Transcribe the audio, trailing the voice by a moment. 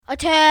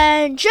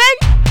Attention!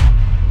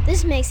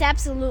 This makes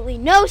absolutely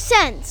no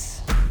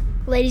sense.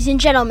 Ladies and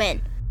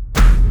gentlemen,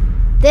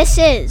 this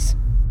is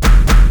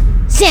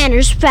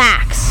Xander's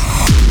Facts.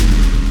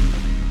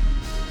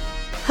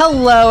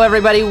 Hello,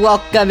 everybody.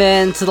 Welcome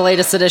in to the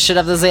latest edition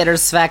of the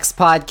Xander's Facts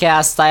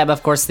podcast. I am,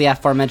 of course, the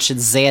aforementioned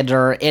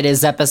Xander. It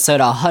is episode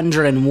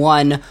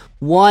 101 of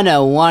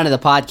the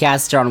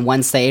podcast here on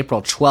Wednesday,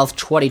 April 12th,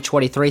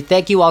 2023.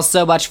 Thank you all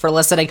so much for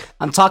listening.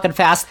 I'm talking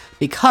fast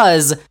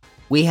because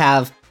we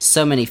have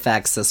so many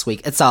facts this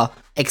week. It's a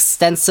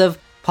extensive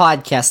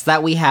podcast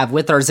that we have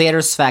with our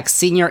Xander's Facts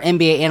senior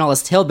NBA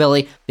analyst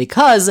Hillbilly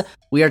because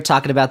we are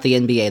talking about the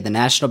NBA, the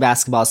National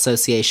Basketball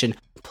Association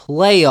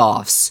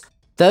playoffs.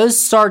 Those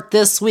start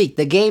this week.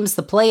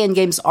 The play-in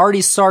games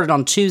already started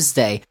on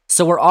Tuesday,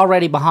 so we're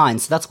already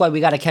behind. So that's why we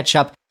got to catch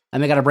up,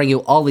 and we got to bring you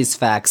all these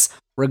facts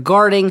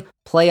regarding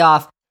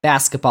playoff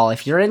basketball.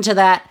 If you're into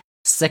that,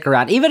 stick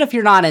around. Even if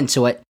you're not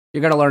into it,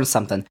 you're going to learn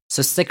something.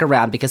 So stick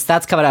around, because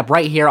that's coming up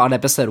right here on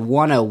episode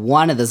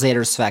 101 of the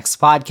Xander's Facts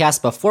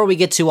podcast. Before we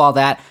get to all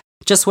that,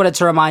 just wanted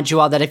to remind you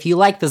all that if you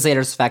like the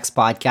Xander's Facts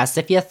podcast,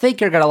 if you think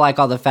you're going to like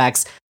all the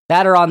facts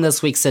that are on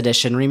this week's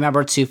edition,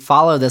 remember to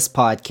follow this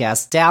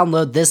podcast,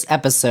 download this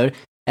episode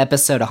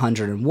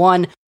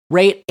 101,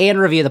 rate and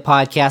review the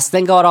podcast,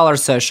 then go on all our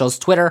socials,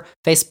 Twitter,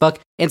 Facebook,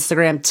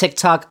 Instagram,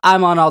 TikTok.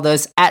 I'm on all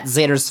those at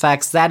Xander's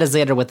Facts. That is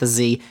Xander with a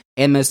Z.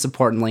 And most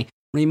importantly,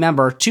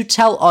 remember to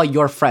tell all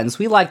your friends.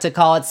 We like to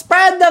call it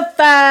Spread the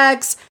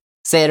Facts.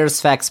 Xander's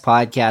Facts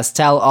Podcast.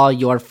 Tell all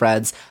your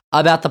friends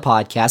about the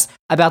podcast,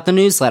 about the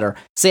newsletter,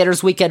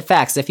 Xander's Weekend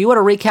Facts. If you want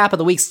a recap of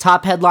the week's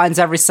top headlines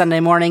every Sunday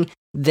morning,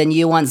 then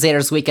you want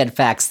Xander's Weekend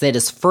Facts. That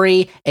is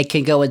free. It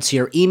can go into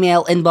your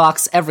email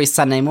inbox every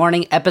Sunday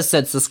morning.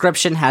 Episode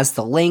subscription has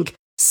the link.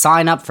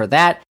 Sign up for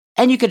that.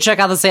 And you can check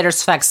out the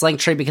Xander's Facts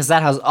link tree, because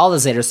that has all the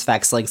Xander's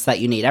Facts links that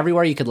you need.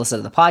 Everywhere you can listen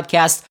to the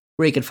podcast,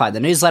 where you can find the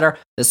newsletter,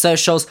 the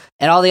socials,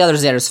 and all the other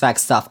Xander's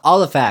Facts stuff. All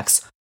the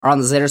facts are on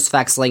the Xander's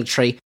Facts link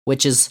tree,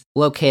 which is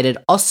located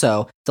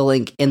also the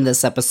link in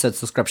this episode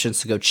subscription.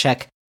 So go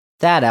check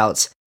that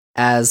out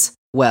as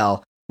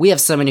well. We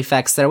have so many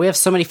facts there. We have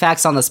so many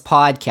facts on this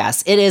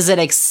podcast. It is an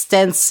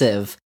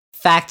extensive,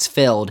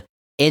 fact-filled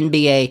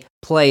NBA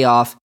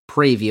playoff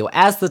preview,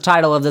 as the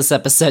title of this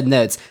episode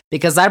notes,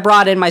 because I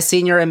brought in my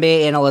senior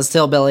NBA analyst,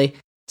 Hillbilly,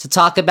 to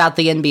talk about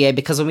the NBA,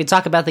 because when we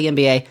talk about the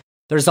NBA,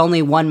 there's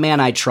only one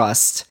man I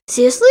trust.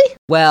 Seriously?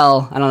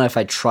 Well, I don't know if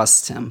I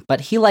trust him,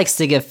 but he likes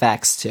to give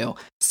facts too.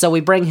 So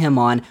we bring him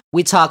on.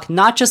 We talk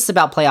not just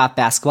about playoff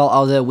basketball,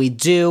 although we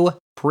do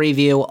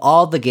preview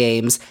all the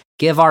games,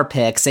 give our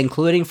picks,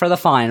 including for the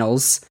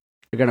finals.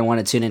 You're going to want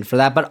to tune in for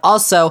that, but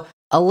also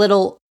a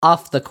little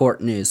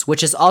off-the-court news,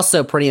 which is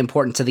also pretty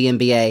important to the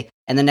NBA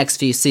and the next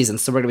few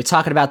seasons. So we're going to be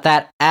talking about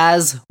that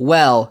as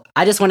well.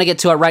 I just want to get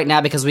to it right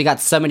now because we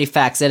got so many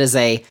facts. It is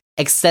a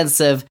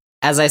extensive,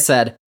 as I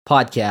said,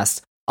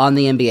 podcast on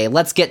the NBA.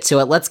 Let's get to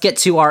it. Let's get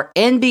to our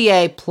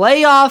NBA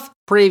playoff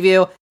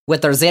preview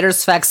with our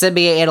Xander's Facts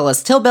NBA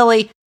analyst,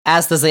 Hillbilly,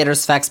 as the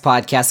Xander's Facts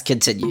podcast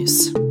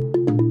continues.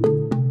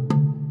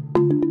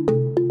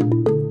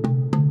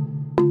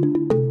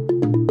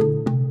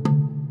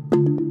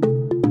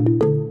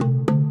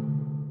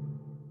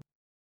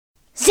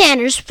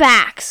 Xander's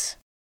Facts.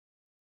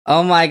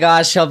 Oh my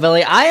gosh,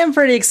 Hillbilly. I am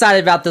pretty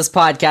excited about this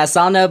podcast.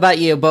 I don't know about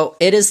you, but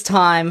it is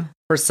time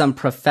for some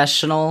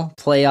professional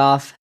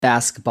playoff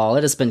basketball.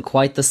 It has been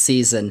quite the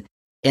season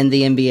in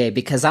the NBA,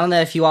 because I don't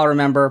know if you all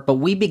remember, but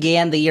we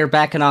began the year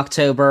back in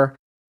October.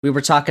 We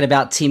were talking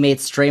about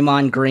teammates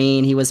Draymond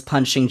Green. He was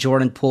punching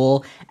Jordan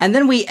Poole. And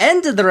then we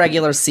ended the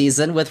regular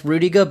season with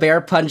Rudy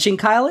Gobert punching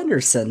Kyle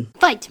Anderson.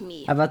 Fight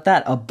me. How about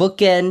that? A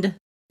bookend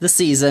the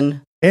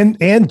season. And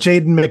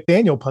Jaden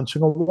McDaniel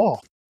punching a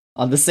wall.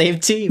 On the same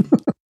team.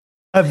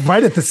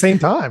 Right at the same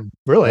time,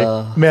 really.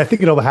 I mean, I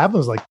think it all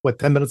happens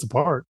 10 minutes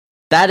apart.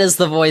 That is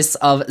the voice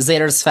of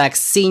Xander's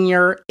Facts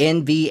senior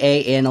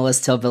NBA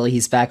analyst Hillbilly.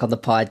 He's back on the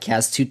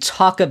podcast to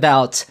talk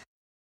about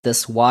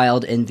this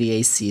wild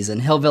NBA season.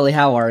 Hillbilly,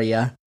 how are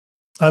you?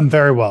 I'm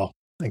very well,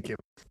 thank you.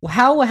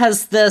 How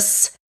has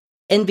this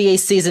NBA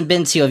season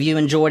been to you? Have you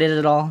enjoyed it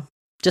at all?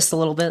 Just a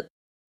little bit?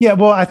 Yeah,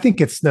 well, I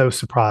think it's no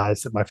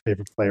surprise that my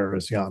favorite player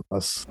is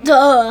Giannis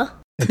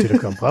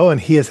Antetokounmpo, and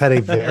he has had a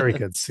very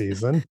good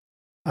season.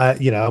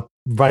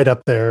 Right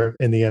up there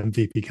in the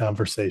MVP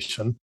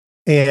conversation.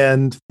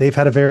 And they've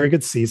had a very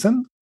good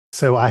season,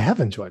 so I have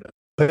enjoyed it.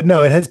 But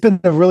no, it has been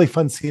a really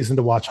fun season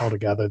to watch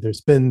altogether. There's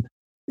been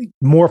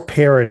more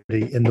parity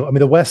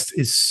the West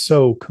is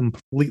so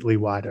completely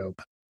wide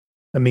open.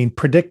 I mean,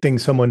 predicting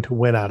someone to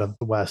win out of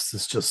the West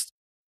is just,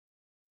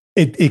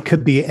 it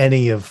could be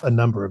any of a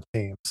number of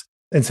teams.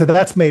 And so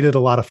that's made it a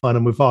lot of fun.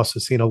 And we've also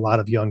seen a lot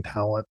of young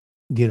talent,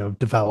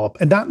 develop,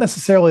 and not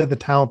necessarily the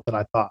talent that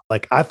I thought.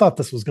 I thought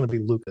this was going to be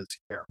Luka's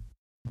year,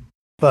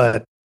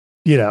 but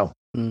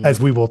as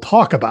we will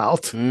talk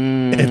about,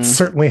 it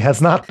certainly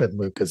has not been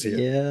Luka's year.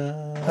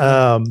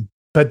 Yeah.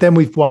 But then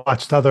we've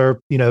watched other,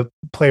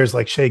 players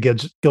like Shai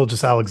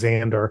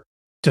Gilgeous-Alexander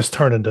just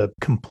turn into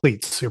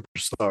complete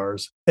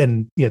superstars,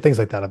 and things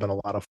like that have been a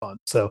lot of fun.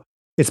 So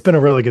it's been a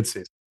really good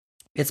season.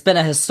 It's been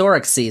a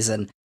historic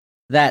season.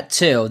 That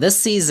too. This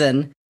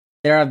season,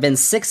 there have been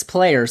 6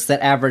 players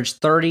that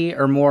averaged 30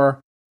 or more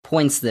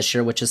points this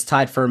year, which is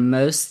tied for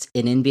most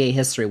in NBA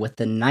history with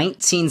the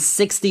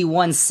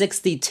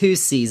 1961-62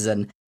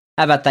 season.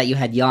 How about that? You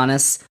had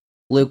Giannis,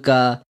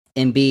 Luka,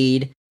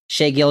 Embiid,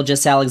 Shai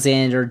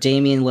Gilgeous-Alexander,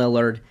 Damian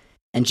Lillard,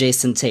 and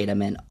Jason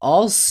Tatum. And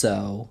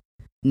also,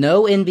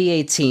 no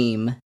NBA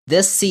team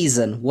this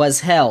season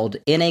was held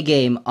in a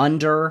game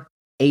under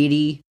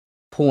 80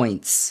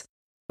 points,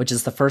 which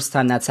is the first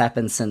time that's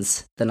happened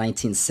since the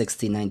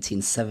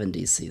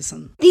 1960-1970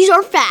 season. These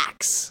are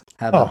facts.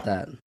 How about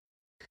that?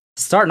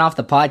 Starting off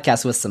the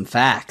podcast with some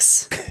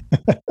facts.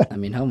 I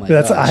mean, oh my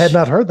gosh. I had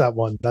not heard that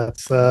one.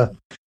 That's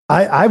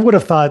I would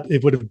have thought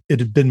it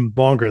had been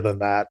longer than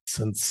that,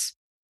 since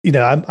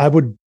I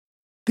would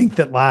think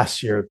that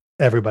last year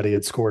everybody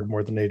had scored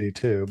more than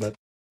 82, but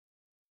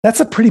that's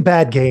a pretty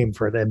bad game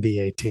for an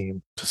NBA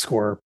team to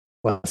score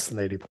less than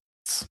 80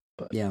 points.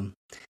 But. Yeah.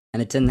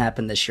 And it didn't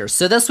happen this year.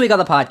 So this week on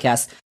the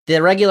podcast, the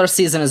regular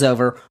season is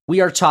over. We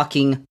are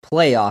talking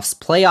playoffs.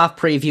 Playoff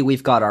preview.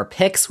 We've got our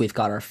picks. We've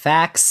got our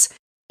facts.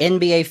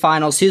 NBA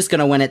Finals. Who's going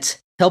to win it?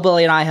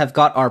 Hillbilly and I have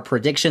got our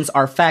predictions,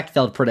 our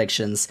fact-filled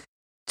predictions,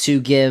 to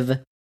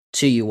give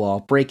to you all,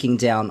 breaking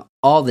down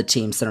all the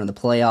teams that are in the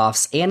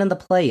playoffs and in the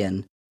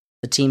play-in,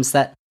 the teams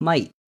that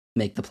might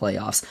make the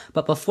playoffs.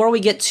 But before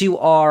we get to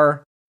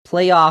our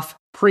playoff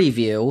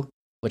preview,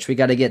 which we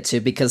got to get to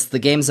because the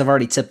games have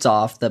already tipped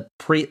off. The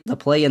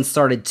play-in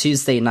started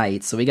Tuesday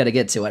night, so we got to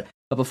get to it.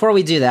 But before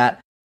we do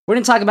that, we're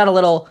going to talk about a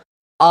little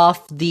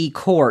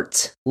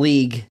off-the-court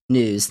league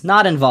news,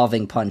 not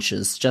involving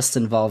punches, just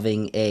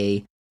involving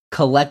a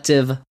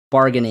collective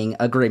bargaining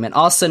agreement,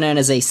 also known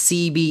as a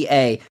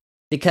CBA,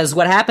 because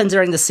what happened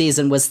during the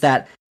season was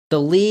that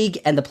the league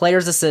and the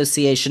Players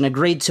Association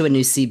agreed to a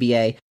new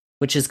CBA,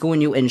 which is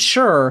going to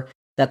ensure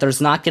that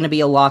there's not going to be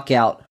a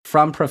lockout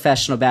from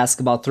professional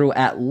basketball through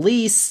at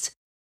least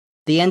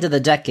the end of the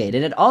decade.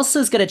 And it also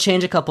is going to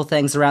change a couple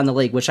things around the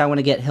league, which I want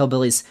to get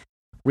Hillbilly's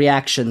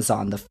reactions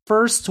on. The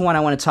first one I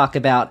want to talk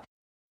about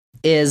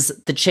is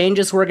the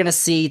changes we're going to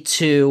see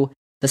to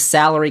the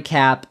salary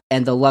cap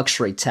and the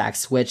luxury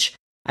tax, which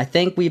I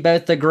think we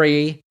both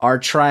agree are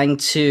trying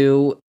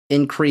to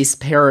increase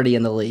parity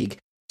in the league.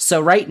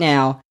 So right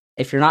now,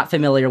 if you're not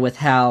familiar with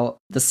how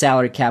the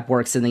salary cap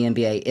works in the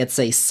NBA, it's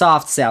a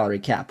soft salary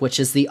cap, which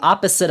is the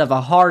opposite of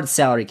a hard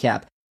salary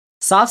cap.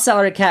 Soft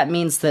salary cap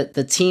means that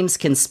the teams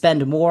can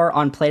spend more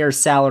on players'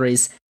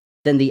 salaries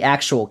than the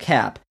actual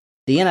cap.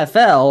 The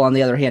NFL, on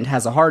the other hand,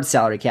 has a hard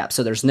salary cap,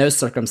 so there's no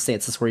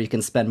circumstances where you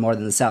can spend more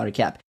than the salary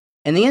cap.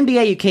 In the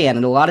NBA, you can,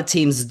 and a lot of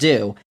teams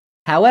do.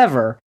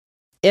 However,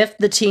 if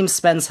the team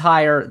spends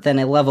higher than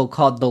a level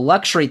called the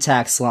luxury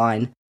tax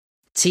line,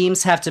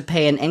 teams have to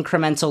pay an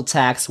incremental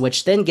tax,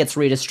 which then gets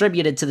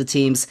redistributed to the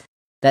teams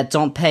that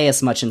don't pay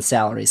as much in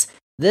salaries.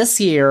 This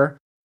year,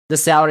 the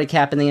salary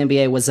cap in the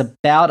NBA was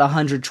about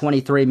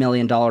 $123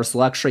 million. The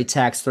luxury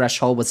tax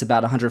threshold was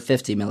about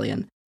 $150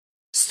 million.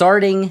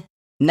 Starting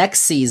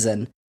next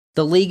season,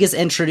 the league is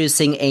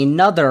introducing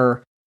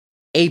another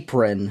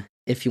apron,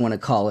 if you want to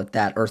call it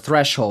that, or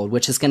threshold,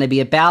 which is going to be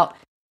about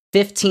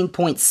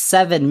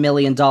 $15.7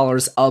 million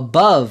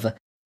above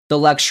the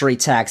luxury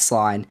tax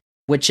line,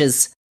 which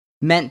is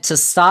meant to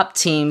stop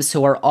teams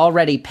who are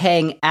already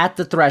paying at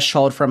the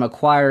threshold from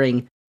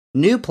acquiring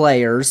new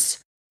players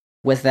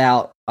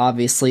without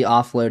obviously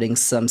offloading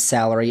some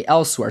salary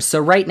elsewhere. So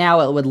right now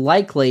it would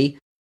likely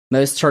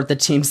most hurt the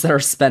teams that are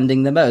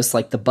spending the most,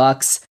 like the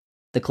Bucks,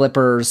 the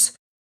Clippers,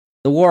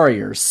 the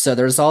Warriors. So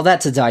there's all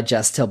that to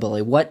digest,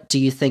 Hillbilly. What do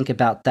you think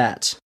about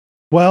that?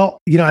 Well,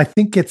 I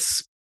think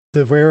it's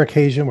the rare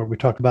occasion where we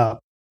talk about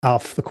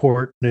off the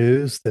court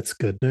news that's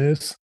good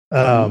news,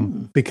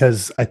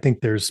 because I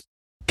think there's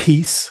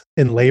peace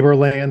in labor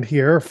land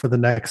here for the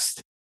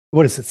next,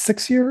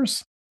 6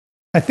 years?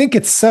 I think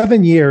it's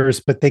 7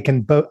 years, but they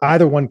can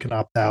either one can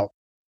opt out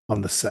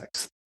on the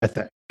 6th, I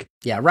think.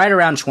 Yeah, right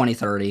around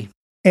 2030.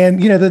 And,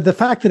 the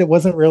fact that it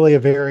wasn't really a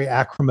very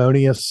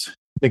acrimonious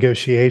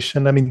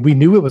negotiation. I mean, we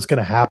knew it was going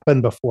to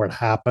happen before it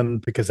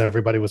happened because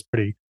everybody was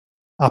pretty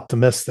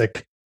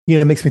optimistic.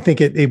 It makes me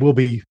think it will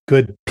be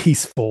good,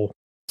 peaceful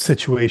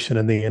situation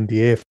in the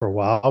NBA for a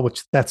while,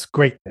 which that's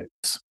great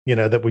news,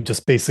 that we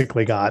just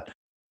basically got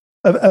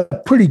a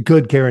pretty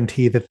good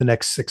guarantee that the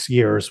next 6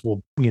 years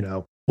we'll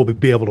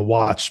be able to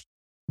watch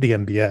the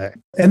NBA.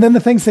 And then the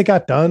things they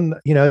got done,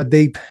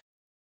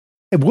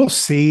 we'll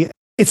see.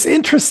 It's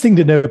interesting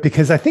to note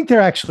because I think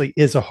there actually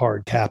is a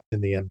hard cap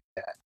in the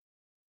NBA.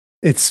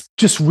 It's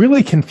just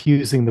really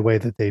confusing the way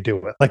that they do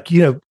it. Like,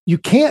 you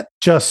can't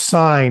just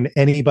sign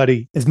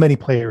anybody, as many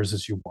players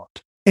as you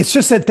want. It's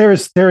just that there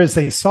is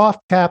a soft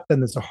cap, then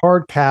there's a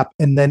hard cap,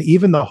 and then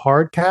even the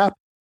hard cap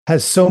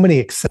has so many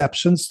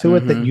exceptions to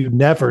it that you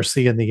never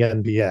see in the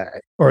NBA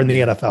or in the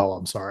NFL,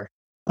 I'm sorry,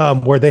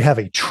 where they have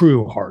a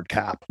true hard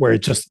cap where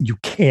you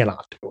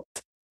cannot do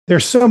it.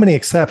 There's so many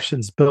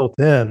exceptions built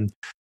in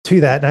to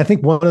that. And I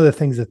think one of the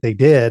things that they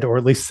did, or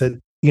at least that,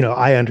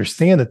 I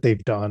understand that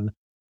they've done,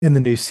 in the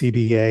new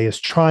CBA is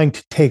trying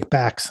to take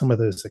back some of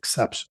those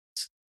exceptions.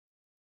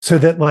 So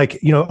that,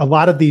 like, a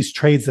lot of these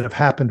trades that have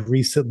happened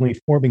recently,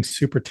 forming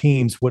super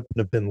teams, wouldn't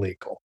have been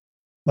legal.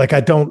 Like,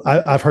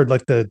 I've heard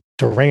like the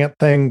Durant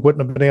thing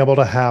wouldn't have been able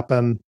to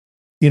happen.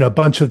 A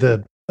bunch of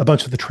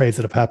the trades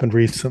that have happened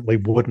recently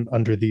wouldn't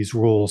under these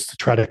rules, to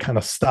try to kind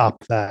of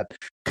stop that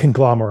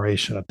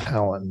conglomeration of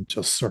talent in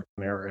just certain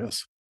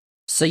areas.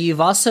 So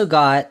you've also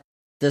got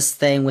this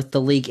thing with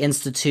the league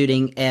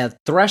instituting a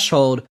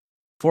threshold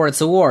for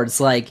its awards,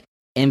 like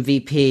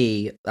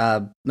MVP,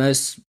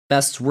 most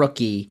best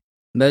rookie,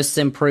 most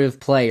improved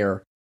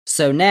player.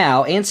 So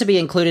now, and to be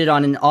included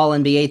on an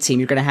All-NBA team,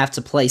 you're going to have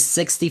to play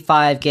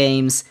 65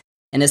 games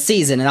in a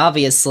season. And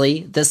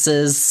obviously, this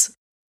is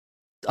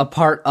a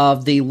part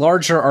of the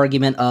larger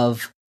argument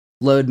of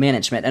load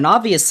management. And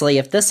obviously,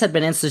 if this had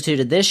been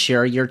instituted this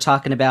year, you're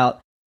talking about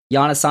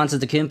Giannis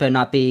Antetokounmpo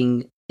not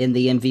being in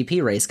the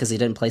MVP race because he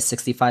didn't play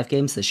 65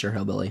 games this year,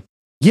 Hillbilly.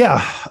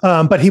 Yeah,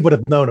 but he would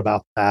have known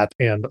about that.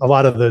 And a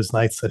lot of those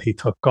nights that he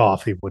took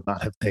off, he would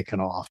not have taken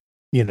off,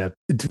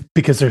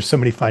 because there's so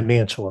many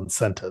financial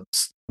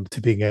incentives to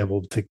being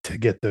able to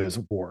get those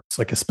awards.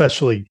 Like,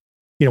 especially,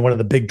 one of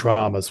the big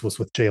dramas was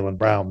with Jaylen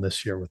Brown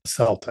this year with the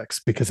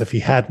Celtics, because if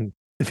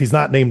he's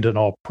not named an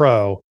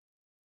All-Pro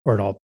or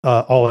an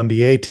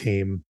All-NBA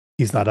team,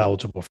 he's not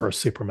eligible for a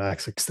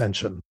Supermax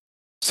extension.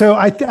 So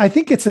I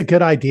think it's a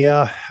good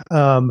idea,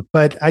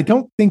 but I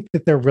don't think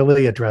that they're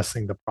really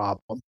addressing the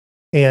problem.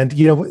 And,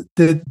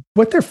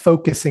 what they're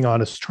focusing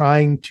on is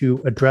trying to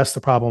address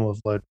the problem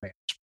of load management,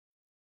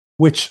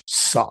 which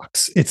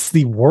sucks. It's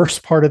the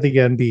worst part of the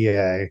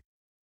NBA.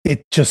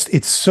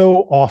 It's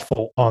so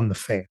awful on the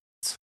fans.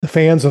 The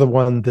fans are the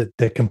one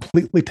that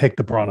completely take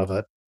the brunt of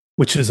it,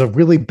 which is a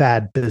really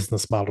bad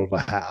business model to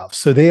have.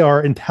 So they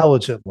are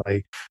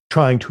intelligently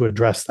trying to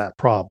address that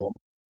problem,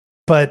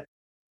 but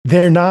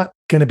they're not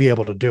going to be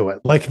able to do it.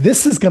 Like,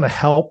 this is going to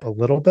help a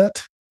little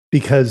bit,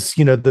 because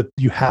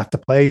you have to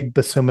play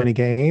so many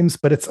games,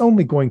 but it's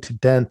only going to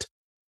dent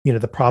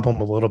the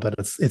problem a little bit.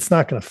 It's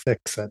not going to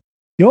fix it.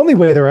 The only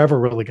way they're ever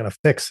really going to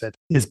fix it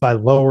is by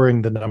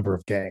lowering the number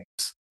of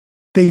games.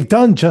 They've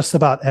done just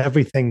about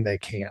everything they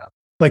can.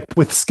 Like,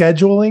 with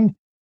scheduling,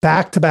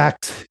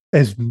 back-to-backs,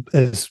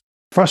 as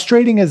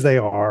frustrating as they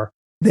are,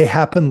 they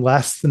happen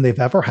less than they've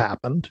ever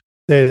happened.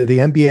 The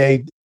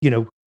NBA,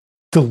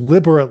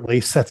 deliberately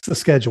sets the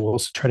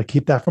schedules to try to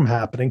keep that from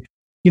happening.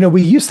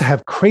 We used to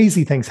have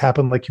crazy things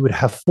happen, like you would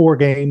have 4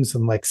 games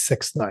in like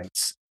 6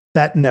 nights.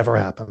 That never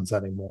happens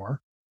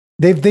anymore.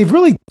 They've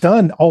really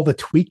done all the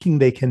tweaking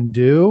they can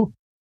do.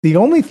 The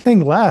only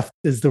thing left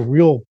is the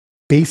real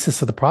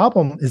basis of the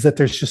problem is that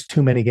there's just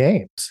too many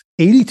games.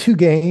 82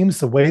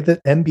 games, the way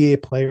that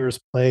NBA players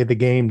play the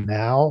game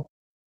now,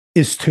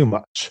 is too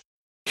much.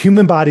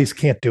 Human bodies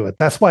can't do it.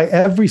 That's why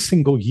every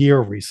single year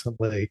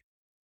recently,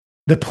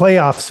 the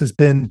playoffs has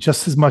been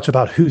just as much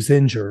about who's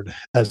injured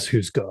as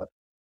who's good.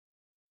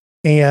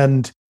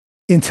 And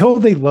until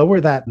they lower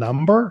that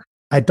number,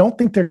 I don't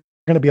think they're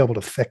going to be able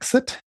to fix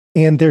it.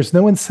 And there's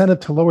no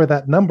incentive to lower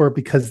that number,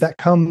 because that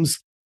comes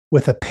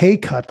with a pay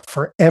cut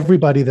for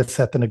everybody that's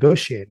at the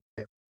negotiating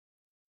table.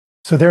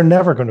 So they're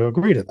never going to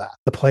agree to that.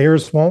 The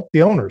players won't,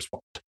 the owners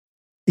won't.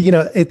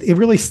 It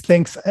really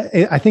stinks.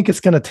 I think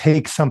it's going to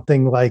take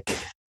something like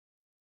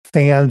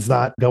fans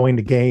not going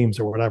to games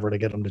or whatever to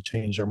get them to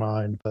change their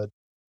mind. But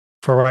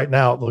for right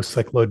now, it looks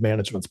like load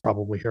management's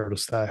probably here to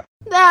stay.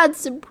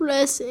 That's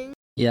depressing.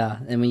 Yeah,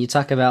 and when you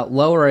talk about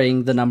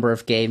lowering the number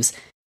of games,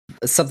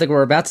 something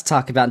we're about to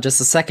talk about in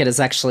just a second is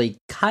actually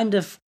kind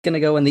of going to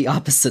go in the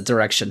opposite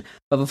direction.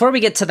 But before we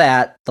get to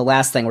that, the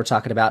last thing we're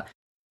talking about,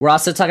 we're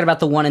also talking about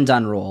the one and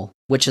done rule,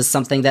 which is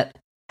something that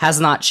has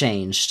not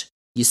changed.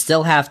 You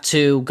still have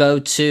to go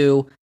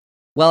to,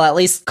 well, at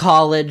least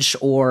college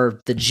or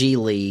the G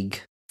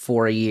League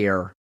for a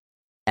year,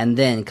 and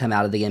then come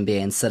out of the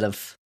NBA instead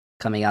of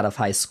coming out of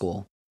high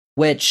school,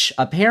 which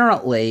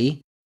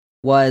apparently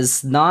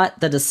was not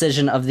the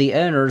decision of the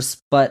owners,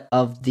 but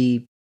of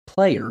the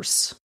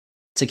players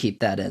to keep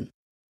that in.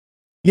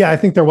 Yeah, I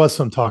think there was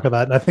some talk of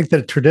that. And I think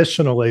that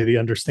traditionally the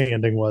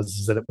understanding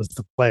was that it was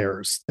the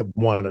players that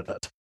wanted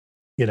it,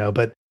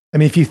 but I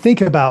mean, if you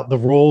think about the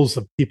roles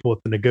of people at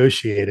the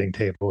negotiating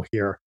table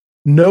here,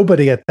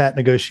 nobody at that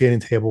negotiating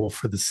table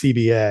for the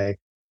CBA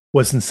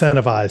was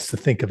incentivized to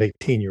think of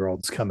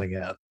 18-year-olds coming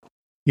in.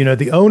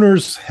 The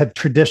owners had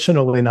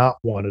traditionally not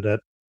wanted it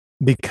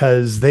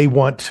because they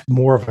want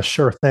more of a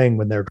sure thing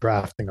when they're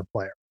drafting a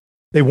player.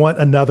 They want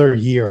another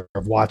year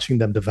of watching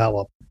them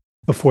develop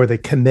before they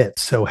commit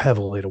so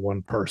heavily to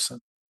one person.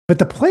 But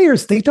the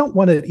players, they don't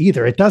want it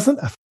either. It doesn't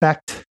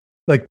affect,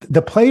 like,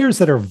 the players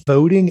that are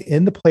voting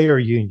in the player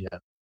union.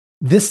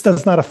 This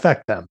does not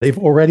affect them. They've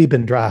already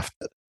been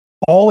drafted.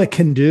 All it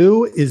can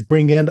do is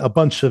bring in a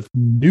bunch of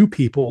new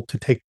people to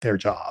take their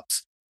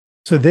jobs.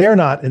 So they're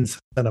not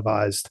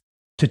incentivized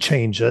to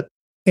change it.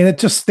 And it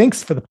just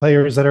stinks for the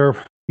players that are,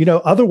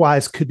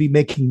 otherwise could be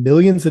making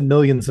millions and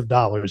millions of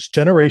dollars,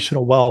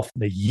 generational wealth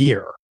in a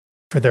year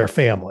for their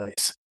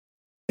families.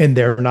 And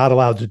they're not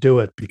allowed to do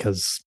it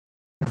because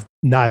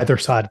neither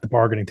side at the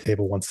bargaining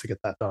table wants to get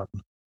that done.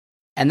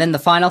 And then the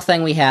final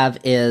thing we have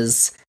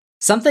is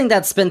something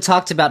that's been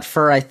talked about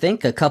for, I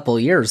think, a couple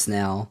years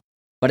now,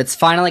 but it's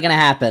finally going to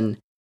happen,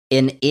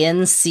 an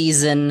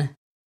in-season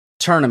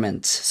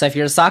tournament. So if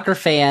you're a soccer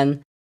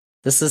fan,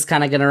 this is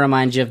kind of going to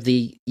remind you of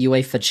the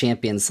UEFA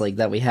Champions League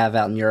that we have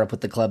out in Europe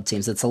with the club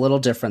teams. It's a little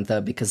different,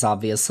 though, because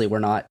obviously we're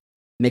not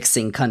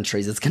mixing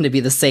countries. It's going to be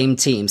the same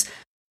teams.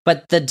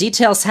 But the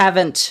details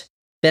haven't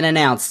been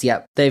announced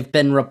yet. They've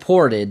been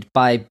reported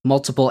by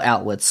multiple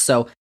outlets.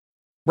 So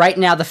right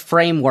now, the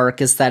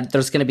framework is that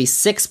there's going to be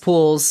 6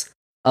 pools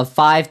of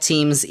 5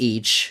 teams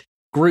each,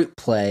 group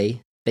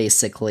play,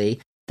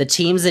 basically. The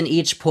teams in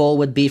each pool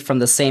would be from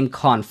the same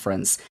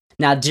conference.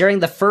 Now, during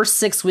the first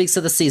 6 weeks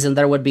of the season,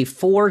 there would be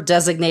 4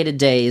 designated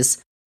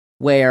days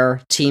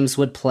where teams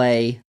would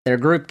play their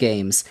group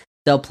games.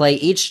 They'll play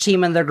each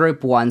team in their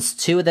group once.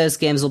 2 of those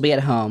games will be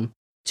at home.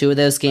 2 of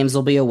those games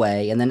will be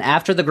away. And then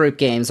after the group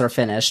games are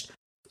finished,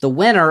 the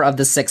winner of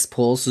the 6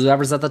 pools,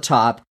 whoever's at the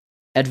top,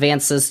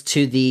 advances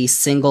to the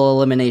single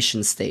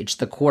elimination stage,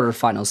 the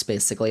quarterfinals,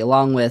 basically,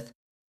 along with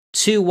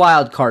 2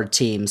 wildcard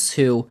teams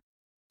who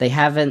they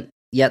haven't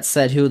yet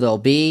said who they'll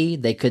be.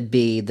 They could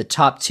be the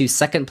top 2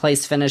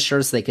 second-place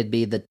finishers. They could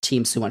be the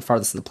teams who went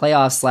farthest in the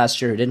playoffs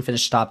last year who didn't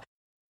finish top,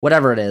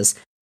 whatever it is.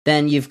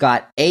 Then you've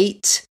got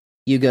 8.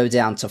 You go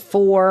down to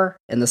 4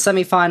 in the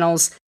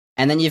semifinals,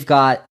 and then you've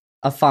got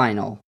a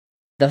final.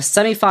 The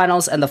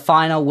semifinals and the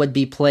final would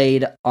be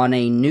played on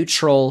a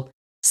neutral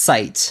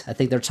site. I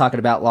think they're talking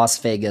about Las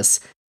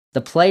Vegas.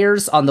 The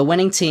players on the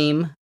winning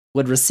team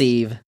would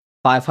receive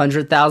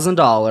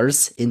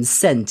 $500,000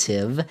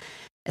 incentive.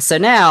 So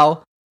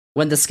now,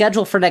 when the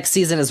schedule for next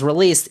season is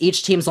released,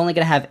 each team's only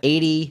going to have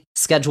 80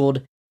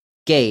 scheduled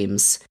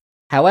games.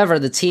 However,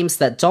 the teams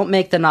that don't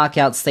make the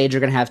knockout stage are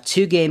going to have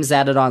 2 games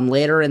added on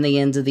later in the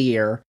end of the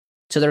year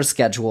to their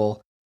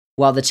schedule,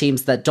 while the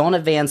teams that don't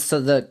advance to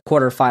the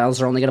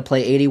quarterfinals are only going to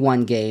play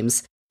 81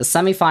 games. The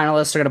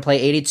semifinalists are going to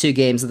play 82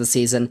 games of the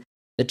season.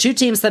 The 2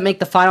 teams that make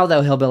the final,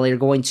 though, Hillbilly, are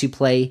going to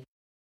play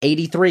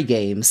 83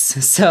 games.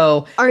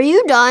 So, are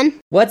you done?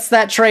 What's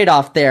that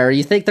trade-off there?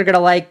 You think they're going to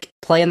like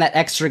playing that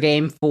extra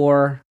game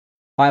for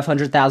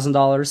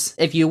 $500,000?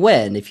 If you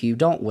win. If you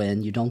don't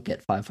win, you don't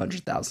get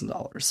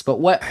 $500,000. But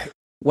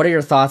what are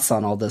your thoughts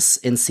on all this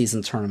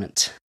in-season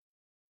tournament?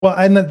 Well,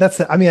 and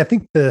that's, I mean, I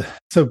think the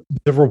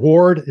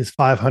reward is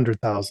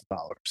 $500,000.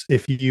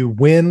 If you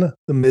win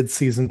the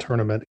mid-season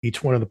tournament,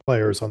 each one of the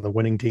players on the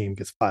winning team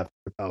gets $500,000.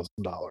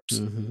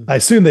 Mm-hmm. I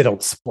assume they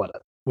don't split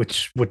it,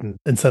 which wouldn't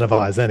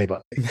incentivize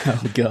anybody.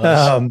 Oh,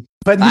 gosh.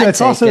 But it's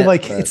also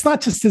it's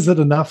not just, is it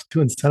enough to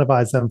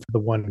incentivize them for the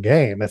one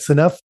game? It's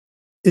enough.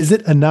 Is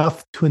it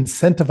enough to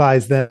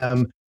incentivize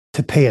them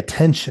to pay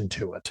attention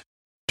to it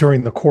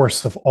during the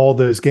course of all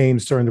those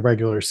games during the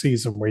regular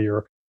season where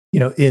you're,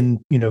 in,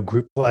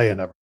 group play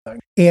and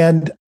everything?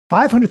 And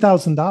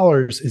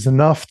 $500,000 is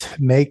enough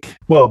to make,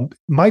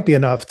 might be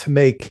enough to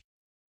make,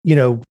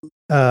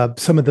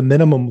 some of the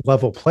minimum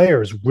level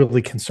players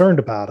really concerned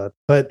about it.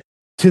 But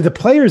to the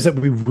players that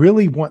we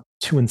really want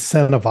to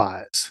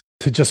incentivize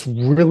to just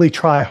really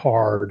try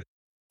hard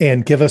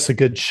and give us a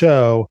good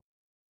show,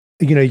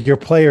 your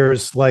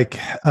players like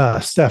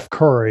Steph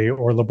Curry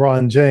or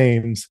LeBron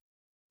James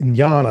and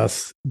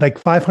Giannis, like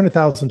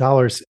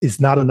 $500,000 is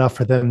not enough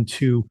for them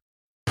to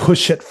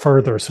push it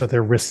further, so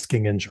they're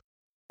risking injury.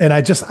 And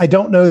I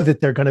don't know that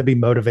they're going to be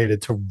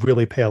motivated to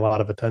really pay a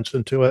lot of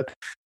attention to it.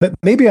 But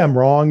maybe I'm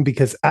wrong,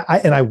 because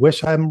I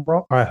wish I'm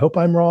wrong, or I hope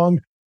I'm wrong,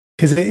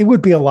 because it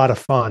would be a lot of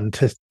fun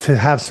to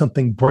have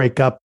something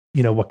break up,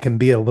 what can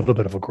be a little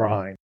bit of a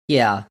grind.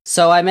 Yeah.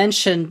 So I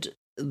mentioned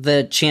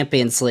the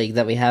Champions League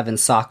that we have in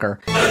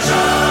soccer.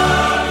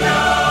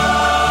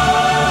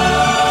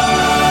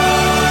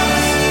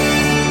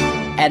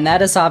 And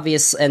that is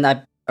obvious. And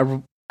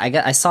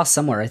I saw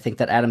somewhere, I think,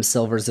 that Adam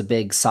Silver's a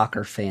big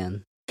soccer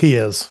fan. He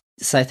is.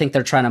 So I think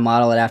they're trying to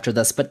model it after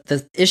this. But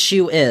the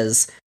issue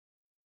is,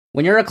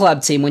 when you're a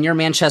club team, when you're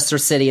Manchester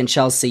City and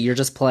Chelsea, you're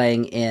just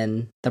playing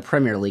in the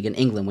Premier League in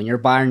England. When you're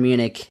Bayern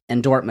Munich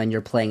and Dortmund,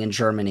 you're playing in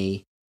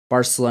Germany.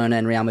 Barcelona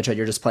and Real Madrid,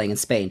 you're just playing in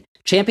Spain.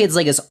 Champions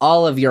League is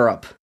all of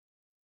Europe.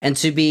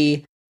 And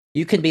you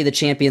can be the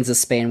champions of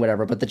Spain,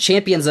 whatever, but the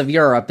champions of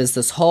Europe is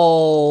this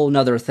whole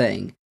nother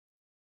thing.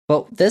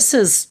 But this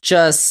is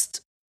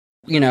just,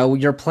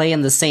 you're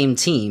playing the same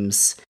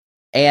teams.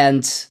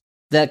 And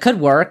that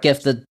could work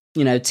if the,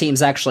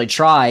 teams actually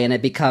try and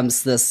it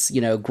becomes this,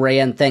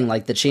 grand thing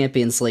like the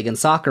Champions League in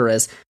soccer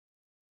is.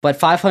 But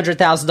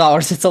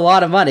 $500,000, it's a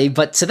lot of money.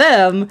 But to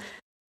them,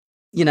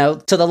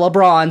 to the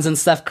LeBrons and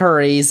Steph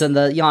Currys and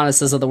the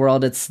Giannis's of the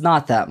world, it's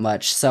not that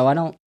much.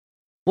 So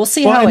we'll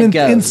see how it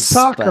goes. In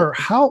soccer,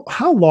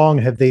 how long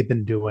have they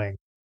been doing,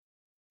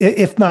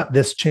 if not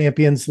this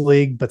Champions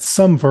League, but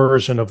some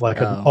version of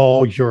like an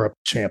all Europe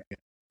champion?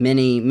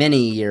 Many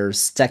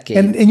years, decades.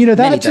 And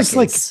that just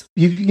decades.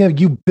 Like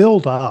you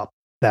build up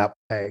that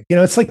way.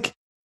 It's like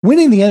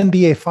winning the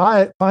NBA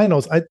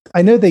finals.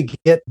 I know they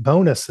get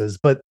bonuses,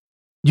 but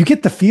you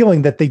get the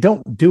feeling that they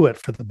don't do it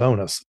for the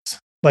bonuses.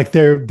 Like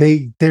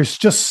there's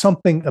just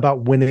something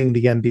about winning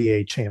the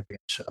NBA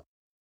championship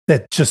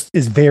that just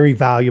is very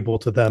valuable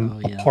to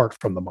them apart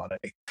from the money.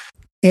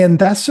 And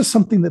that's just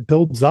something that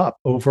builds up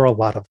over a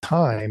lot of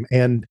time.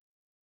 And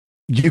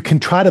you can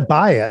try to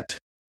buy it,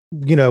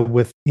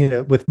 with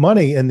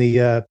money in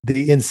the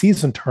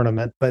in-season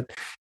tournament, but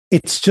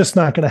it's just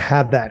not going to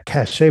have that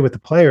cachet with the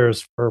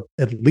players for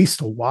at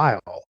least a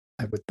while,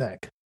 I would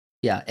think.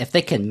 Yeah, if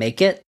they can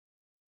make it,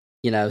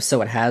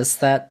 so it has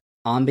that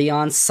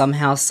ambiance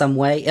somehow, some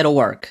way, it'll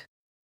work.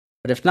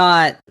 But if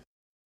not,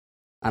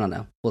 I don't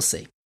know. We'll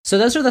see. So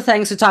those are the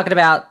things we're talking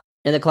about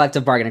in the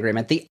collective bargaining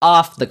agreement, the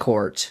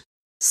off-the-court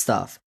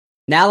stuff.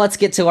 Now let's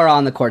get to our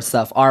on-the-court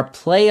stuff, our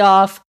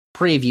playoff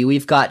preview.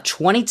 We've got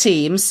 20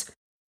 teams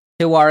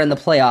who are in the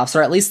playoffs,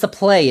 or at least the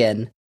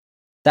play-in,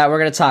 that we're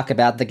going to talk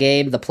about.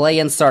 The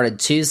play-in started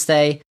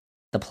Tuesday.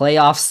 The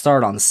playoffs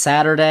start on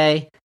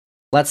Saturday.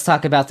 Let's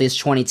talk about these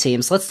 20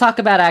 teams. Let's talk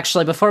about,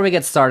 actually, before we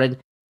get started,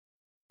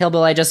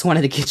 Hillbill, I just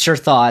wanted to get your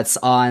thoughts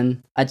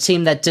on a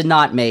team that did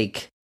not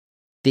make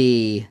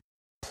the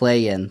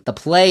play-in. The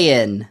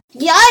play-in.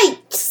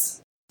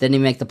 Yikes! Didn't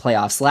even make the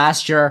playoffs.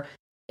 Last year,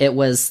 it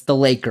was the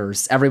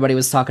Lakers. Everybody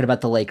was talking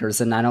about the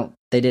Lakers, and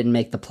they didn't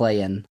make the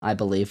play-in, I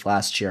believe,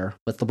 last year,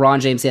 with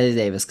LeBron James and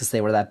Anthony Davis, because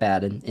they were that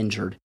bad and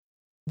injured.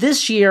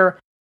 This year,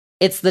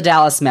 it's the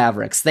Dallas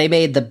Mavericks. They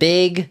made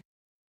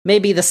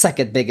maybe the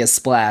second biggest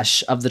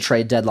splash of the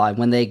trade deadline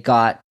when they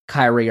got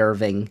Kyrie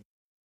Irving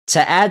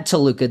to add to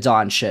Luka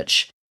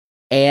Doncic.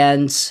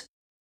 And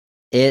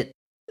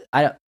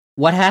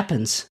what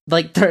happens?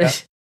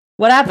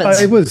 What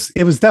happens? It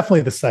was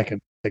definitely the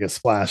second biggest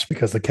splash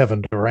because of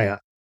Kevin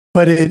Durant.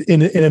 But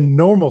in a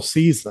normal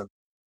season,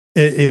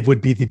 it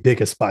would be the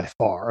biggest by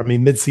far. I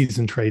mean,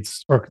 mid-season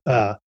trades or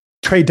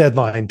trade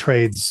deadline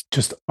trades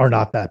just are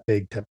not that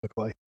big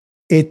typically.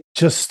 It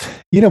just,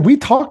 we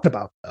talked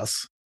about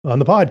this on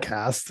the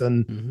podcast,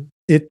 and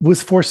it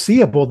was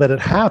foreseeable that it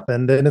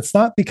happened. And it's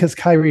not because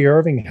Kyrie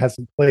Irving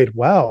hasn't played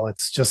well.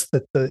 It's just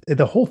that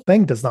the whole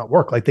thing does not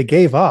work. Like, they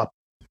gave up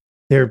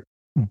their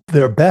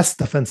best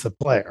defensive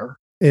player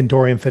in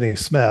Dorian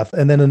Finney-Smith,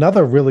 and then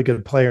another really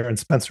good player in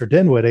Spencer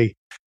Dinwiddie,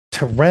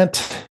 to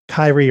rent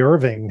Kyrie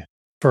Irving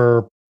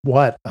for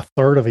a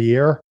third of a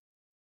year,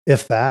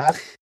 if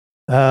that.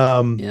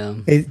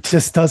 It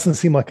just doesn't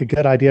seem like a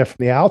good idea from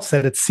the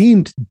outset. It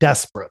seemed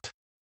desperate.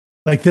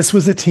 Like, this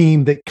was a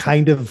team that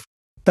kind of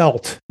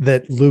felt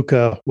that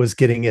Luka was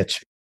getting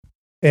itchy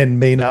and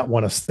may not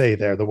want to stay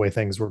there the way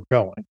things were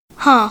going.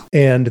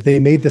 And they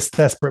made this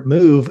desperate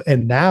move,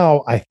 and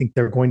now I think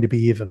they're going to be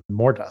even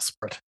more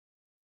desperate.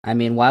 I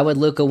mean, why would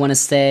Luka want to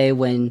stay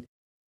when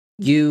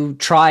you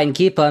try and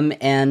keep him,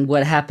 and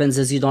what happens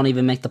is you don't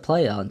even make the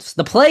playoffs?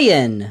 The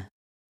play-in,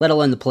 let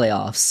alone the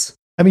playoffs.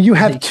 I mean, you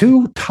have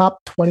two top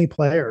 20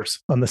 players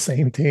on the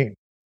same team.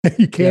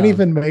 You can't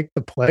even make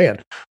the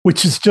play-in,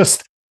 which is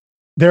just,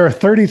 there are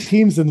 30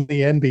 teams in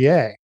the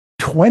NBA.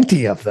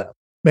 20 of them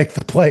make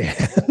the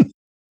play-in.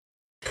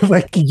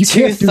 Like, you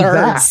can't do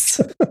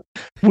that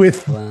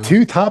with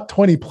two top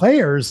 20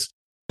 players.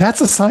 That's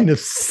a sign of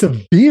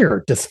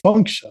severe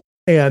dysfunction.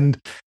 And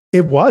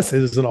it was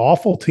an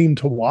awful team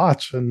to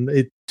watch. And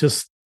it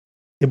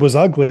was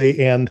ugly.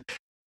 And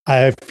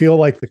I feel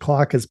like the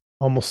clock is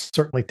almost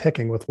certainly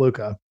ticking with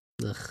Luka.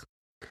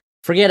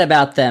 Forget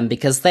about them,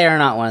 because they are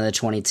not one of the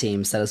 20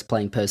 teams that is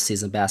playing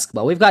postseason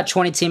basketball. We've got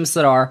 20 teams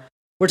that are.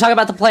 We're talking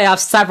about the playoffs.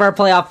 It's time for our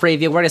playoff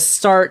preview. We're going to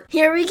start.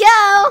 Here we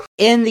go.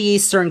 In the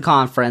Eastern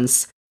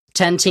Conference,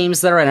 10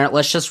 teams that are in it.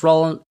 Let's just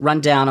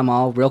run down them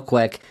all real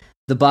quick.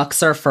 The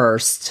Bucks are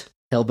first.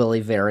 Hillbilly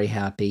very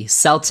happy.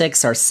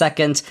 Celtics are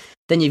second.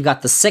 Then you've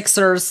got the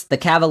Sixers, the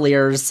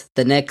Cavaliers,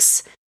 the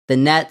Knicks, the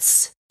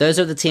Nets. Those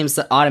are the teams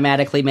that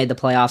automatically made the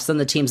playoffs. Then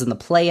the teams in the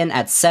play-in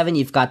at 7,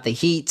 you've got the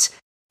Heat,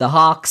 the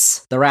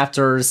Hawks, the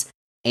Raptors,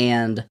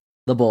 and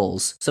the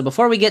Bulls. So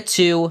before we get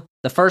to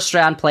the first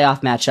round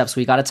playoff matchups,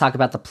 we got to talk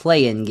about the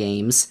play-in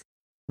games.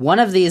 One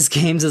of these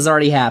games has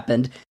already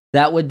happened.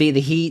 That would be the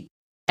Heat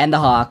and the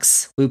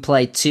Hawks, who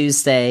play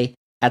Tuesday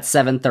at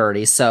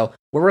 7:30. So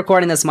we're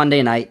recording this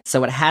Monday night,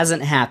 so it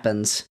hasn't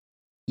happened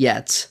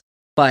yet.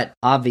 But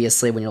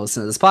obviously, when you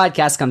listen to this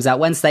podcast, it comes out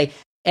Wednesday.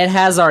 It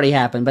has already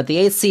happened. But the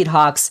 8th seed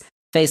Hawks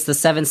face the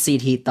 7th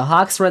seed Heat. The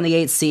Hawks were in the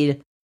 8th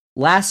seed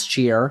last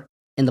year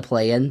in the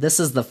play-in. This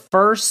is the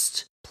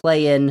first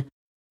play-in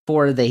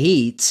for the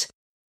Heat.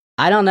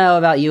 I don't know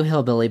about you,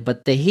 Hillbilly,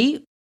 but the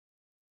Heat,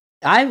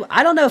 I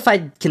don't know if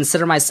I'd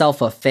consider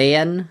myself a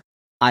fan.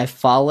 I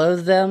follow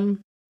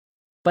them,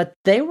 but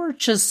they were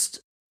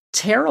just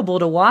terrible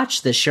to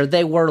watch this year.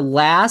 They were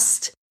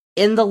last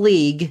in the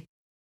league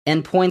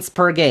in points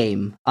per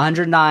game,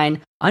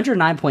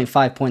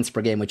 109.5 points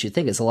per game, which you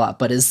think is a lot,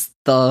 but is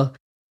the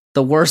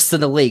worst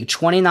in the league,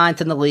 29th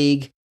in the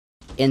league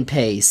in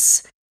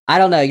pace. I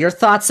don't know. Your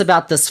thoughts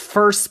about this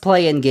first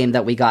play-in game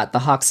that we got, the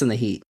Hawks and the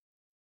Heat?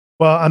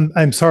 Well,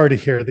 I'm sorry to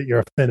hear that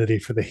your affinity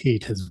for the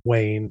Heat has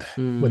waned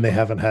when they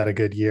haven't had a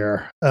good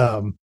year.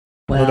 I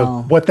don't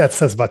know what that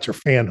says about your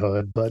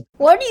fanhood, but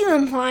what are you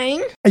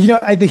implying?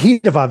 The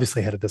Heat have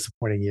obviously had a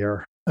disappointing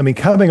year I mean,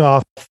 coming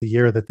off the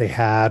year that they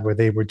had where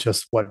they were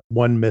just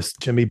one missed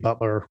Jimmy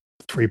Butler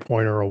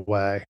 3-pointer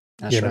away,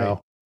 That's right.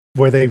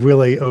 Where they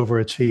really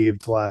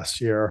overachieved last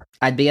year.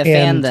 I'd be a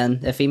fan then.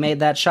 If he made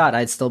that shot,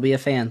 I'd still be a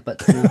fan,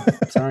 but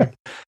sorry.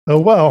 Oh,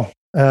 well,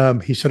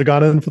 he should have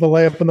gone in for the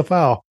layup and the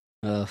foul.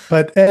 Ugh.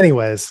 But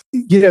anyways,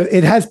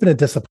 it has been a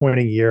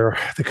disappointing year.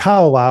 The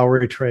Kyle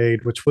Lowry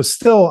trade, which was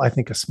still, I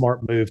think, a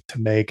smart move to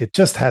make, it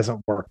just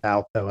hasn't worked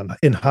out, though. And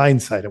in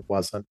hindsight, it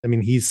wasn't. I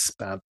mean, he's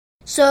spent.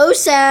 So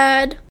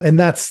sad. And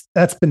that's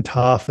been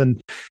tough.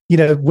 And,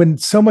 when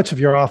so much of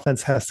your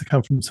offense has to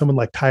come from someone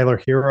like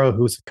Tyler Hero,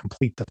 who's a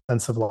complete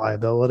defensive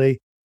liability,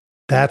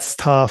 that's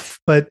tough.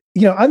 But,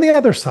 on the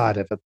other side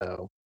of it,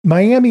 though,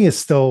 Miami is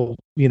still,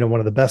 one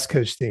of the best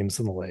coach teams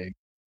in the league.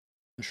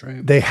 That's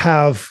right. They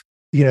have,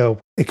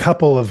 a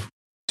couple of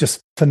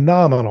just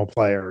phenomenal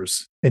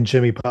players in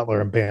Jimmy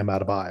Butler and Bam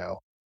Adebayo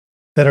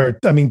that are,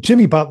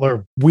 Jimmy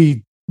Butler,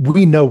 we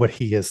know what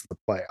he is in the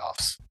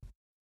playoffs.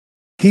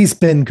 He's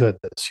been good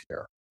this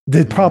year.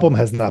 The problem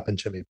has not been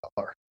Jimmy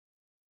Butler.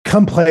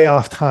 Come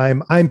playoff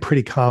time, I'm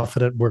pretty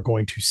confident we're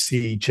going to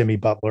see Jimmy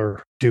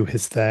Butler do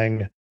his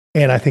thing.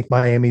 And I think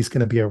Miami's going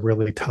to be a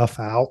really tough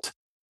out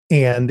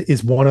and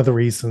is one of the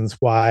reasons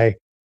why,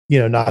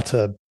 not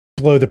to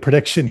blow the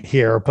prediction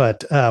here,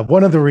 but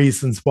one of the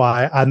reasons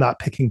why I'm not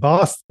picking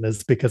Boston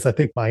is because I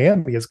think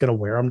Miami is going to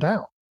wear them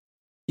down.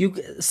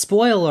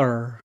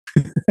 Spoiler.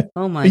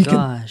 Oh my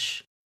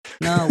gosh.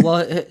 No,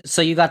 well,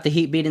 so you got the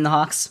Heat beating the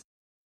Hawks?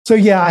 So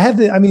yeah,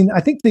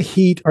 I think the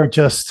Heat are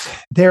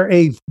they're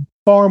a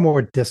far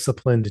more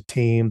disciplined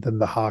team than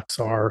the Hawks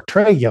are.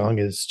 Trae Young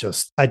is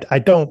just, I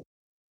don't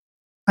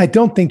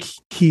think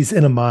he's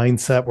in a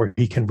mindset where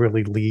he can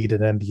really lead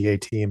an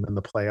NBA team in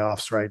the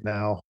playoffs right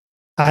now.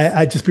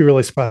 I'd just be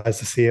really surprised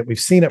to see it. We've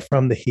seen it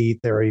from the Heat.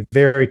 They're a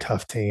very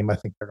tough team. I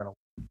think they're going to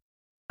win.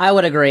 I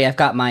would agree. I've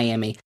got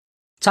Miami.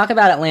 Talk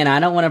about Atlanta. I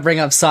don't want to bring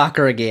up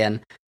soccer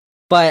again,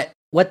 but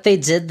what they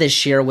did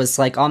this year was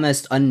like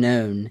almost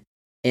unknown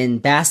in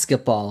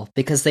basketball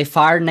because they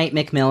fired Nate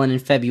McMillan in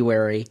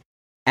February,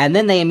 and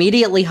then they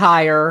immediately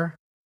hire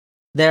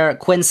their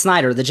Quinn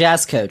Snyder, the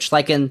Jazz coach.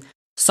 Like in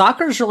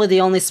soccer is really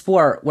the only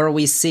sport where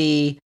we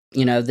see,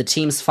 the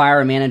teams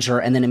fire a manager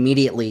and then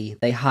immediately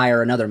they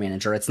hire another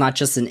manager. It's not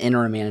just an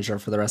interim manager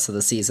for the rest of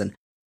the season.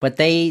 But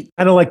they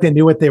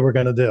knew what they were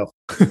going to do.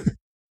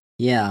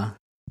 Yeah.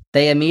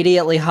 They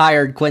immediately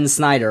hired Quinn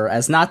Snyder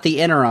as not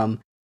the interim.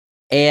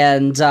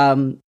 And,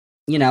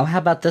 how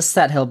about this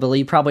stat, Hillbilly?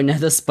 You probably know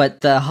this, but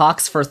the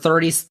Hawks for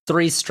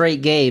 33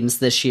 straight games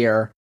this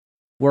year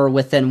were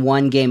within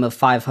one game of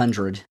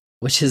 500,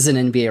 which is an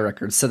NBA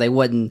record. So they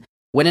wouldn't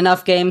win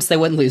enough games, they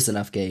wouldn't lose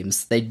enough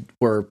games. They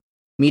were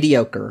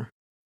mediocre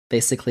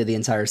basically the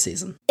entire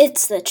season.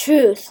 It's the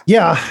truth.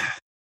 Yeah.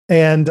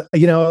 And,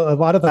 a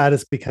lot of that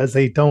is because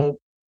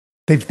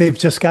they've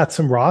just got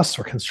some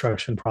roster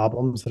construction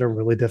problems that are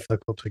really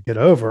difficult to get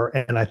over.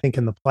 And I think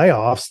in the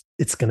playoffs,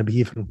 it's going to be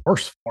even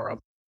worse for them.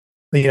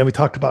 We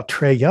talked about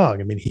Trae Young.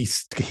 I mean,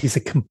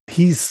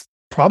 he's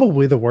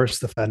probably the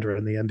worst defender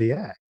in the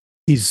NBA.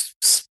 He's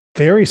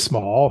very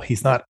small.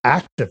 He's not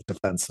active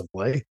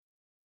defensively.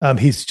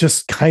 He's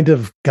just kind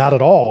of got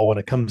it all when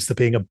it comes to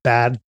being a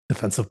bad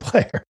defensive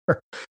player.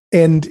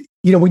 And,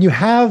 when you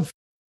have,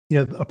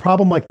 a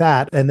problem like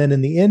that, and then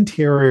in the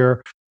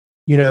interior,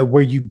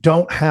 where you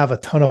don't have a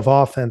ton of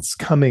offense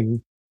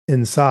coming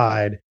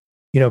inside,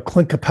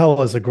 Clint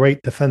Capella is a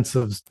great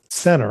defensive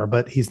center,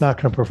 but he's not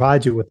going to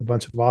provide you with a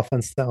bunch of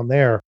offense down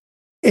there.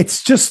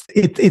 It's just,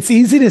 it's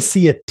easy to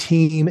see a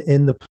team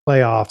in the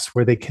playoffs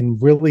where they can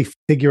really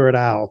figure it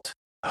out,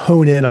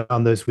 hone in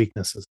on those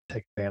weaknesses, and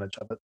take advantage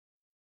of it.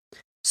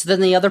 So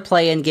then the other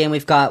play-in game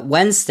we've got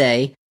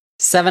Wednesday,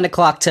 7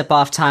 o'clock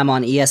tip-off time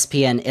on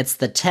ESPN. It's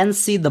the 10th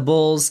seed, the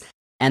Bulls,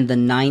 and the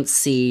 9th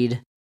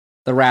seed,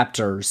 the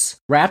Raptors.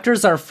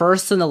 Raptors are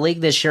first in the league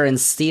this year in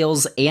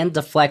steals and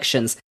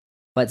deflections,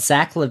 but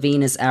Zach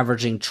LaVine is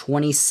averaging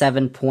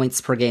 27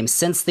 points per game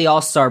since the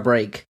All-Star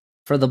break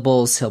for the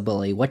Bulls,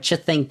 Hillbilly. What you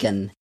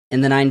thinking in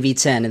the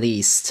 9v10 in the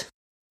East?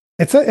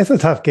 It's a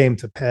tough game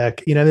to pick.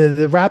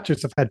 The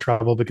Raptors have had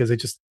trouble because they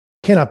just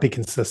cannot be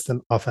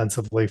consistent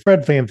offensively.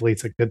 Fred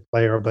VanVleet's a good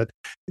player, but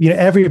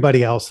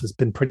everybody else has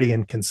been pretty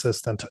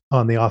inconsistent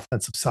on the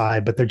offensive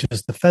side, but they're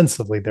just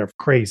defensively, they're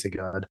crazy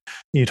good.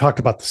 You talked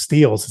about the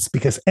steals. It's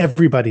because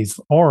everybody's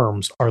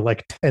arms are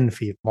like 10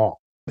 feet long.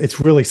 It's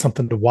really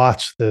something to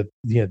watch the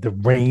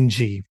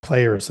rangy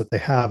players that they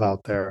have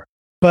out there.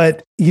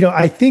 But,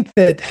 I think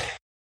that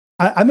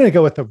I'm going to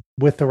go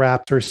with the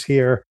Raptors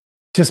here,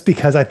 just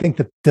because I think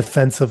that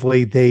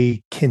defensively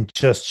they can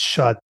just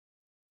shut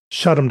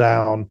them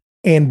down.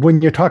 And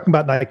when you're talking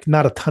about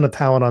not a ton of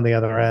talent on the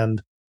other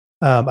end,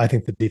 I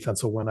think the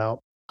defense will win out.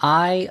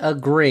 I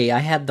agree. I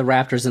had the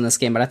Raptors in this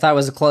game, but I thought it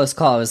was a close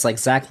call. It was like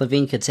Zach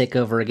LaVine could take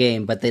over a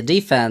game, but the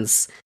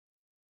defense,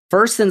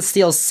 first in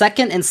steals,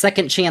 second in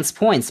second chance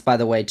points, by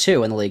the way,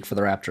 too, in the league for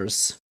the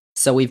Raptors.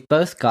 So we've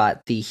both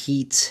got the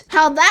Heat.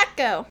 How'd that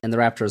go? And the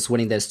Raptors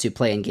winning those two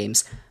play-in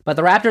games. But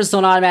the Raptors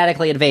don't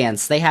automatically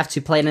advance. They have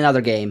to play in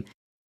another game.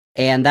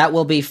 And that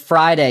will be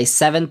Friday,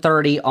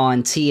 7:30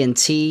 on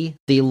TNT.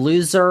 The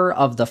loser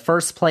of the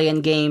first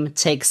play-in game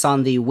takes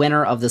on the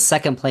winner of the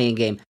second play-in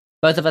game.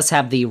 Both of us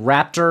have the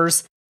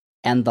Raptors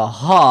and the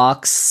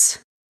Hawks.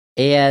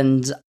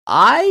 And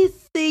I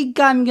think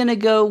I'm going to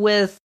go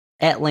with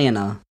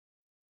Atlanta.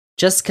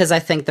 Just because I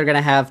think they're going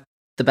to have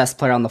the best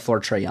player on the floor,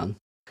 Trae Young.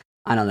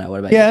 I don't know. What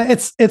about you? Yeah,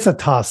 it's a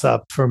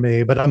toss-up for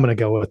me, but I'm going to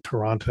go with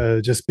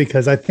Toronto just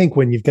because I think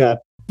when you've got,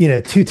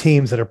 two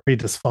teams that are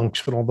pretty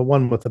dysfunctional, the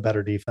one with the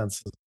better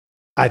defense,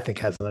 I think,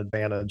 has an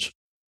advantage.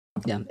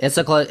 Yeah,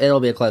 it'll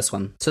be a close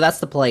one. So that's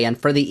the play-in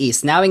for the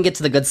East. Now we can get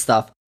to the good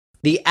stuff.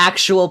 The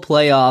actual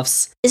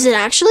playoffs. Is it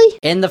actually?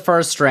 In the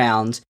first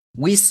round,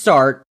 we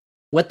start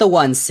with the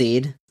 1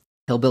 seed,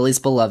 Hillbilly's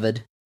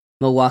beloved,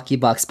 Milwaukee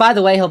Bucks. By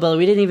the way, Hillbilly,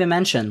 we didn't even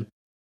mention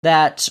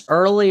that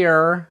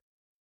earlier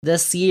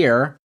this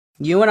year,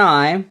 you and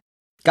I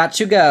got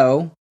to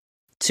go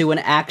to an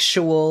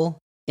actual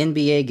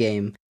NBA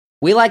game.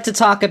 We like to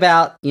talk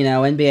about,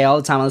 NBA all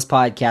the time on this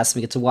podcast, and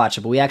we get to watch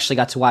it, but we actually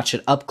got to watch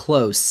it up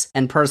close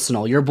and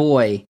personal. Your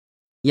boy,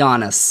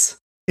 Giannis.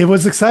 It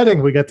was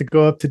exciting. We got to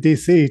go up to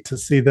DC to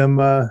see them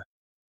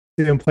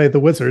play the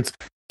Wizards.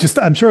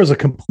 I'm sure it was a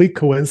complete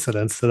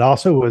coincidence that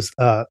also was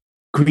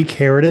Greek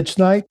Heritage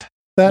Night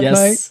that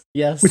night.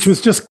 Yes. Which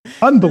was just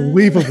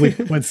unbelievably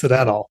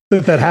coincidental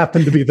that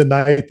happened to be the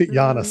night that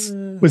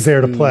Giannis was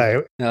there to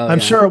play. I'm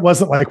sure it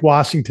wasn't like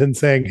Washington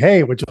saying,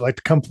 "Hey, would you like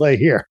to come play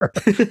here?"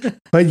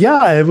 But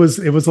yeah, it was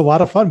a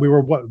lot of fun. We were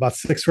about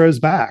 6 rows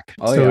back.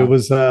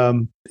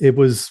 It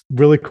was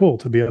really cool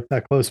to be up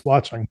that close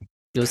watching.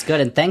 It was good,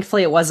 and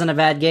thankfully it wasn't a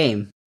bad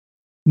game.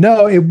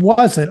 No, it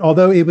wasn't.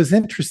 Although it was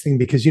interesting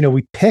because,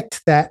 we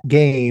picked that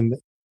game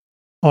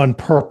on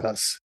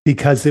purpose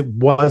because it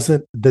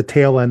wasn't the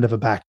tail end of a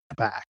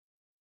back-to-back.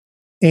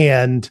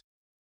 And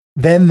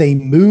then they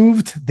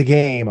moved the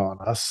game on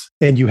us,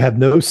 and you have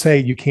no say.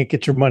 You can't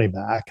get your money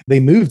back. They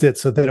moved it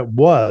so that it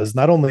was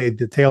not only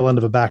the tail end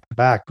of a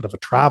back-to-back, but of a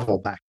travel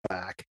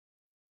back-to-back.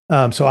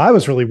 So I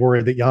was really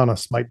worried that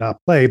Giannis might not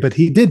play, but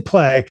he did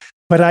play.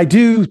 But I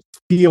do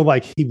feel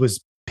like he was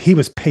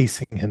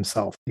pacing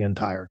himself the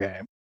entire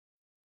game.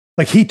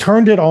 Like he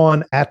turned it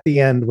on at the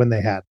end when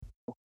they had,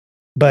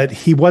 but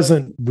he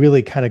wasn't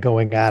really kind of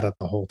going at it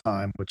the whole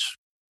time, which,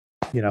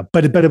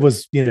 but it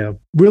was,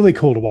 really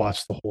cool to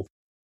watch the whole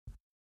thing.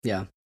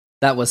 Yeah,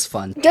 that was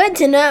fun. Good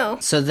to know.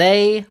 So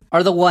they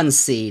are the 1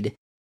 seed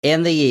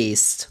in the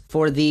East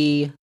for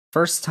the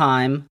first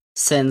time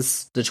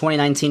since the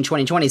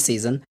 2019-2020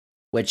 season,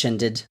 which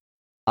ended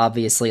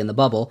obviously in the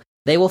bubble.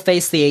 They will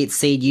face the 8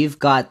 seed. You've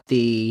got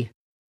the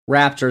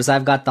Raptors.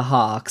 I've got the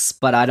Hawks,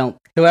 but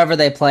whoever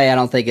they play, I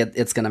don't think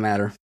it's going to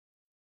matter.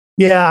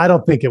 Yeah, I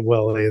don't think it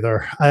will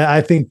either.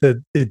 I think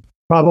that it's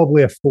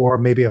probably a 4,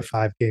 maybe a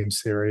 5-game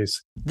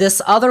series.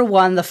 This other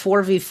one, the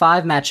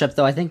 4v5 matchup,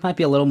 though, I think might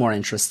be a little more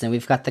interesting.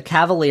 We've got the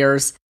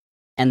Cavaliers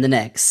and the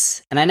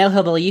Knicks. And I know,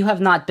 Hillbilly, you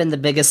have not been the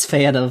biggest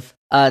fan of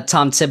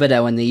Tom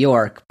Thibodeau in New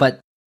York, but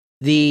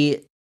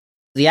the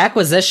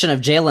acquisition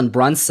of Jalen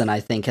Brunson, I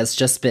think, has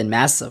just been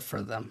massive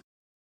for them.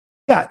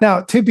 Yeah.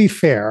 Now, to be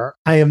fair,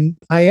 I am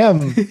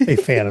a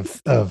fan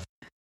of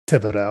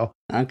Thibodeau,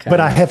 but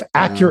I have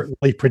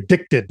accurately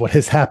predicted what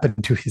has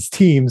happened to his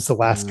teams the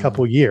last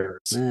couple years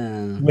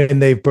when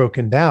they've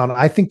broken down.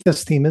 I think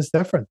this team is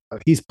different.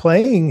 He's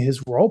playing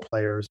his role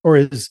players or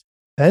his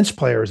bench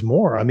players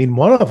more. I mean,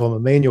 one of them,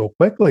 Emmanuel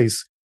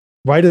Quickley's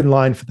right in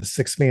line for the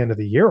 6th Man of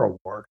the Year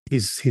award.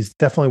 He's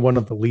definitely one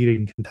of the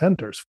leading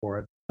contenders for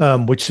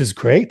it, which is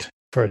great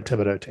for a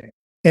Thibodeau team.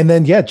 And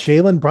then,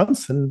 Jalen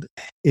Brunson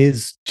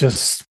is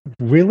just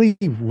really,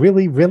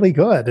 really, really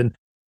good. And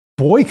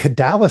boy, could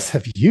Dallas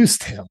have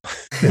used him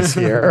this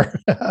year.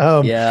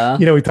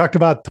 We talked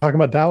about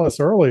Dallas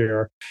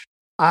earlier.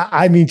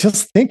 I mean,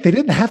 just think they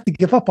didn't have to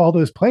give up all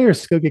those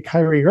players to go get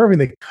Kyrie Irving.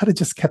 They could have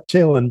just kept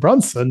Jalen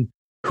Brunson,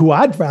 who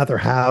I'd rather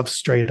have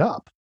straight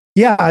up.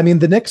 Yeah, I mean,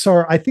 the Knicks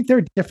I think they're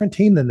a different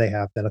team than they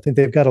have been. I think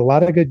they've got a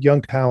lot of good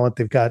young talent.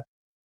 They've got,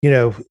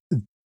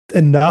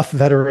 enough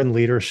veteran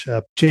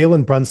leadership.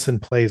 Jalen Brunson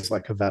plays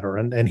like a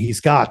veteran, and he's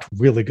got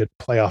really good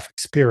playoff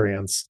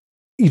experience.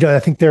 I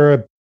think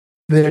they're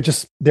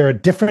a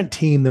different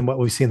team than what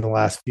we've seen the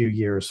last few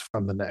years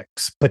from the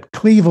Knicks. But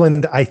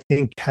Cleveland, I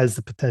think, has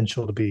the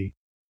potential to be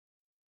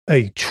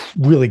a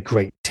really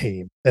great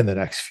team in the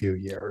next few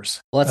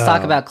years. Well, let's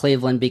talk about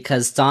Cleveland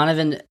because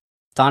Donovan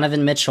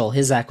Mitchell,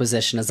 his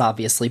acquisition has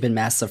obviously been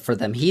massive for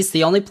them. He's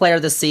the only player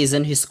this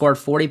season who scored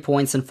 40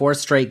 points in 4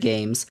 straight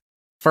games.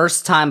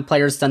 First time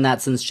players done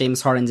that since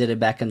James Harden did it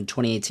back in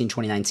 2018,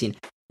 2019.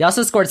 He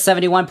also scored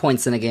 71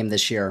 points in a game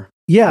this year.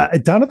 Yeah,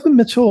 Donovan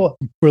Mitchell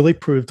really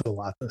proved a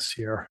lot this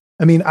year.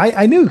 I mean,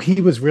 I knew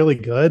he was really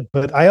good,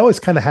 but I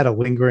always kind of had a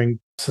lingering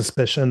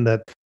suspicion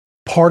that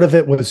part of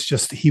it was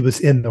just he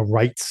was in the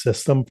right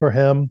system for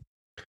him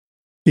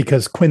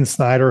because Quinn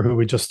Snyder, who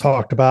we just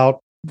talked about,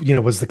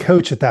 was the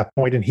coach at that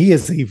point, and he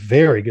is a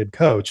very good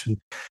coach and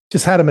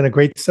just had him in a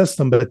great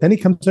system. But then he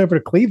comes over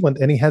to Cleveland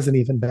and he has an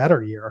even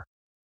better year.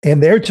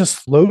 And they're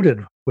just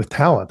loaded with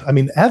talent. I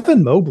mean,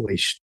 Evan Mobley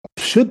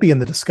should be in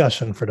the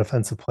discussion for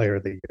Defensive Player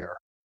of the Year.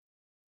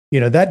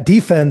 That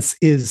defense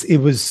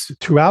it was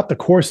throughout the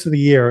course of the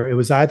year, it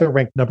was either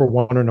ranked number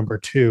 1 or number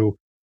 2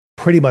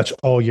 pretty much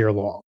all year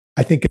long.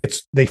 I think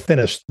they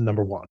finished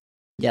number 1.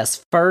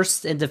 Yes,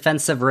 first in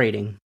defensive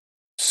rating.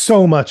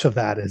 So much of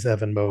that is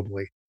Evan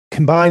Mobley.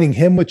 Combining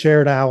him with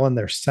Jared Allen,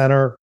 their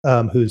center,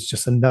 who's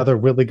just another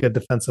really good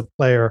defensive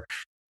player.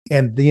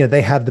 And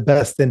they have the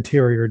best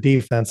interior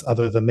defense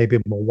other than maybe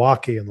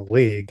Milwaukee in the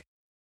league.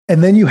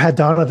 And then you had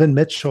Donovan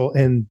Mitchell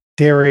and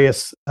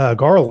Darius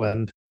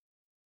Garland,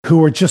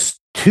 who are just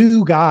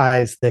two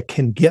guys that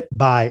can get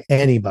by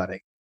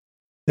anybody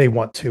they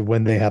want to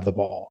when they have the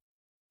ball.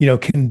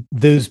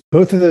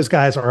 Both of those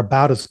guys are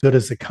about as good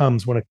as it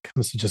comes when it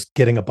comes to just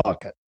getting a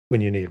bucket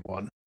when you need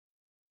one.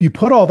 You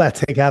put all that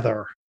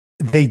together,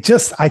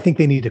 I think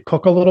they need to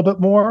cook a little bit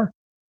more.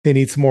 They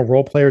need some more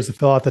role players to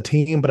fill out the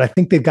team, but I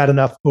think they've got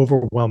enough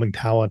overwhelming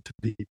talent to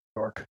beat New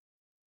York.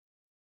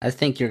 I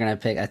think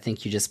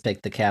you just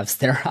picked the Cavs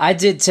there. I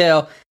did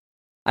too.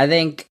 I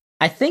think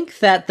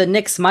that the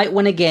Knicks might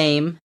win a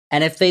game,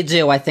 and if they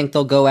do, I think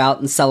they'll go out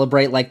and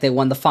celebrate like they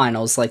won the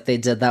finals, like they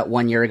did that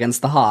one year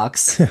against the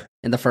Hawks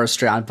in the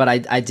first round. But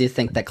I do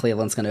think that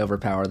Cleveland's going to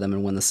overpower them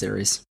and win the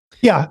series.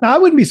 Yeah, I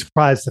wouldn't be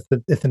surprised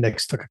if the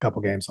Knicks took a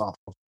couple games off.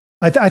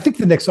 I think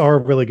the Knicks are a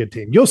really good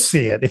team. You'll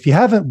see it. If you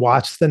haven't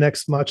watched the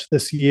Knicks much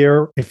this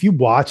year, if you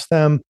watch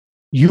them,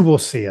 you will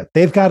see it.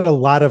 They've got a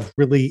lot of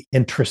really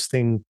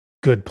interesting,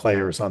 good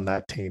players on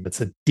that team.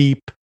 It's a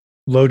deep,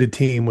 loaded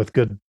team with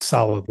good,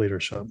 solid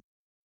leadership.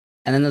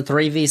 And then the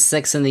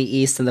 3v6 in the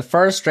East in the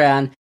first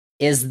round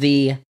is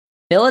the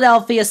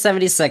Philadelphia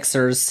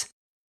 76ers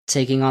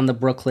taking on the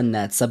Brooklyn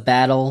Nets, a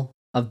battle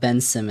of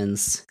Ben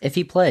Simmons. If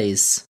he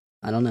plays,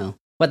 I don't know.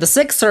 But the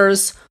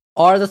Sixers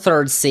are the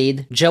third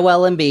seed.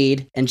 Joel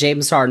Embiid and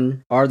James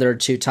Harden are their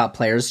two top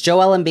players.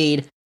 Joel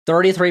Embiid,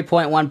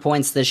 33.1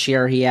 points this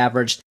year he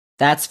averaged.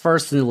 That's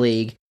first in the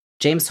league.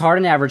 James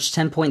Harden averaged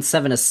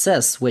 10.7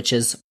 assists, which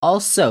is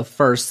also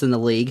first in the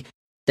league.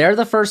 They're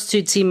the first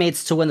two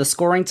teammates to win the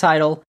scoring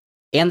title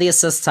and the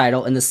assist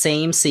title in the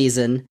same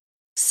season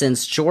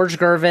since George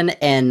Gervin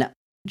and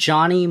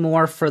Johnny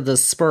Moore for the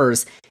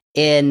Spurs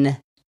in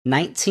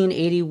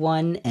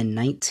 1981 and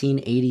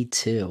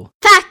 1982.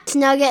 Fact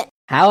nugget.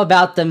 How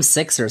about them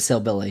Sixers,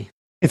 Hillbilly?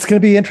 It's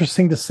going to be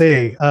interesting to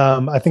see.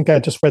 I think I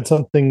just read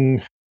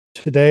something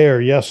today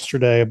or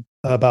yesterday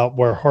about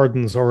where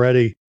Harden's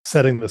already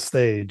setting the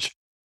stage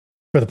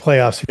for the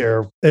playoffs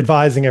here,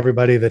 advising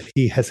everybody that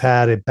he has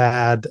had a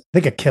bad, I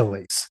think,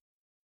 Achilles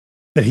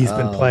that he's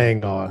been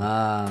playing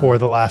on for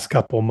the last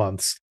couple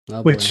months,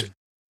 which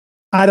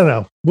I don't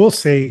know. We'll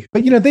see.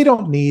 But, they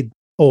don't need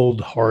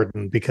old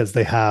Harden because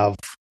they have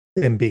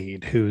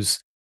Embiid,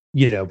 who's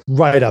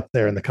right up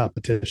there in the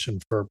competition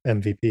for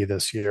MVP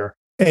this year.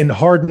 And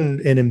Harden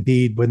and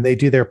Embiid, when they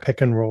do their pick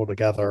and roll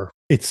together,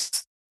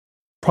 it's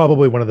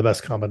probably one of the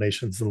best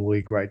combinations in the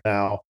league right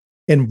now.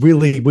 And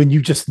really, when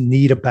you just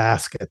need a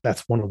basket,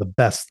 that's one of the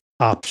best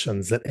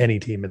options that any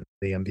team in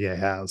the NBA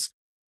has.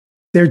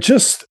 They're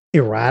just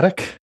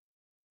erratic.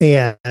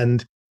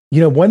 And,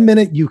 1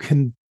 minute you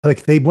can,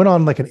 they went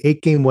on like an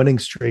 8-game winning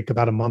streak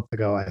about a month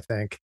ago, I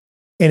think.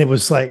 And it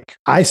was like,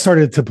 I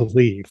started to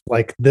believe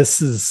like they're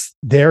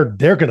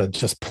going to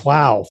just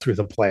plow through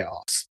the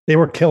playoffs. They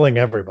were killing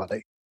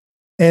everybody.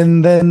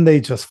 And then they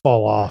just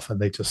fall off and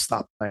they just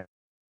stop playing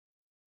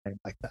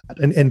like that.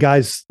 And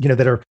guys,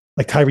 that are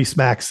like Tyrese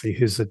Maxey,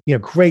 who's a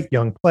great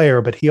young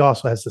player, but he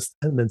also has this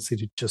tendency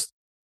to just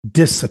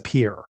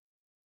disappear,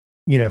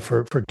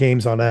 for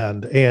games on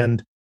end.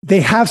 And they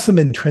have some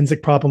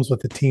intrinsic problems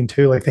with the team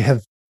too. Like they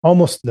have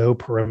almost no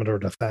perimeter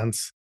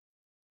defense.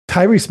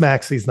 Tyrese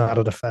Maxey's not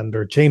a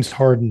defender. James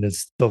Harden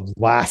is the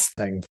last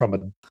thing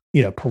from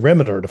a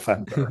perimeter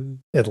defender,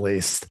 at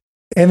least.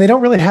 And they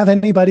don't really have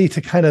anybody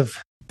to kind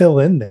of fill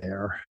in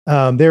there.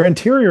 Their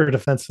interior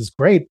defense is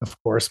great, of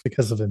course,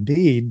 because of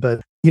Embiid.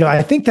 But,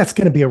 I think that's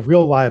going to be a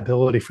real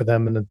liability for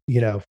them. And,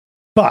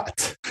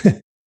 but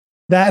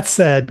that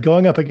said,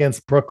 going up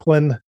against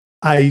Brooklyn,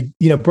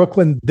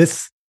 Brooklyn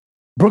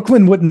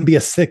wouldn't be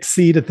a 6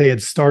 seed if they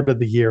had started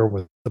the year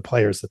with the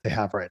players that they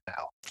have right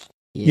now.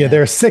 Yeah,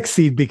 they're a 6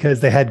 seed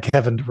because they had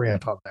Kevin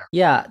Durant on there.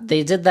 Yeah,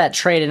 they did that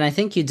trade, and I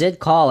think you did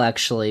call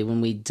actually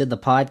when we did the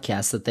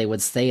podcast that they would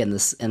stay in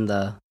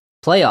the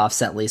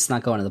playoffs at least,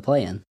 not going to the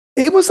play-in.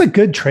 It was a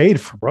good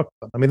trade for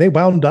Brooklyn. I mean, they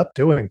wound up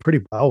doing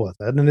pretty well with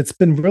it, and it's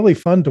been really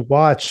fun to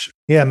watch.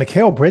 Yeah,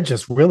 Mikal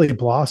Bridges really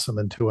blossom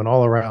into an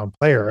all-around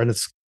player, and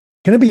it's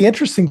going to be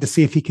interesting to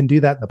see if he can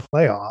do that in the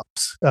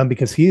playoffs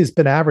because he has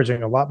been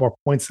averaging a lot more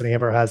points than he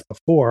ever has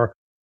before.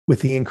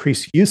 With the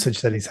increased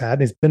usage that he's had,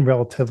 and he's been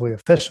relatively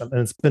efficient,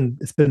 and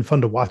it's been fun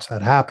to watch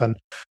that happen.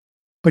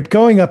 But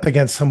going up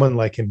against someone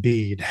like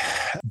Embiid,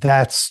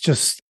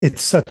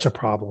 it's such a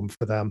problem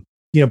for them.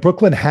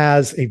 Brooklyn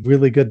has a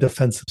really good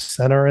defensive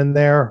center in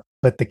there,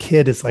 but the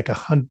kid is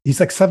he's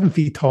like 7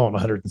 feet tall and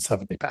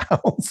 170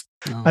 pounds.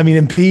 Oh. I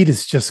mean, Embiid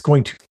is just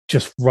going to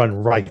just run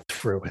right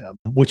through him,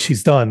 which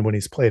he's done when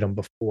he's played him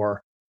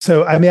before.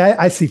 So, I mean,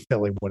 I see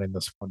Philly winning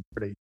this one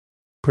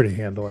pretty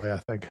handily,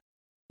 I think.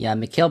 Yeah,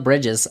 Mikal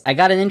Bridges. I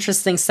got an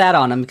interesting stat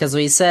on him because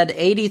we said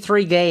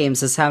 83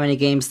 games is how many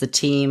games the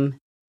team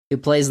who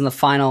plays in the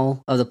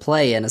final of the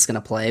play-in is going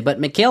to play.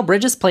 But Mikal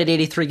Bridges played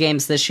 83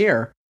 games this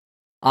year,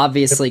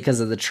 obviously because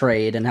of the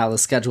trade and how the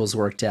schedules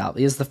worked out.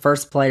 He was the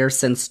first player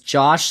since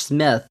Josh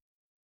Smith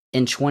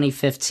in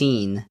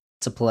 2015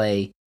 to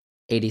play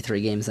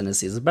 83 games in a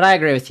season. But I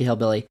agree with you,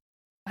 Hillbilly.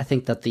 I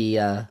think that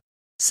the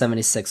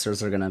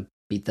 76ers are going to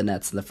beat the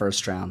Nets in the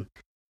first round.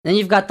 Then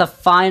you've got the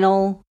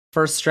final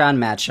first round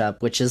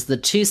matchup, which is the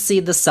 2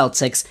 seed, the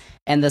Celtics,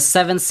 and the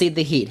 7 seed,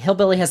 the Heat.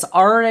 Hillbilly has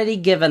already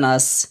given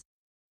us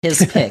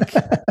his pick,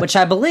 which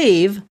I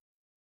believe,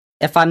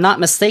 if I'm not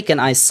mistaken,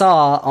 I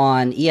saw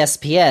on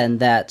ESPN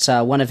that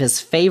one of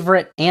his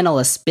favorite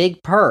analysts,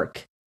 Big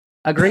Perk,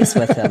 agrees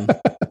with him.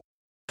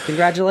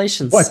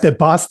 Congratulations. What, that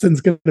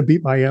Boston's going to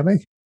beat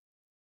Miami?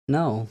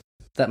 No,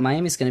 that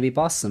Miami's going to beat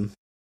Boston.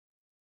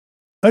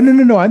 Oh,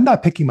 no. I'm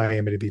not picking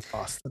Miami to beat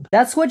Boston.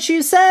 That's what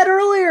you said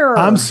earlier.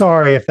 I'm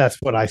sorry if that's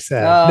what I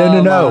said.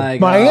 Oh, No.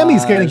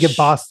 Miami's going to give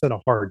Boston a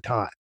hard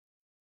time.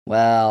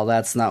 Well,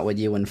 that's not what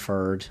you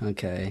inferred.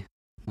 Okay.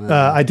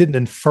 Well, I didn't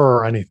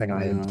infer anything.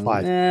 I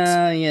implied.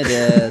 Yeah, you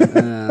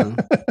did.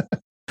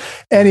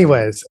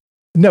 Anyways,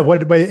 no,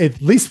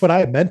 at least what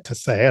I meant to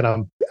say, and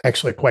I'm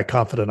actually quite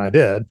confident I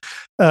did, is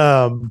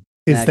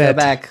that... Go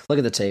back, look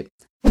at the tape.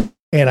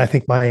 And I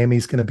think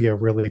Miami's going to be a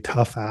really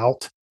tough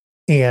out,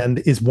 and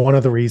is one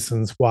of the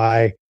reasons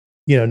why,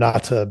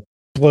 not to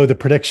blow the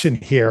prediction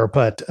here,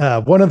 but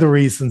one of the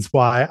reasons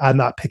why I'm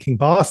not picking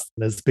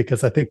Boston is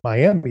because I think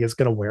Miami is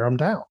going to wear them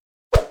down.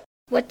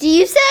 What do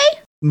you say?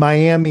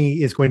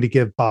 Miami is going to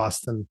give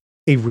Boston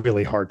a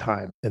really hard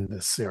time in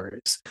this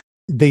series.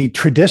 They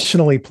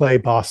traditionally play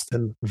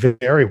Boston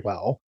very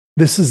well.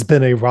 This has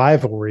been a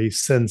rivalry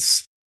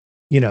since,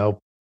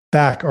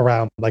 back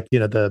around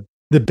the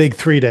big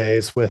 3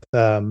 days with,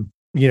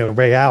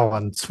 Ray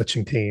Allen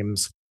switching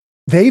teams.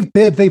 They've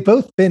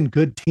both been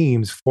good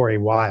teams for a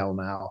while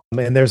now.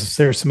 And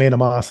there's some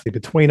animosity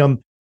between them.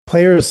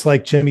 Players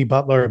like Jimmy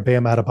Butler and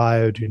Bam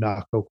Adebayo do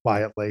not go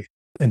quietly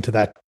into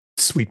that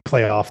sweet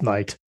playoff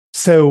night.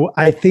 So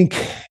I think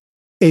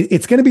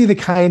it's going to be the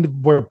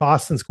kind where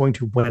Boston's going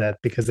to win it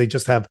because they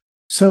just have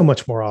so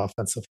much more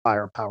offensive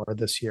firepower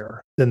this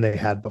year than they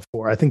had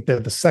before. I think they're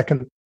the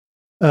second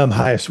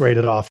highest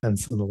rated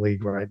offense in the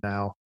league right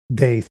now.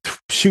 They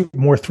shoot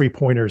more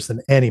 3-pointers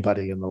than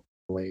anybody in the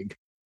league,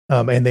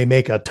 and they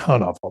make a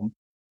ton of them.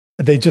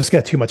 They just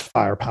get too much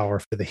firepower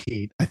for the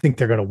Heat. I think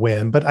they're going to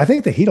win, but I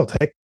think the Heat will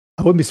take.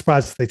 I wouldn't be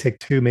surprised if they take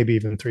 2, maybe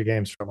even 3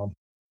 games from them.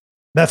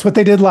 That's what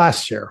they did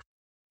last year.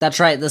 That's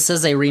right. This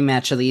is a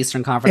rematch of the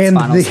Eastern Conference and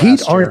Finals. And the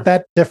Heat aren't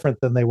that different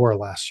than they were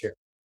last year,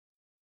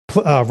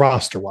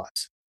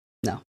 roster-wise.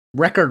 No.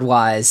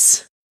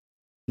 Record-wise,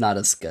 not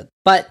as good.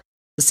 But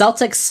the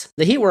Celtics,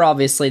 the Heat were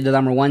obviously the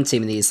number 1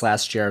 team in the East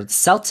last year. The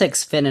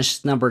Celtics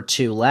finished number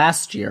 2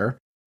 last year.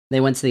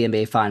 They went to the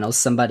NBA Finals.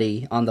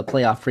 Somebody on the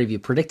playoff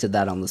preview predicted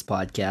that on this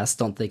podcast.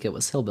 Don't think it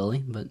was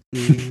Hillbilly, but...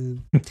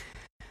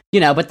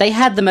 but they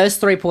had the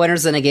most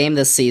 3-pointers in a game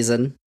this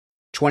season,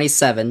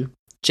 27.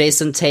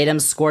 Jason Tatum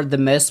scored the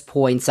most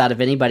points out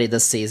of anybody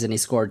this season. He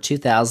scored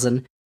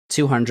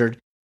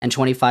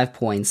 2,225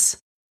 points.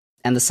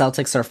 And the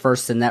Celtics are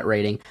first in net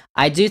rating.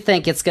 I do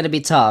think it's going to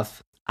be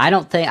tough.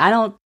 I'll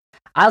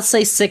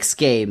say 6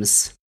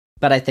 games,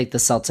 but I think the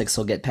Celtics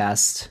will get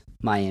past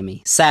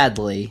Miami.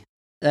 Sadly,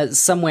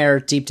 somewhere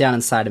deep down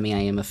inside of me,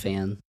 I am a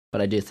fan,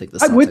 but I do think the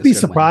Celtics I would be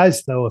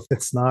surprised, win. though, if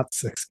it's not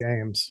 6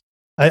 games.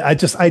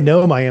 I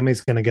know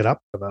Miami's going to get up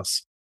for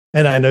this.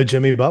 And I know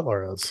Jimmy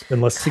Butler is,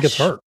 unless he gets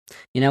hurt.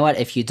 You know what?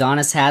 If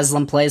Udonis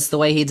Haslem plays the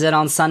way he did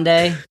on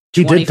Sunday,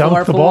 he did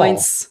dunk the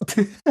points.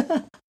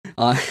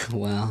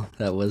 Well,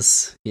 that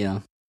was,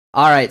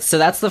 All right, so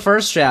that's the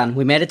first round.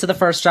 We made it to the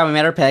first round. We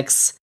made our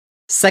picks.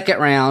 Second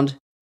round,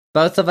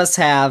 both of us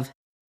have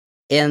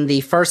in the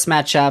first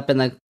matchup in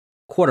the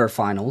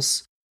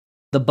quarterfinals,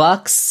 the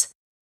Bucks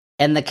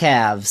and the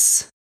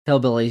Cavs.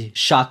 Hillbilly,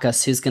 shock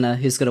us. Who's gonna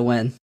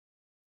win?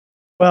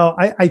 Well,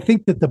 I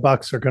think that the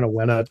Bucks are going to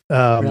win it.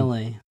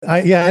 Really?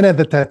 I know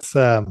that's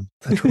a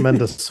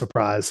tremendous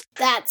surprise.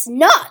 That's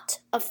not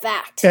a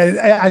fact.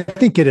 I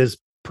think it is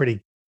pretty.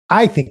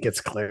 I think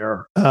it's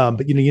clear,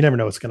 but you never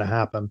know what's going to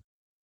happen.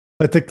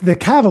 But the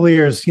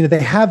Cavaliers, they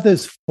have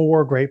those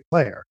 4 great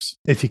players.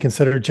 If you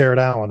consider Jared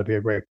Allen to be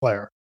a great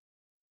player,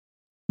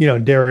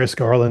 Darius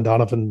Garland,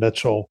 Donovan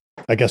Mitchell,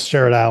 I guess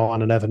Jared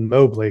Allen, and Evan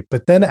Mobley.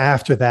 But then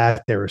after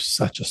that, there is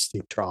such a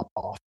steep drop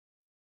off.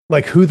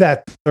 Like who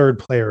that third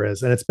player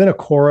is. And it's been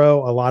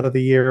Okoro a lot of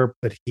the year,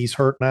 but he's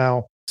hurt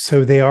now.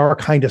 So they are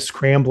kind of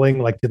scrambling.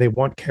 Like, do they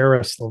want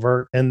Karis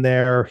LeVert in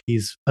there?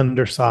 He's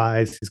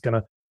undersized. He's going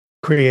to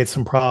create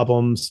some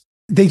problems.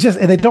 They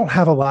don't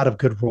have a lot of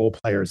good role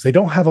players. They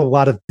don't have a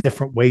lot of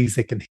different ways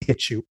they can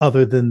hit you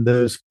other than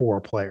those 4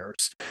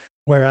 players.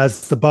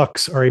 Whereas the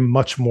Bucks are a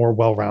much more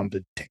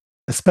well-rounded team,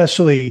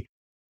 especially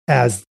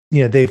as,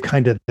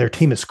 their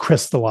team is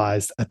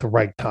crystallized at the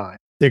right time.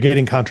 They're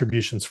getting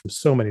contributions from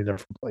so many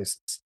different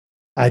places.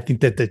 I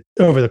think that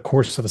over the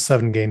course of a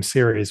 7-game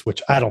series,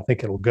 which I don't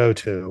think it'll go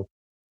to,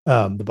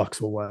 the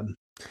Bucks will win.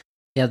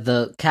 Yeah,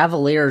 the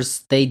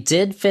Cavaliers, they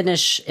did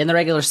finish in the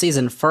regular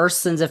season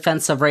first in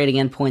defensive rating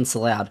and points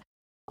allowed.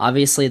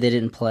 Obviously, they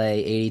didn't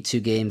play 82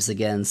 games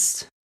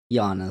against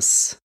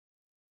Giannis.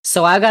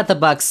 So I got the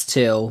Bucks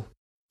too,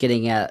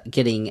 getting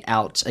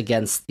out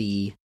against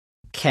the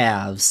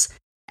Cavs.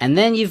 And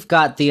then you've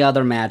got the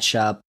other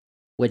matchup,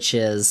 which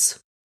is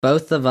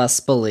both of us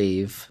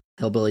believe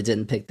Hillbilly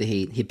didn't pick the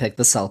Heat, he picked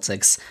the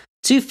Celtics,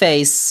 to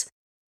face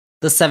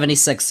the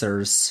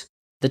 76ers,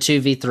 the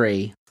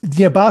 2v3.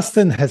 Yeah,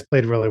 Boston has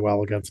played really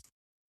well against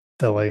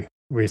Philly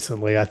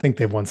recently. I think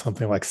they've won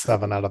something like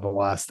 7 out of the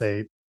last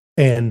 8,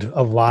 and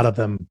a lot of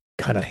them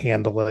kind of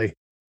handily.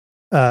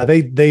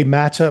 They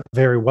match up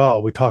very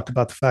well. We talked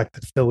about the fact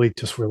that Philly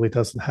just really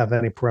doesn't have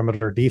any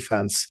perimeter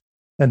defense.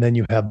 And then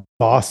you have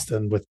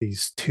Boston with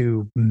these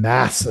 2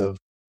 massive,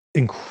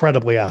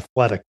 incredibly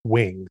athletic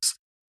wings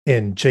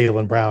in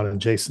Jaylen Brown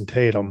and Jason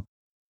Tatum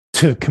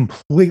to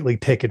completely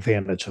take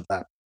advantage of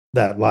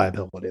that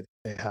liability that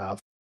they have.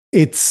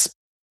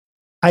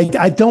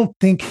 I don't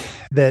think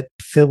that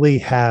Philly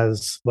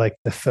has like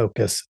the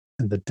focus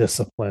and the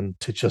discipline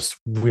to just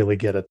really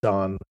get it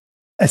done,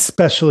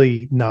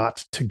 especially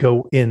not to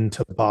go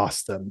into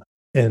Boston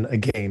in a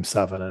game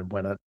 7 and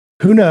win it.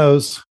 Who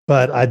knows?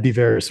 But I'd be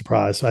very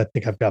surprised. I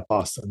think I've got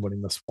Boston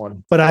winning this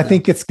one. But I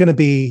think it's going to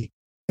be,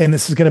 and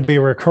this is going to be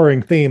a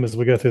recurring theme as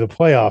we go through the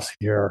playoffs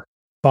here,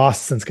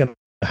 Boston's going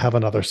to have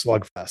another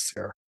slugfest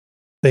here.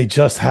 They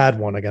just had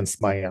one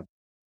against Miami.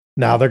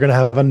 Now they're going to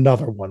have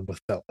another one with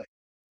Philly.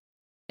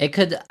 It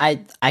could,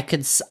 I'm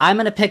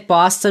going to pick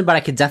Boston, but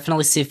I could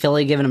definitely see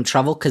Philly giving them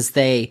trouble because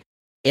they,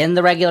 in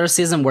the regular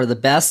season, were the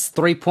best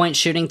 3-point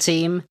shooting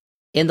team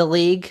in the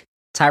league.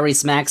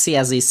 Tyrese Maxey,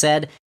 as he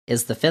said,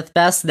 is the 5th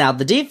best. Now,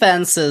 the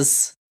defense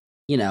is,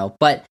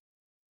 but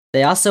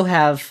they also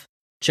have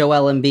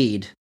Joel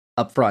Embiid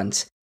up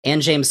front.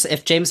 And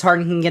if James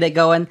Harden can get it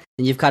going,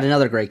 then you've got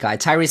another great guy.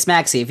 Tyrese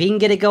Maxey, if he can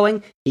get it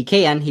going, he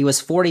can. He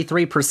was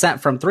 43%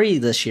 from 3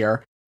 this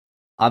year.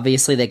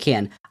 Obviously, they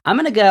can. I'm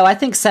going to go, I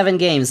think, 7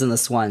 games in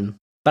this one.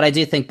 But I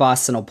do think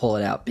Boston will pull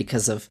it out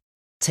because of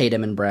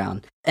Tatum and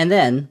Brown. And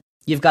then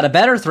you've got a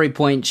better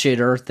 3-point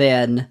shooter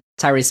than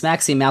Tyrese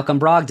Maxey, Malcolm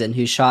Brogdon,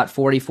 who shot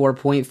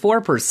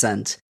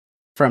 44.4%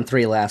 from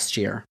 3 last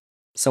year.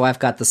 So I've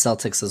got the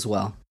Celtics as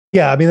well.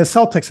 Yeah, I mean, the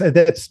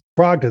Celtics,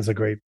 Brogdon's a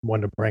great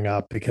one to bring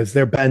up because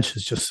their bench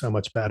is just so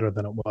much better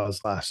than it was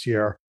last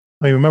year.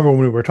 I mean, remember when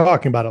we were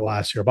talking about it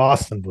last year,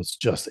 Boston was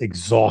just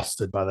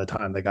exhausted by the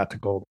time they got to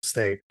Golden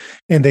State.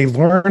 And they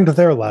learned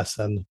their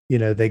lesson.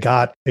 They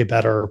got a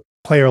better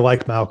player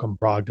like Malcolm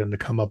Brogdon to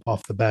come up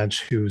off the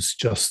bench, who's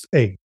just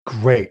a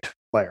great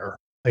player,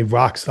 a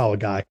rock-solid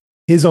guy.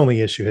 His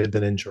only issue had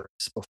been injuries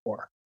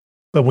before.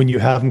 But when you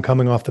have him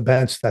coming off the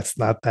bench, that's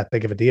not that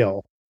big of a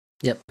deal.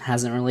 Yep,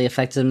 hasn't really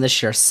affected him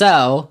this year.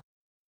 So,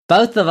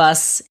 both of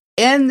us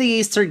in the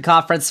Eastern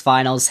Conference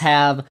Finals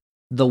have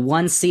the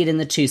 1 seed and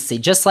the 2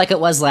 seed, just like it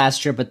was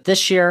last year. But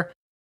this year,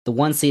 the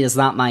 1 seed is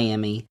not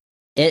Miami.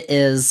 It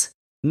is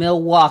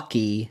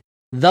Milwaukee,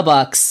 the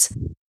Bucks,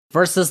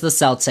 versus the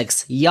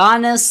Celtics.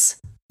 Giannis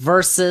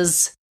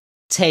versus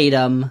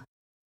Tatum.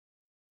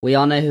 We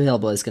all know who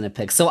Hillbilly's going to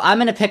pick. So I'm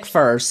going to pick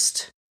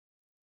first.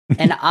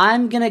 And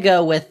I'm going to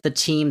go with the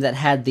team that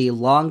had the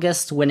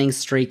longest winning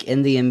streak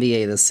in the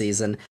NBA this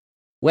season,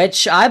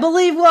 which I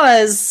believe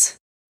was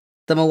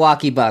the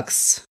Milwaukee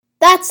Bucks.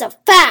 That's a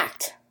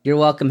fact. You're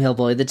welcome,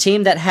 Hillbilly. The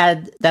team that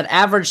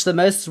averaged the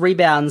most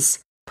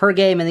rebounds per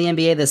game in the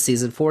NBA this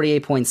season,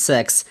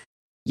 48.6.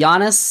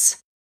 Giannis,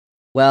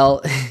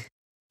 well,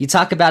 you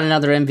talk about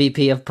another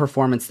MVP of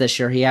performance this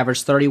year. He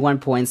averaged 31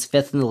 points,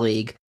 5th in the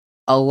league,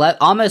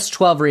 almost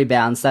 12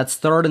 rebounds. That's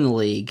 3rd in the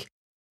league.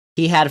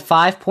 He had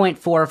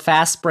 5.4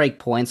 fast break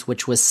points,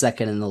 which was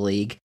 2nd in the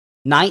league.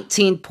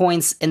 19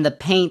 points in the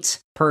paint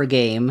per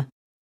game,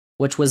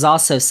 which was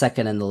also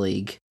 2nd in the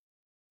league.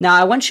 Now,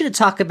 I want you to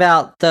talk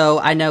about, though,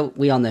 I know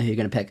we all know who you're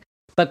going to pick,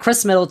 but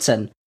Chris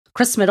Middleton.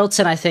 Chris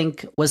Middleton, I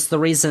think, was the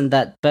reason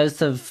that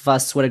both of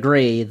us would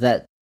agree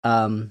that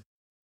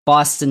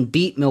Boston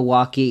beat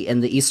Milwaukee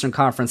in the Eastern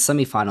Conference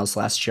semifinals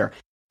last year.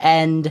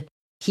 And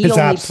he His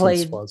only absence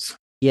played... was.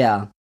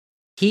 Yeah.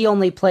 He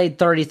only played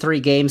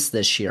 33 games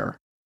this year.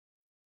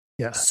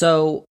 Yeah.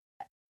 So,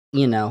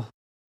 Well,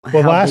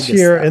 last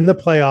year in the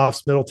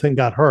playoffs, Middleton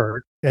got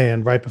hurt,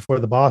 and right before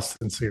the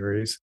Boston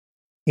series.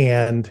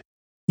 And,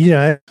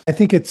 I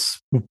think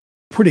it's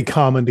pretty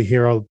common to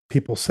hear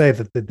people say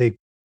that they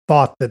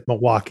thought that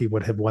Milwaukee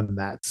would have won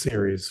that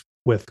series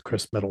with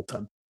Chris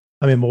Middleton.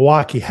 I mean,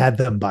 Milwaukee had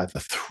them by the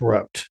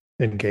throat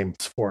in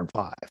games 4 and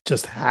 5,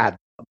 just had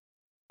them.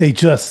 They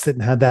just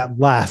didn't have that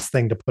last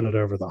thing to put it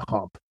over the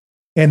hump.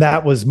 And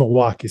that was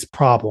Milwaukee's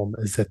problem,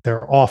 is that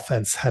their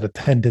offense had a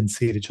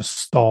tendency to just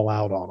stall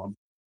out on them.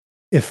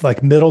 If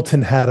like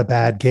Middleton had a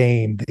bad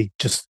game,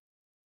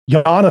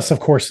 Giannis, of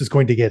course, is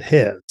going to get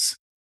his,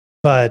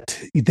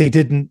 but they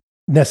didn't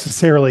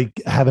necessarily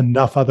have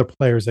enough other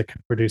players that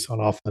can produce on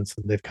offense,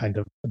 and they've kind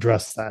of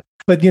addressed that.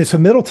 But so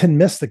Middleton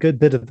missed a good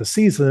bit of the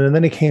season, and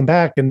then he came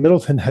back, and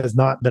Middleton has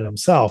not been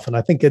himself. And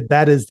I think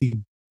that is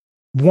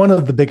one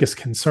of the biggest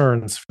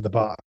concerns for the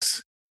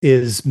Bucks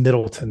is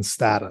Middleton's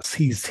status.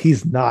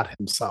 He's not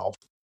himself.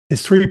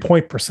 His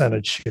 3-point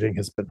percentage shooting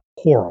has been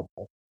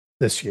horrible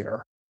this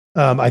year.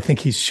 I think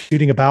he's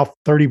shooting about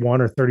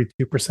 31 or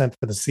 32%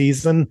 for the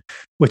season,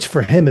 which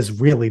for him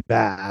is really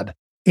bad.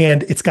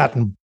 And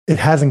it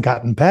hasn't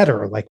gotten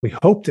better like we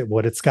hoped it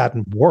would. It's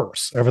gotten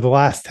worse. Over the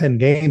last 10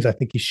 games, I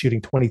think he's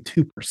shooting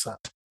 22%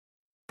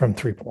 from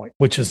 3-point,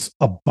 which is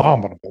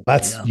abominable.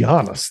 That's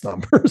Giannis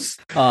numbers.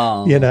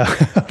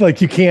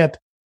 Like you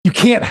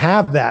can't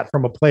have that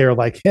from a player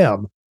like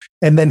him.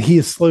 And then he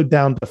is slowed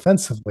down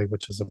defensively,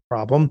 which is a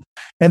problem.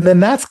 And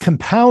then that's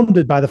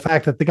compounded by the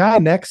fact that the guy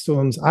next to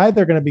him is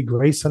either going to be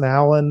Grayson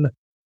Allen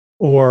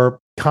or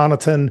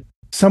Connaughton,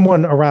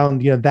 someone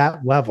around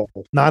that level,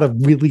 not a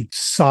really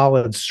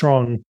solid,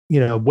 strong,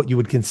 what you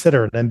would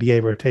consider an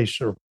NBA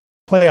rotation or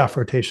playoff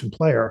rotation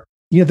player.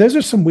 Those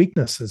are some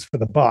weaknesses for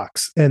the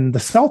Bucks, and the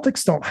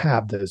Celtics don't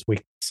have those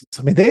weaknesses.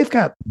 I mean, they've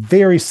got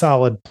very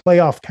solid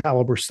playoff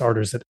caliber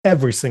starters at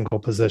every single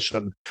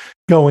position,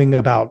 going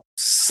about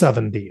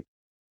 7 deep,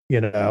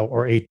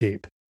 or 8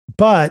 deep.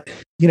 But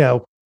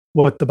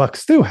what the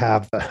Bucks do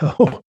have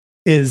though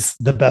is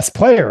the best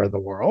player in the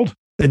world,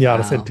 in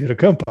Giannis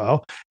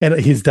Antetokounmpo, and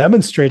he's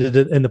demonstrated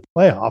it in the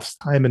playoffs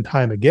time and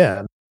time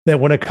again that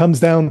when it comes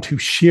down to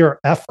sheer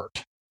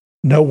effort,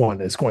 no one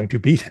is going to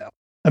beat him.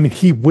 I mean,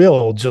 he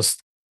will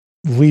just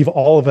leave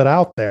all of it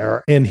out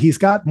there, and he's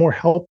got more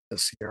help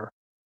this year.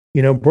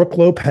 Brook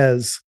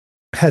Lopez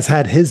has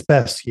had his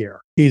best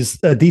year. He's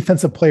a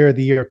defensive player of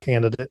the year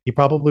candidate. He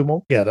probably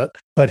won't get it,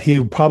 but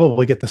he'll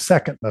probably get the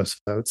second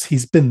most votes.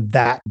 He's been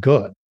that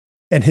good.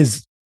 And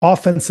his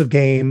offensive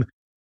game,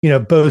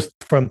 both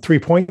from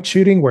 3-point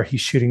shooting, where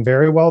he's shooting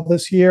very well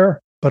this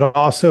year, but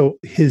also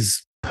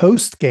his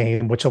post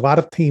game, which a lot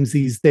of teams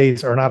these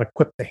days are not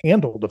equipped to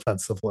handle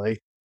defensively,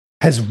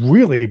 has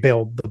really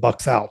bailed the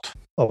Bucks out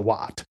a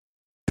lot.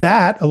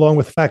 That, along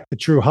with the fact that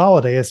Jrue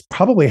Holiday has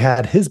probably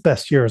had his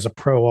best year as a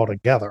pro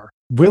altogether,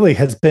 really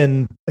has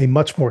been a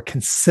much more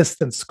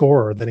consistent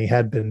scorer than he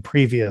had been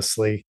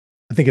previously.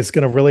 I think it's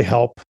going to really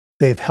help.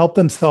 They've helped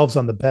themselves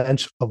on the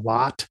bench a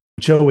lot.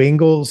 Joe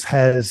Ingles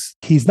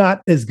he's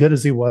not as good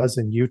as he was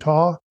in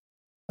Utah.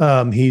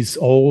 He's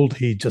old.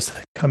 He just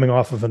coming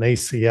off of an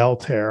ACL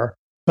tear,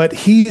 but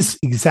he's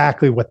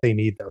exactly what they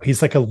need though.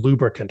 He's like a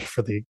lubricant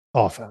for the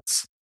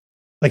offense.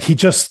 Like he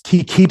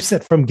keeps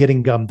it from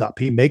getting gummed up.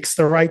 He makes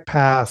the right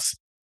pass.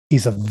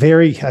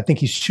 I think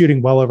he's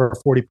shooting well over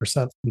 40%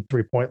 from the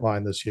 3-point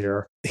line this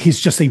year. He's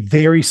just a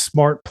very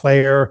smart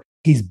player.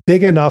 He's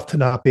big enough to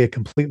not be a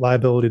complete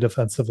liability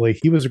defensively.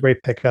 He was a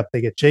great pickup.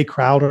 They get Jay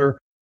Crowder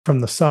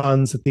from the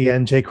Suns at the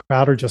end. Jay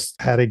Crowder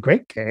just had a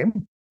great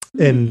game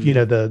in,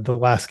 the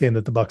last game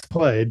that the Bucks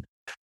played.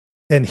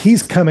 And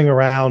he's coming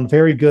around,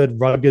 very good,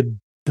 rugged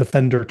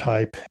defender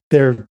type.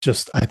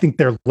 I think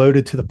they're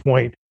loaded to the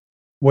point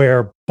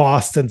where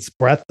Boston's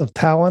breadth of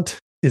talent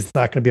is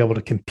not going to be able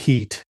to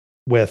compete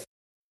with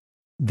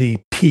the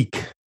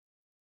peak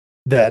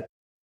that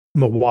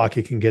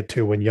Milwaukee can get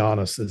to when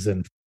Giannis is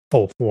in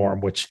full form,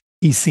 which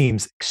he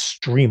seems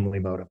extremely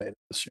motivated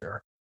this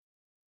year.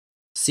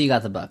 So you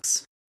got the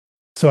Bucks.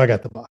 So I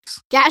got the Bucks.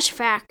 Gash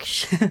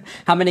facts.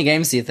 How many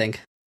games do you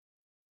think?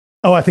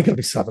 Oh, I think it'll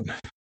be 7.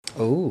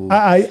 Oh,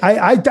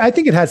 I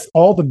think it has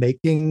all the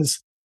makings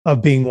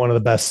of being one of the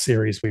best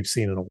series we've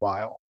seen in a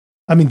while.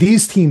 I mean,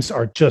 these teams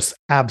are just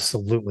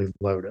absolutely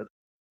loaded.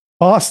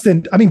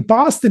 Boston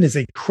is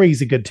a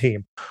crazy good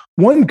team.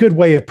 One good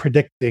way of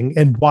predicting,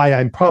 and why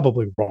I'm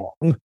probably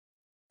wrong,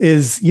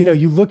 is,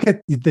 you look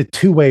at the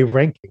two-way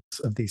rankings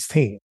of these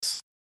teams.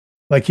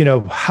 Like,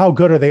 how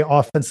good are they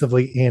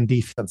offensively and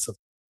defensively?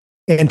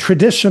 And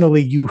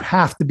traditionally, you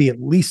have to be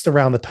at least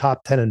around the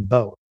top 10 in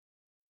both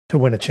to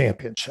win a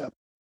championship.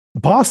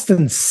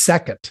 Boston's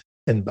second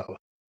in both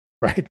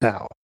right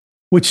now,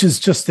 which is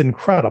just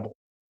incredible.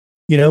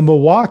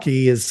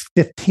 Milwaukee is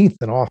 15th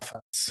in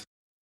offense,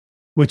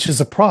 which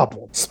is a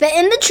problem.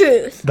 Spitting the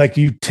truth. Like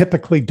you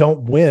typically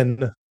don't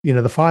win,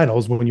 the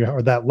finals when you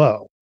are that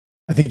low.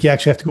 I think you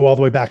actually have to go all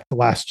the way back to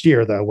last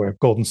year, though, where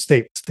Golden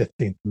State was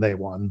 15th and they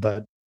won.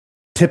 But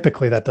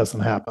typically that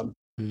doesn't happen.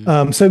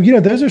 So,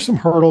 those are some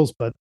hurdles.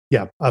 But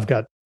yeah, I've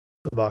got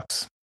the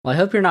Bucks. Well, I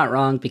hope you're not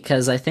wrong,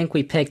 because I think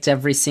we picked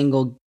every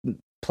single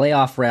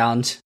playoff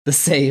round the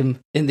same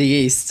in the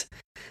East.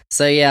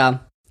 So yeah,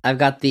 I've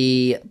got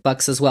the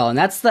Bucks as well. And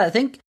that's I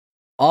think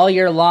all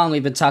year long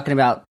we've been talking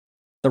about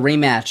the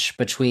rematch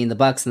between the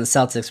Bucks and the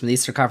Celtics from the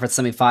Eastern Conference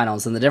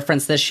semifinals. And the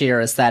difference this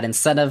year is that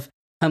instead of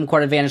home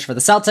court advantage for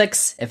the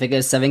Celtics, if it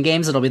goes 7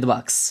 games, it'll be the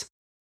Bucks.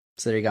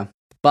 So there you go.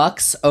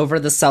 Bucks over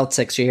the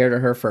Celtics. You heard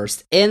her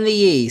first in the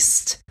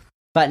East.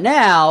 But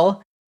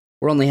now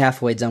we're only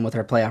halfway done with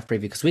our playoff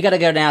preview, because we got to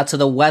go now to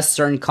the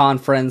Western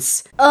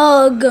Conference.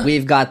 Ugh.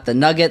 We've got the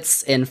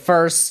Nuggets in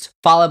first,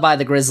 followed by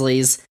the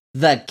Grizzlies,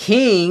 the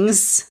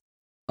Kings.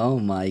 Oh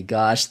my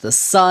gosh. The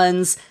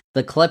Suns,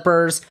 the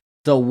Clippers,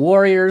 the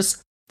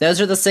Warriors.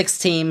 Those are the 6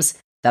 teams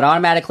that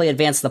automatically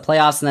advance to the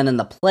playoffs. And then in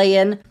the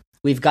play-in,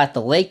 we've got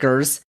the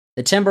Lakers,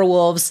 the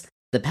Timberwolves,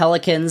 the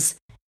Pelicans,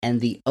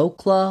 and the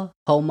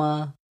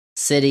Oklahoma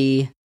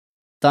City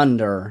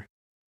Thunder.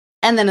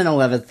 And then in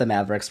 11th, the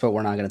Mavericks, but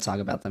we're not going to talk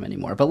about them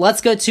anymore. But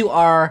let's go to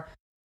our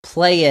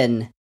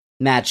play-in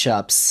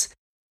matchups.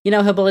 You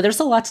know, Hillbilly,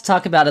 there's a lot to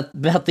talk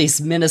about these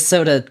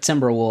Minnesota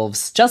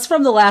Timberwolves, just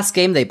from the last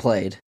game they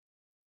played.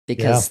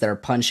 Because they're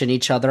punching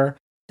each other.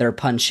 They're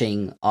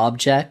punching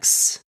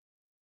objects.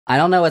 I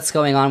don't know what's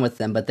going on with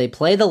them, but they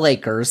play the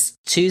Lakers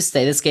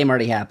Tuesday. This game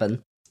already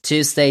happened.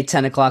 Tuesday,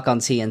 10 o'clock on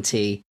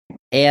TNT.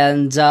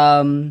 And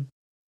the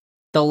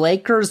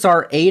Lakers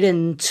are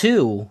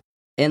 8-2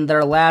 in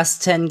their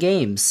last 10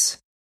 games.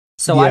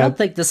 So I don't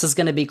think this is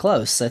going to be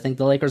close. I think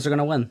the Lakers are going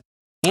to win.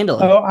 Handle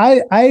it. Oh,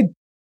 I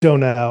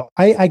don't know.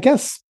 I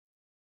guess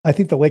I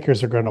think the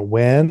Lakers are going to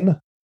win,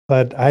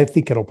 but I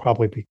think it'll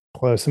probably be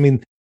close. I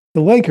mean,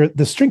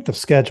 the strength of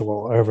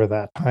schedule over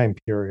that time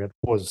period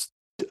was,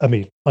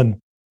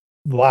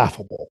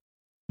 laughable.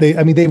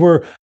 They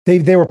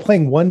were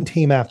playing one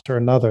team after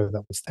another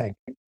that was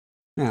tanking.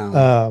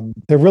 Oh.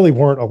 There really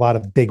weren't a lot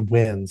of big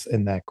wins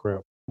in that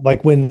group.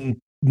 Like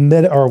when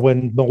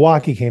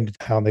Milwaukee came to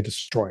town, they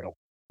destroyed them.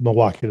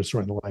 Milwaukee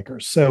destroyed the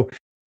Lakers. So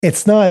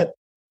it's not.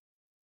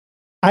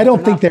 I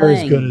don't think they're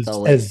as good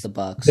as the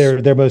Bucks.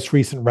 Their most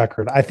recent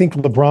record. I think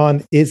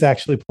LeBron is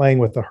actually playing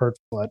with a hurt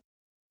foot.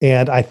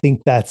 And I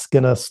think that's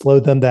going to slow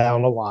them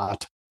down a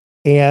lot.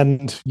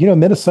 And,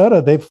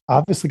 Minnesota, they've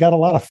obviously got a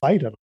lot of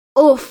fight in them.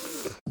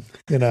 Oof.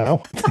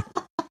 Well,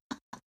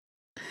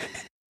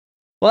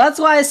 that's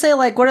why I say,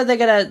 what are they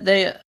going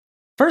to...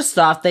 First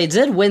off, they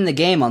did win the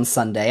game on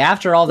Sunday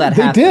after all that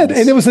happened. They did.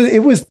 And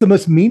it was the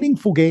most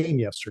meaningful game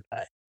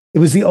yesterday. It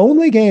was the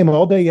only game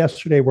all day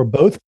yesterday where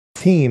both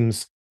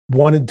teams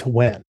wanted to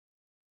win,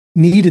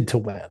 needed to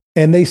win.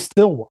 And they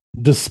still won,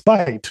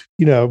 despite,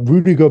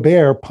 Rudy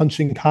Gobert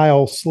punching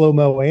Kyle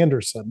Slow-Mo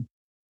Anderson.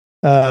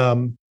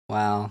 Wow.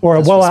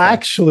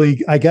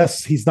 Actually, I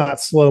guess he's not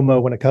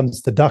slow-mo when it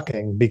comes to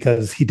ducking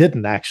because he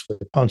didn't actually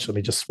punch him.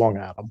 He just swung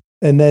at him.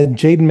 And then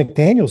Jaden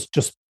McDaniels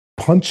just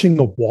punching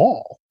a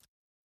wall,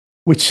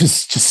 which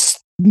is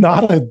just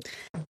not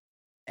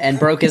and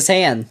broke his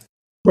hand.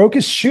 Broke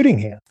his shooting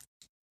hand.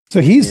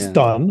 So he's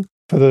done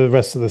for the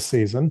rest of the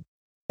season.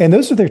 And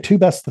those are their 2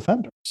 best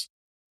defenders.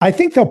 I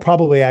think they'll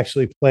probably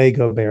actually play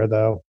Gobert,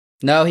 though.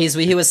 No,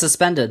 he was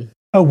suspended.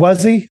 Oh,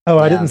 was he? Oh,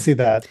 yeah. I didn't see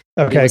that.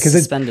 Okay, because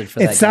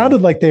it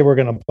sounded like they were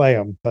going to play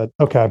him, but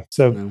okay.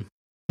 So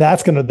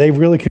they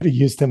really could have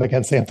used him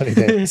against Anthony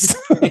Davis.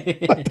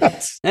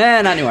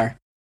 Not anywhere.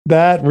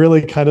 That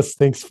really kind of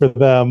stinks for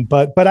them.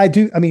 But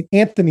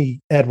Anthony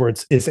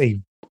Edwards is a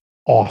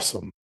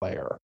awesome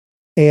player.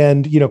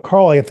 And,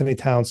 Karl Anthony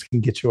Towns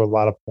can get you a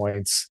lot of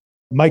points.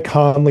 Mike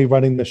Conley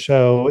running the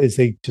show is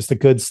just a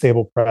good,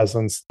 stable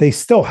presence. They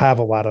still have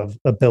a lot of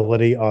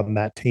ability on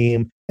that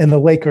team, and the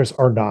Lakers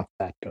are not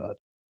that good.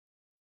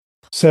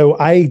 So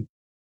I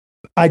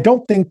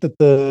don't think that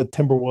the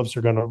Timberwolves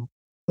are going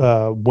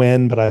to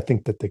win, but I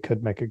think that they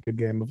could make a good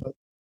game of it.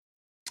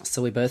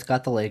 So we both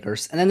got the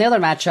Lakers. And then the other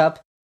matchup,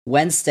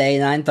 Wednesday,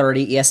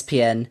 9:30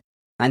 ESPN,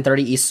 9:30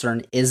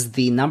 Eastern, is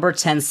the number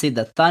 10 seed,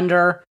 the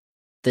Thunder,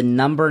 the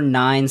number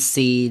 9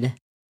 seed,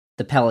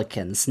 the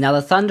Pelicans. Now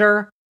the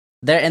Thunder...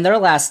 in their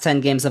last 10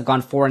 games have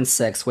gone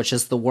 4-6, which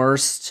is the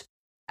worst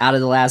out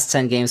of the last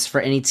 10 games for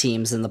any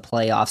teams in the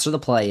playoffs or the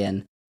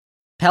play-in.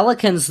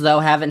 Pelicans, though,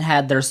 haven't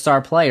had their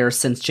star player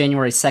since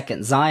January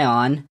 2nd,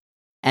 Zion,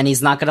 and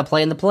he's not going to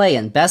play in the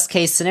play-in. Best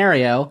case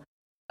scenario,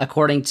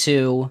 according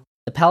to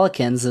the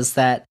Pelicans, is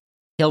that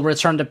he'll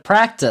return to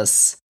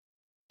practice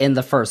in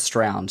the first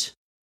round.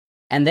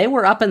 And they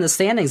were up in the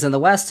standings in the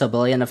West,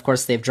 Hillbilly, and of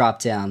course they've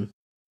dropped down.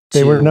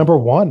 They were number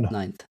 1.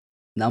 Ninth.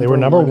 They were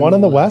number 1 in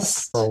the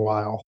West for a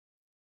while.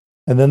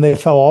 And then they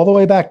fell all the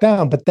way back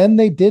down. But then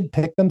they did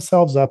pick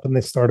themselves up and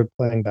they started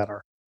playing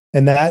better.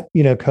 And that,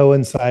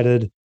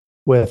 coincided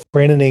with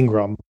Brandon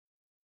Ingram,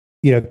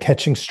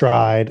 catching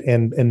stride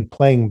and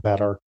playing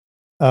better.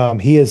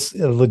 He is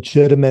a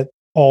legitimate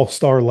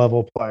all-star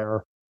level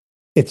player.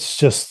 It's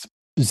just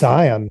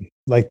Zion.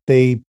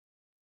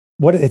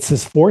 It's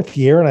his 4th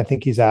year, and I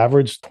think he's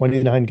averaged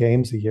 29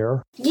 games a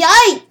year.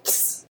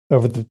 Yikes!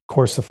 Over the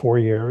course of 4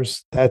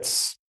 years.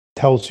 That's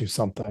tells you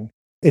something.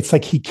 It's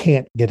like he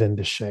can't get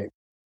into shape.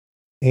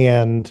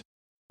 And,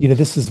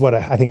 this is what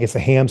I think it's a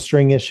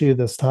hamstring issue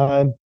this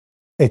time.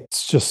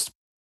 It's just,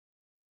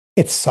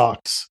 it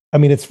sucks. I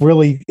mean, it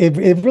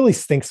really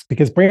stinks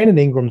because Brandon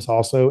Ingram's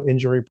also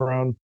injury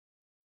prone.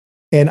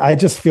 And I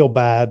just feel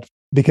bad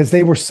because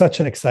they were such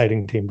an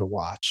exciting team to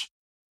watch.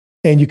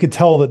 And you could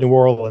tell that New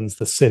Orleans,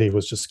 the city,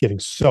 was just getting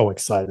so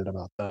excited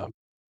about them.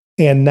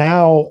 And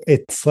now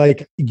it's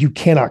like you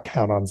cannot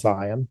count on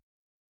Zion.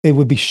 It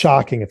would be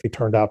shocking if he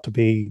turned out to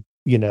be,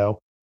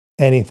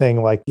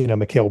 anything like,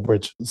 Mikal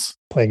Bridges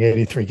playing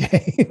 83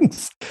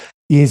 games.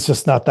 He's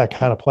just not that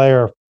kind of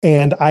player.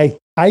 And I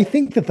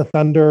think that the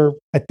Thunder,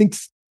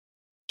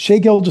 Shai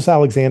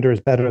Gilgeous-Alexander is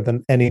better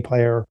than any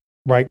player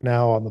right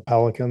now on the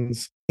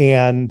Pelicans.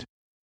 And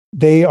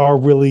they are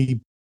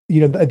really,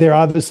 they're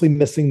obviously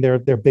missing their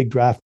big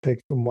draft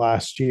pick from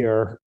last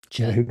year,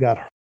 who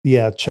got,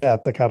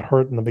 Chet, that got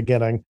hurt in the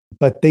beginning.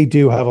 But they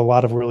do have a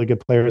lot of really good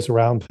players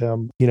around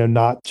him,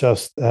 not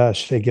just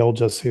Shai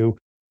Gilgeous, who,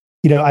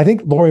 I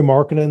think Lauri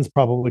Markkanen's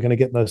probably going to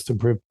get most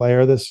improved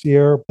player this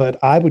year,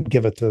 but I would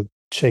give it to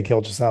Shai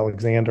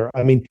Gilgeous-Alexander.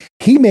 I mean,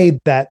 he made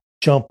that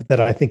jump that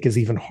I think is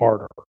even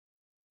harder,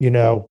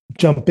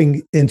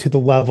 jumping into the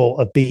level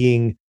of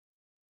being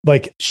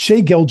like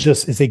Shai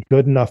Gilgeous is a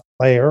good enough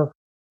player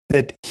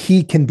that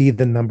he can be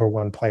the number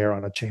one player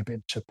on a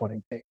championship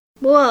winning team.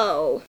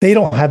 Whoa. They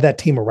don't have that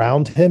team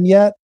around him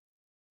yet,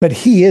 but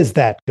he is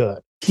that good.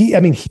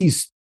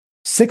 He's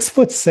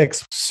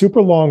 6'6",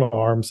 super long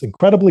arms,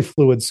 incredibly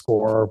fluid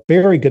scorer,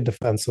 very good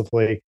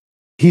defensively.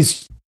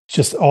 He's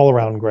just all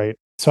around great.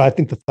 So I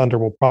think the Thunder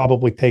will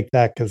probably take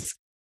that because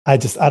I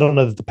don't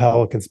know that the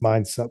Pelicans'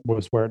 mindset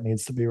was where it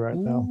needs to be right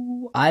now.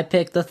 I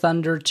picked the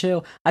Thunder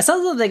too. I saw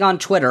something on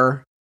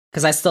Twitter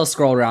because I still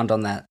scroll around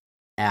on that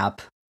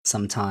app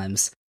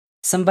sometimes.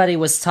 Somebody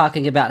was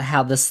talking about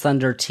how this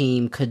Thunder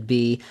team could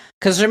be,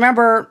 because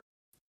remember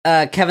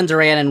Kevin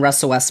Durant and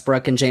Russell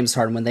Westbrook and James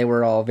Harden when they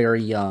were all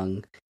very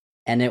young,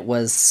 and it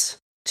was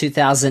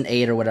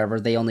 2008 or whatever,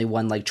 they only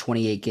won like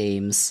 28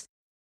 games.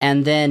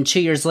 And then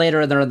 2 years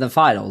later, they're in the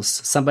finals.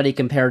 Somebody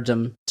compared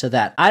them to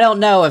that. I don't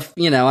know if,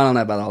 I don't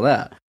know about all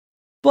that.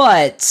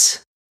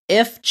 But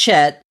if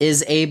Chet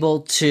is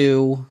able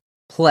to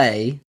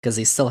play, because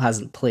he still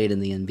hasn't played in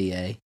the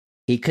NBA,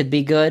 he could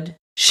be good.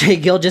 Shai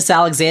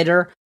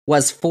Gilgeous-Alexander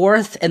was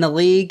 4th in the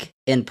league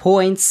in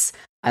points.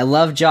 I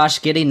love Josh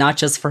Giddey, not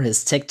just for his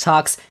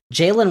TikToks.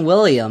 Jalen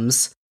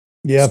Williams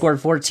scored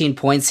 14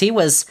 points.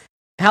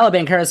 Paolo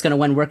Banchero is going to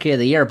win Rookie of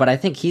the Year, but I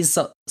think he's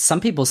some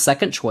people's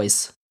second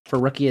choice for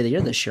Rookie of the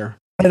Year this year.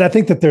 And I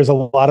think that there's a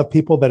lot of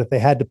people that if they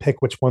had to pick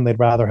which one they'd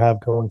rather have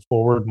going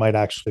forward, might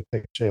actually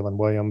pick Jalen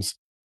Williams.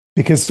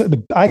 Because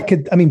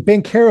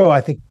Banchero,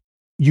 I think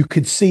you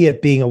could see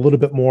it being a little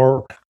bit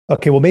more,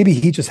 okay, well, maybe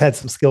he just had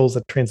some skills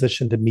that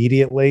transitioned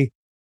immediately,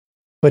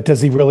 but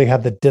does he really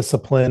have the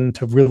discipline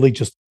to really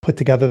just put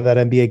together that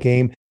NBA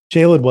game?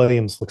 Jalen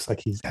Williams looks like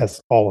he has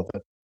all of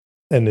it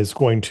and is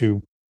going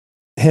to,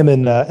 him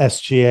and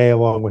SGA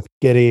along with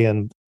Giddey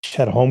and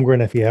Chet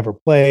Holmgren if he ever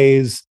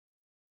plays.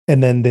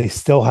 And then they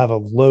still have a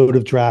load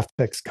of draft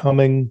picks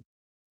coming.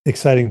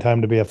 Exciting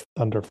time to be a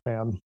Thunder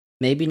fan.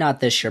 Maybe not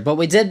this year, but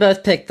we did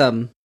both pick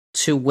them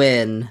to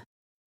win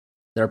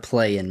their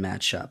play-in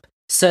matchup.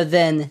 So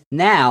then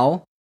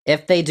now,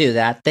 if they do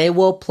that, they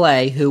will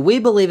play who we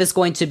believe is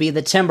going to be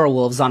the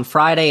Timberwolves on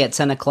Friday at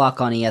 10 o'clock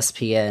on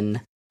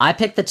ESPN. I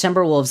picked the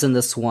Timberwolves in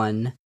this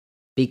one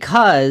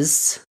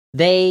because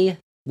they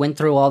went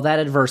through all that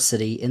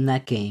adversity in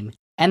that game,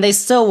 and they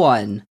still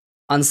won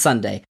on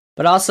Sunday.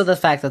 But also the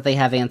fact that they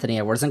have Anthony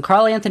Edwards. And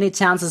Karl Anthony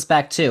Towns is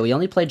back too. He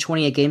only played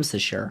 28 games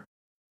this year.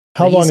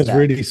 How long is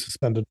Rudy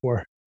suspended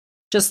for?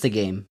 Just a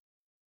game.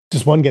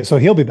 Just one game. So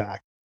he'll be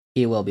back.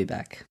 He will be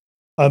back.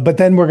 But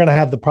then we're going to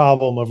have the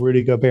problem of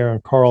Rudy Gobert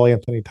and Karl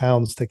Anthony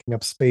Towns taking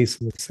up space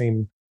in the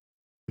same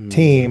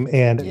team,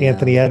 and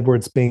Anthony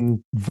Edwards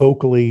being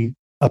vocally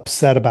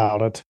upset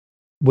about it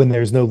when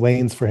there's no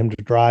lanes for him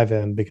to drive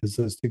in because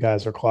those two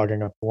guys are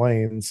clogging up the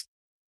lanes.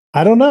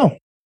 I don't know.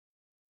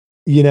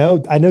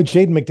 I know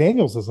Jaden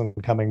McDaniels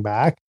isn't coming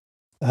back.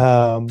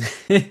 No.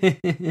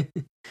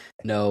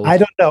 I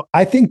don't know.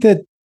 I think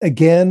that,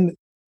 again,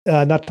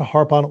 not to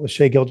harp on it with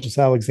Shai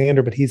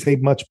Gilgeous-Alexander, but he's a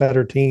much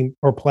better team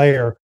or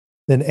player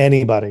than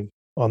anybody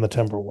on the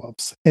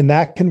Timberwolves. And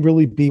that can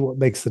really be what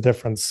makes the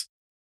difference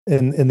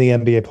in the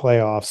NBA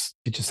playoffs.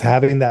 It's just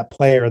having that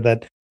player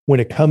that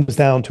when it comes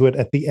down to it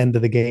at the end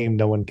of the game,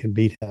 no one can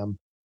beat him.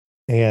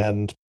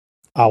 And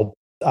I'll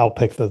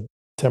pick the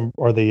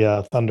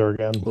Thunder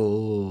again.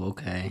 Oh,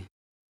 okay.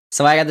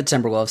 So I got the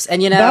Timberwolves.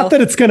 And not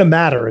that it's going to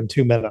matter in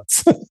 2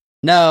 minutes.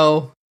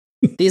 No,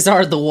 these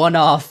are the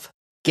one-off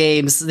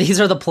games.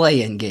 These are the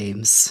play-in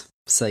games.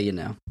 So,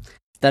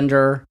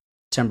 Thunder,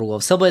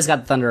 Timberwolves. Hillbilly's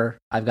got the Thunder.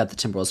 I've got the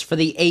Timberwolves. For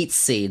the 8th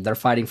seed, they're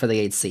fighting for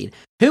the 8th seed.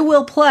 Who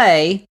will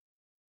play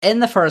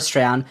in the first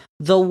round?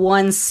 The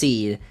 1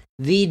 seed,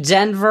 the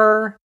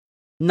Denver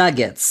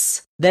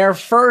Nuggets. Their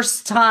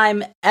first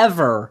time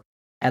ever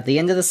at the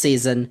end of the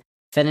season,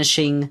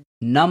 finishing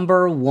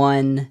number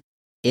 1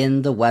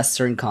 in the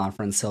Western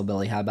Conference.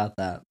 Hillbilly, how about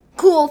that?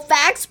 Cool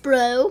facts,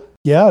 bro.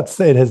 Yeah,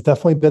 it has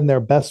definitely been their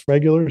best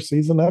regular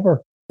season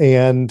ever.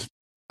 And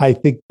I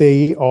think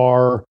they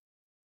are,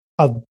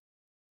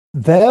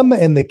 them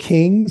and the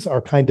Kings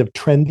are kind of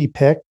trendy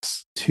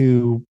picks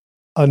to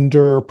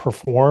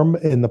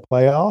underperform in the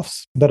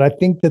playoffs. But I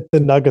think that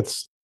the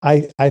Nuggets,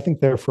 I think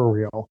they're for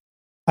real.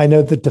 I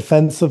know that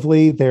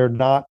defensively, they're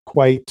not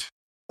quite,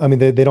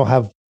 they don't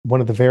have one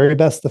of the very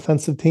best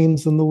defensive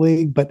teams in the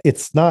league, but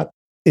it's I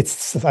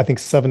think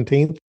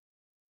 17th.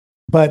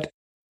 But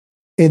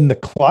in the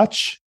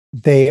clutch,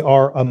 they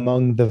are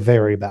among the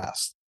very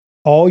best.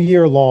 All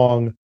year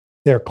long,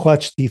 their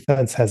clutch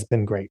defense has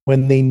been great.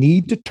 When they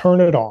need to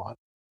turn it on,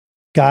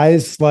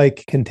 Guys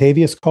like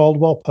Kentavious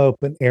Caldwell-Pope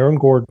and Aaron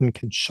Gordon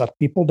can shut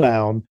people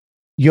down.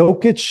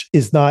 Jokic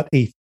is not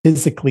a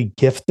physically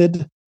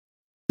gifted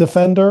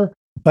defender,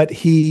 but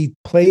he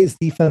plays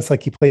defense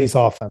like he plays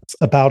offense,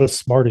 about as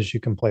smart as you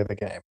can play the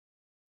game.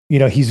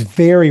 He's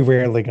very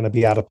rarely going to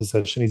be out of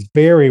position. He's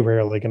very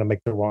rarely going to make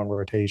the wrong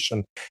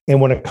rotation.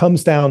 And when it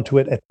comes down to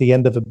it at the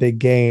end of a big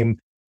game,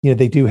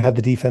 they do have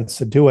the defense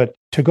to do it,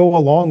 to go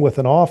along with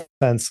an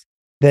offense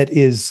that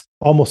is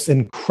almost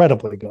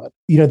incredibly good.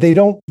 They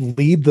don't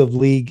lead the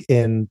league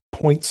in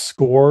points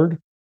scored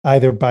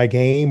either by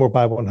game or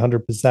by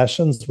 100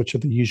 possessions, which are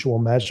the usual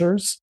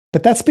measures.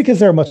 But that's because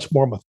they're a much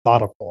more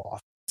methodical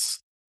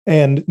offense.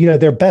 And, when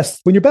your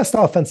best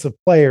offensive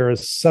player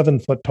is 7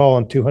 foot tall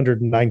and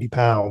 290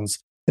 pounds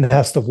and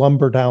has to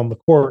lumber down the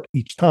court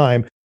each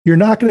time, you're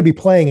not going to be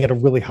playing at a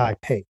really high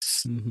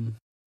pace. Mm-hmm.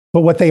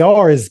 But what they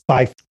are is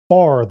by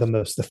far the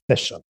most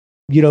efficient.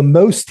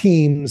 Most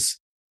teams,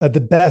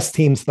 the best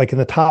teams, like in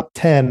the top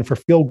 10 for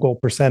field goal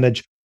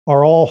percentage,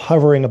 are all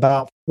hovering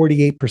about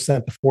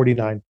 48% to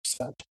 49%.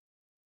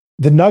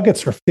 The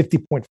Nuggets are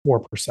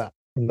 50.4%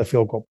 from the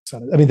field goal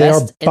percentage. I mean,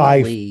 best they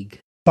are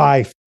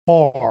by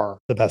far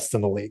the best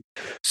in the league.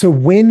 So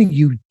when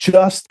you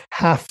just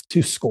have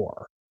to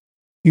score,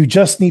 you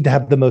just need to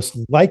have the most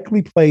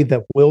likely play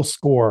that will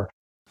score.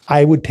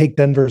 I would take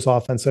Denver's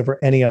offense over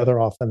any other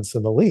offense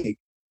in the league.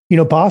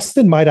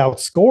 Boston might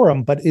outscore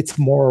them, but it's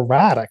more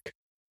erratic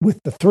with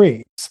the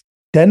threes.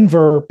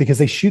 Denver, because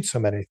they shoot so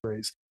many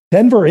threes.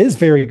 Denver is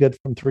very good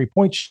from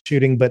 3-point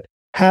shooting, but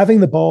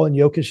having the ball in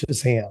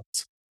Jokic's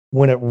hands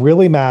when it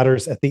really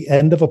matters at the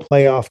end of a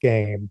playoff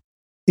game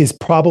is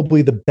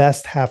probably the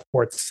best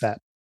half-court set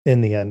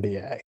in the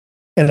NBA.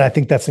 And I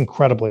think that's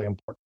incredibly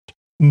important.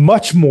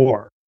 Much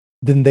more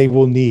than they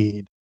will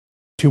need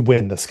to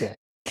win this game.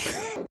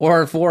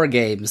 Or 4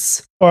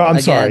 games. Or I'm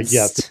sorry,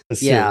 yes.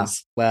 Yeah,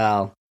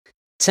 well,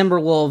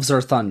 Timberwolves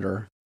or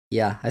Thunder.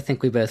 Yeah, I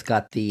think we both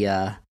got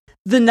the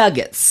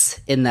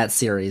Nuggets in that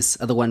series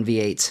of the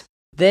 1v8.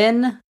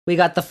 Then we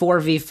got the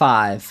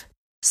 4v5.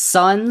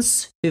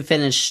 Suns, who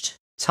finished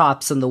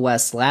tops in the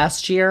West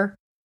last year,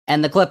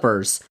 and the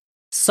Clippers.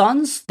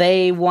 Suns,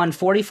 they won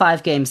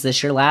 45 games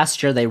this year.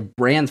 Last year, they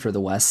ran through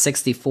the West,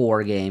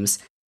 64 games.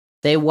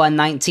 They won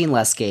 19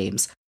 less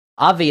games.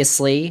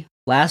 Obviously,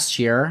 last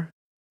year,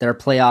 their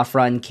playoff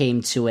run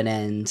came to an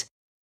end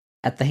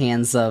at the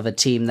hands of a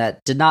team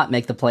that did not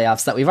make the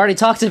playoffs that we've already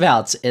talked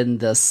about in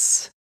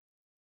this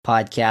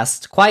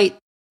podcast, quite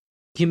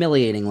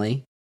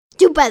humiliatingly.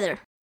 Do better.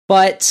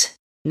 But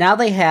now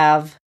they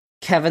have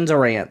Kevin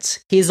Durant.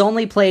 He's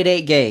only played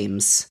 8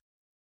 games,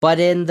 but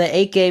in the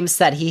 8 games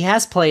that he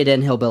has played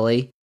in,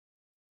 Hillbilly,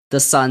 the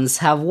Suns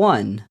have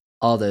won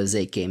all those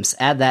 8 games.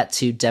 Add that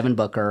to Devin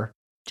Booker,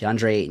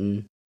 DeAndre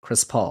Ayton,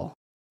 Chris Paul.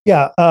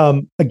 Yeah,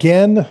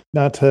 again,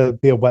 not to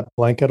be a wet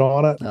blanket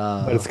on it,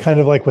 but it's kind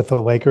of like with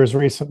the Lakers'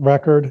 recent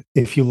record.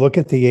 If you look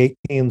at the 8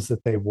 games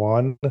that they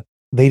won,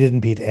 they didn't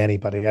beat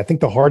anybody. I think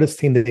the hardest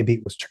team that they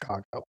beat was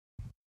Chicago.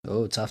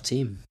 Oh, tough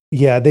team.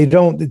 Yeah,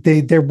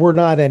 there were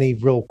not any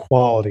real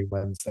quality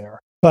wins there.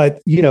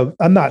 But,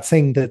 I'm not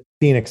saying that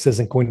Phoenix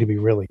isn't going to be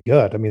really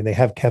good. I mean, they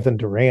have Kevin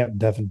Durant and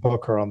Devin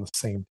Booker on the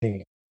same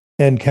team.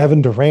 And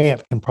Kevin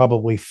Durant can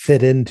probably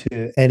fit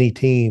into any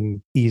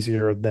team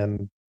easier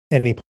than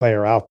any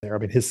player out there. I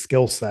mean, his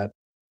skill set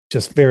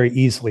just very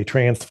easily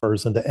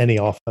transfers into any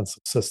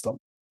offensive system.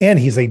 And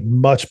he's a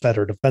much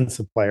better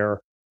defensive player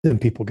than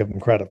people give him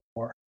credit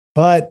for.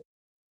 But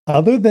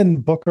other than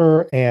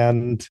Booker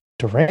and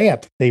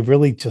Durant, they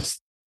really just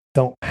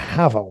don't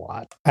have a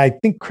lot. I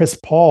think Chris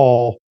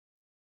Paul,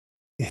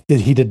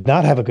 he did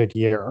not have a good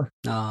year.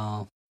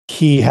 No.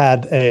 He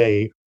had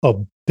a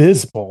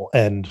abysmal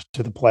end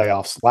to the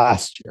playoffs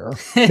last year.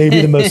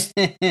 Maybe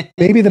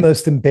the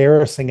most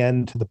embarrassing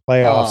end to the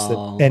playoffs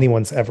that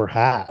anyone's ever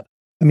had.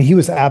 I mean, he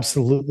was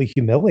absolutely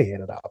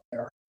humiliated out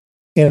there.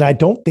 And I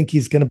don't think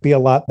he's going to be a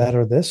lot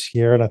better this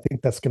year. And I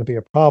think that's going to be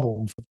a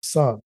problem for the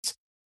Suns.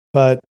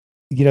 But,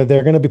 they're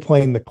going to be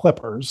playing the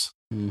Clippers.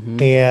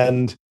 Mm-hmm.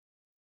 And,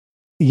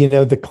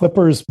 the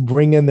Clippers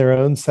bring in their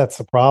own sets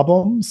of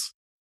problems.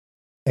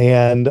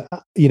 And,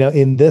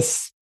 in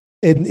this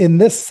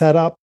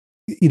setup,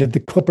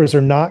 the Clippers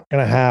are not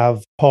going to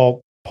have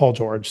Paul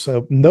George.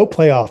 So no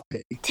playoff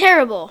P.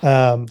 Terrible.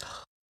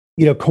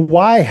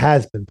 Kawhi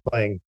has been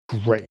playing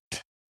great.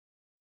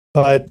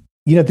 But,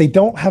 they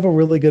don't have a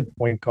really good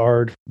point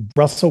guard.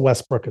 Russell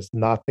Westbrook is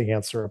not the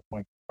answer at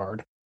point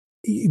guard.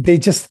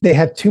 They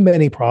have too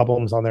many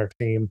problems on their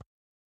team.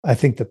 I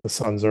think that the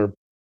Suns are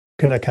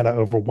going to kind of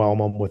overwhelm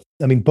them with,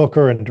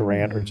 Booker and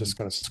Durant are just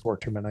going to score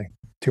too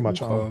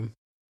much on them.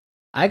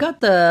 I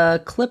got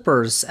the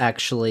Clippers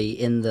actually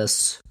in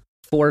this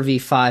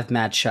 4v5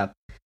 matchup.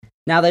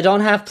 Now they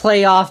don't have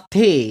playoff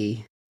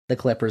P, the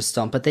Clippers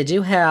don't, but they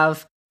do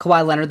have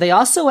Kawhi Leonard. They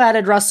also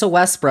added Russell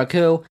Westbrook,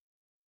 who,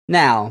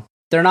 now,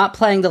 they're not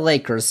playing the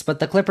Lakers, but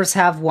the Clippers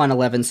have won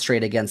 11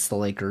 straight against the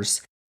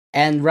Lakers.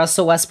 And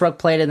Russell Westbrook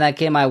played in that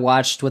game I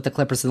watched with the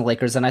Clippers and the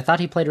Lakers, and I thought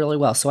he played really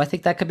well. So I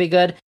think that could be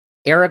good.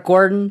 Eric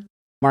Gordon,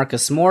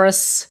 Marcus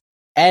Morris,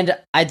 And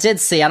I did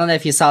see, I don't know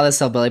if you saw this,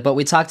 Hillbilly, but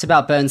we talked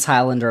about Bones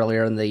Highland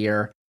earlier in the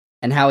year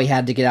and how he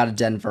had to get out of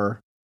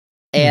Denver.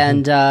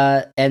 And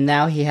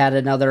now he had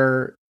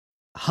another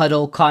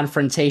huddle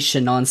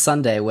confrontation on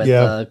Sunday with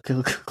the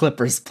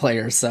Clippers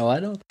players. So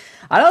I don't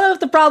know if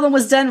the problem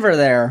was Denver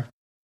there.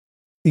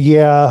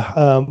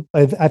 Yeah,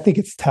 I think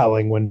it's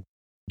telling when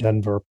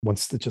Denver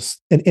wants to just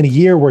in a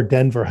year where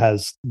Denver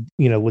has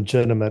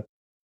legitimate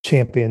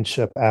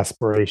championship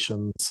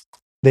aspirations,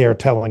 they are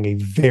telling a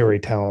very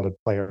talented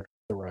player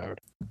the road.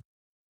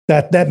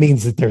 That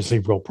means that there's a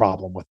real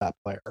problem with that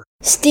player.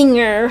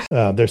 Stinger.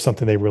 There's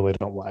something they really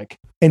don't like.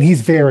 And he's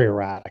very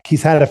erratic.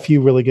 He's had a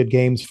few really good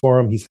games for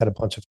him. He's had a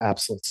bunch of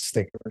absolute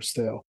stinkers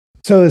too.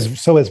 So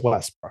is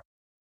Westbrook.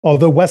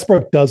 Although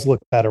Westbrook does look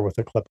better with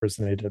the Clippers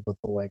than he did with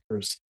the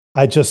Lakers.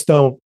 I just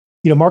don't,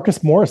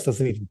 Marcus Morris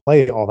doesn't even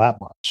play all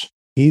that much.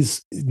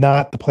 He's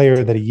not the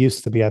player that he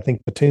used to be. I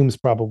think Batum's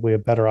probably a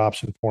better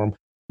option for him.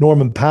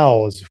 Norman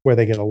Powell is where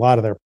they get a lot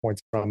of their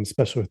points from,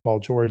 especially with Paul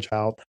George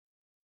out.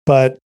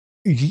 But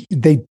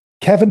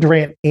Kevin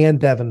Durant and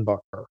Devin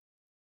Booker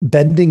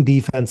bending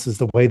defenses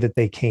the way that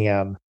they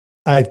can.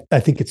 I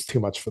think it's too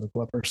much for the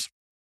Clippers.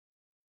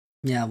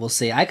 Yeah, we'll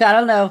see. I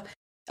don't know.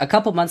 A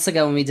couple months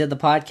ago when we did the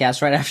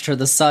podcast, right after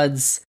the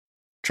Suns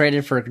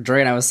traded for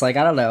Durant, I was like,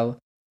 I don't know.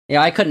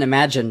 I couldn't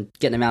imagine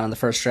getting him out in the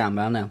first round,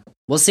 but I don't know.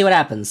 We'll see what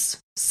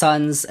happens.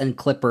 Suns and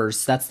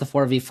Clippers. That's the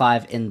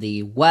 4v5 in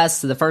the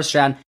West in the first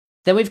round.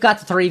 Then we've got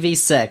the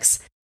 3v6.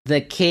 The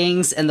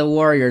Kings and the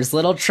Warriors.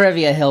 Little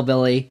trivia,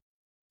 Hillbilly.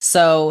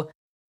 So,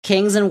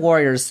 Kings and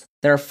Warriors,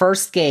 their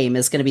first game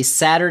is going to be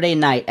Saturday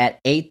night at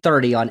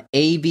 8:30 on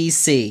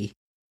ABC.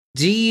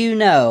 Do you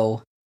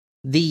know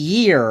the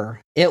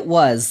year it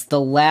was the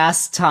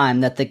last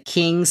time that the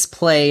Kings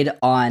played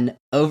on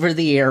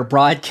over-the-air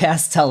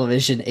broadcast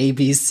television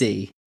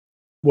ABC?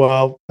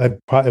 Well, it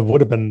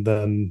would have been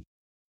then.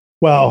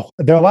 Well,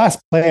 their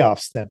last playoff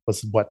stint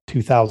was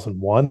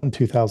 2001,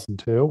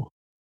 2002,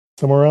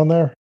 somewhere around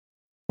there.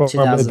 Or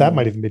that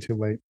might even be too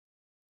late.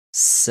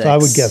 So I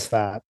would guess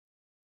that.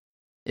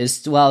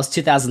 It was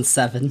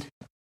 2007.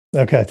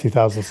 Okay,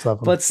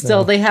 2007. But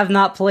still, they have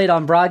not played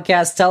on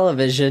broadcast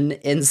television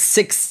in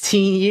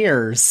 16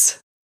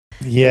 years.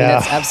 Yeah.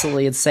 It's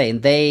absolutely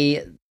insane.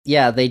 They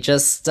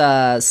just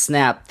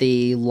snapped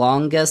the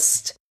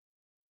longest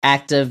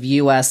active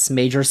U.S.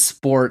 major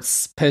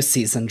sports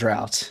postseason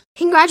drought.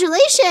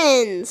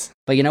 Congratulations!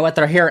 But you know what?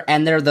 They're here,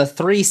 and they're the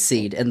 3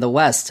 seed in the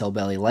West,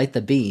 Hillbilly. Light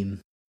the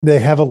beam. They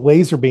have a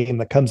laser beam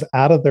that comes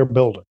out of their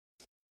building.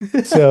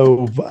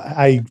 So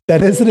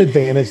that is an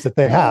advantage that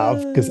they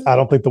have, because I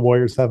don't think the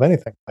Warriors have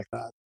anything like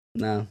that.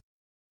 No.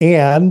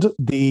 And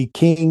the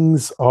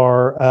Kings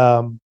are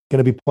going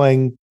to be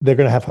playing. They're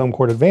going to have home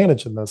court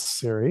advantage in this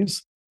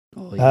series.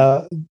 Oh,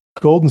 yeah.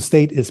 Golden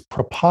State is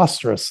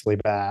preposterously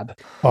bad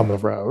on the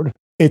road.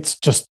 It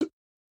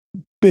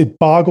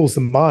boggles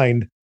the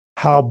mind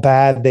how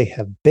bad they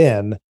have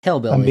been.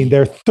 Hillbilly. I mean,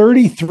 they're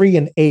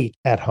 33-8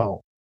 at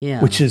home,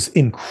 which is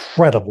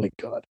incredibly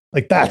good.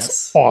 Like,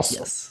 that's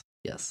awesome.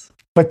 Yes.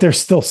 But they're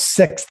still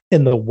 6th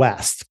in the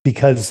West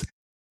because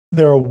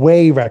their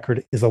away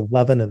record is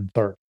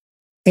 11-30.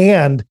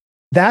 And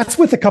that's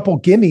with a couple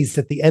gimmies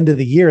at the end of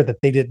the year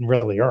that they didn't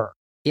really earn.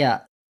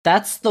 Yeah.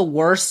 That's the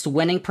worst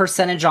winning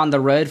percentage on the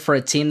road for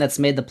a team that's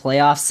made the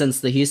playoffs since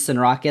the Houston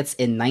Rockets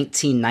in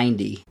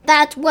 1990.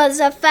 That was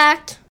a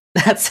fact.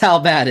 That's how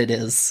bad it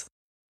is.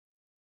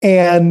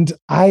 And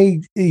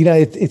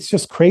it's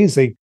just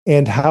crazy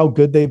and how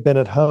good they've been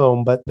at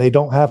home, but they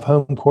don't have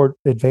home court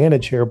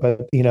advantage here.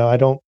 But, I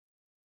don't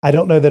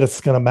know that it's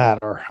going to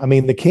matter. I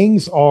mean, the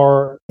Kings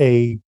are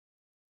the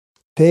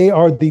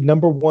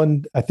number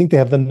one. I think they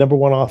have the number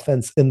one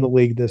offense in the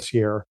league this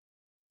year.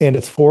 And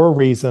it's for a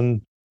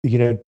reason.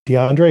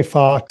 DeAndre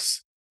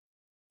Fox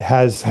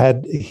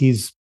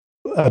he's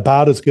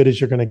about as good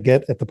as you're going to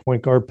get at the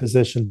point guard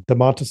position.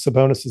 Domantas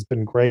Sabonis has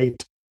been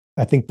great.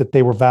 I think that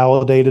they were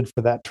validated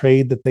for that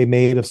trade that they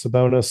made of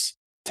Sabonis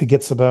to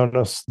get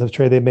Sabonis, the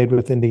trade they made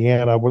with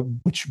Indiana,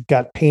 which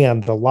got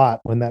panned a lot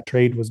when that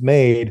trade was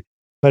made.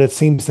 But it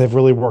seems to have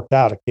really worked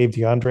out. It gave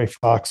DeAndre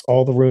Fox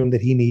all the room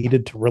that he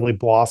needed to really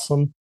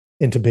blossom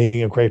into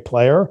being a great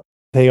player.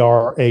 They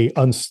are an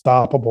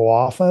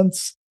unstoppable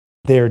offense.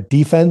 Their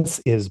defense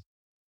is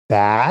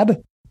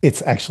bad.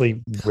 It's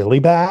actually really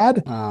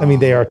bad. I mean,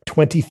 they are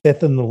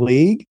 25th in the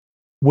league,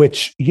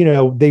 which,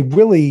 they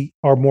really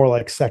are more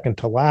like second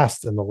to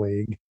last in the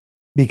league,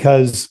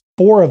 because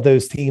 4 of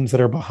those teams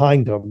that are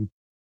behind them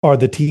are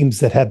the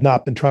teams that have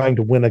not been trying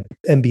to win an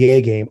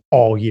NBA game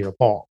all year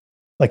long,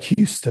 like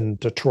Houston,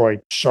 Detroit,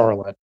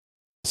 Charlotte.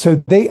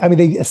 So they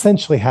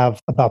essentially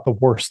have about the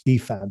worst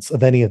defense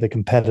of any of the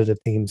competitive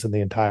teams in the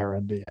entire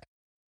NBA.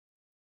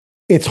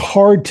 It's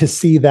hard to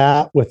see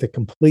that with the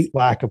complete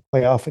lack of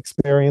playoff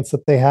experience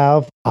that they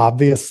have.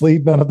 Obviously,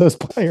 none of those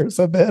players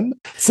have been,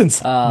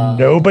 since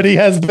nobody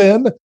has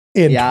been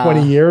in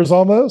 20 years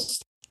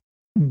almost.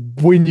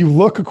 When you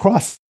look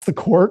across the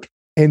court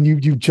and you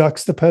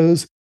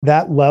juxtapose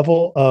that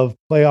level of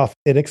playoff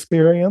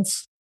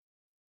inexperience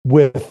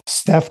with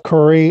Steph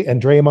Curry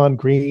and Draymond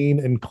Green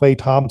and Klay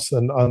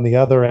Thompson on the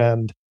other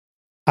end,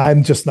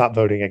 I'm just not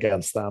voting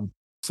against them.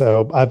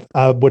 So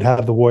I would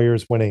have the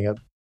Warriors winning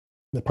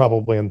it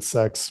probably in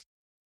 6.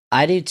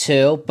 I do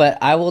too, but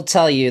I will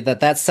tell you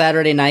that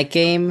Saturday night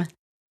game,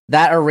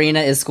 that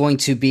arena is going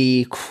to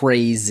be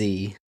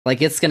crazy.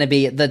 Like, it's going to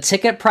be, the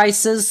ticket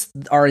prices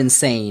are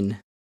insane.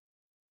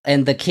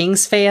 And the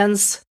Kings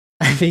fans,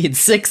 I mean,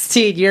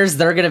 16 years,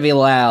 they're going to be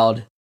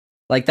loud.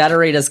 Like, that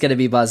arena's going to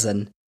be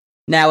buzzing.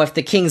 Now, if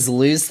the Kings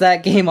lose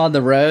that game on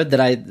the road, then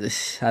I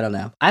don't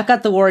know. I've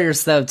got the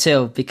Warriors, though,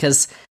 too,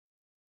 because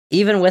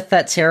even with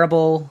that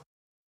terrible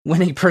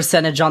winning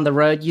percentage on the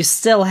road, you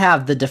still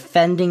have the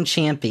defending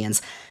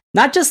champions.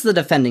 Not just the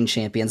defending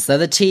champions, though,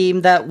 the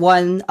team that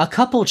won a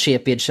couple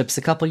championships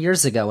a couple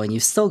years ago, and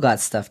you still got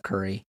Steph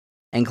Curry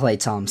and Klay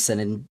Thompson,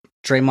 and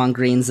Draymond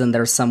Green's in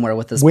there somewhere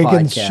with his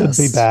Wiggins podcast.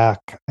 Should be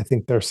back. I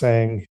think they're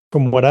saying,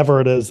 from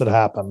whatever it is that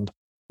happened,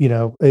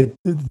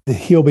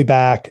 he'll be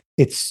back.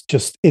 It's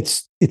just,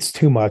 it's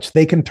too much.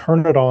 They can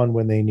turn it on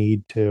when they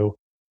need to.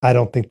 I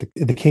don't think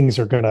the Kings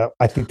are going to,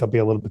 I think they'll be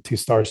a little bit too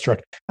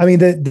starstruck. I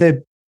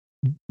mean,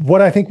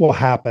 what I think will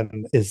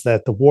happen is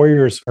that the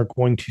Warriors are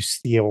going to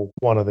steal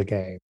one of the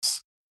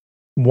games,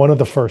 one of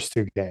the first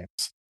 2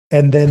 games.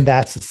 And then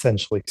that's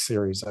essentially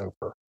series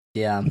over.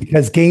 Yeah.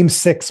 Because game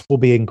 6 will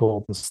be in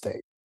Golden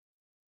State.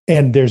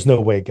 And there's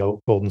no way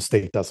Golden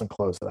State doesn't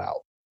close it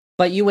out.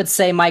 But you would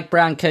say Mike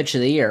Brown, Coach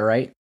of the Year,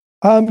 right?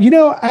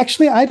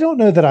 Actually, I don't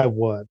know that I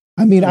would.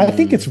 I mean, I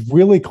think it's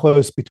really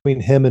close between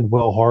him and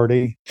Will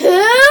Hardy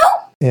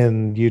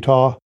in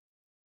Utah.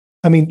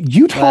 I mean,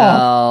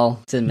 Utah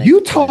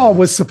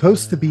was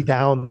supposed to be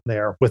down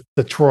there with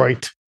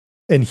Detroit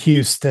and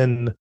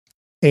Houston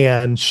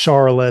and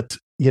Charlotte,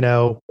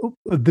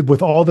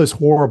 with all those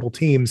horrible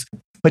teams.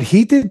 But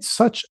he did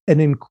such an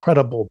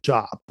incredible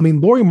job. I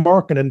mean, Lauri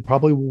Markkanen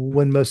probably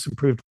win Most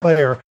Improved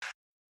Player.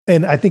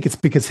 And I think it's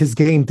because his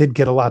game did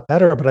get a lot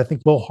better. But I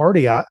think Will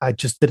Hardy, I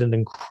just did an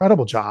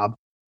incredible job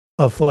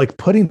of like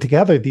putting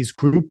together these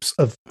groups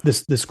of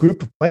this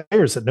group of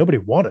players that nobody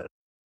wanted.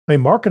 I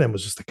mean, Markkanen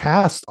was just a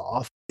cast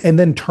off, and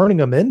then turning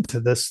them into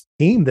this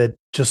team that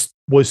just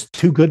was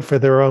too good for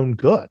their own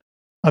good.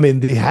 I mean,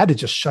 they had to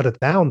just shut it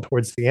down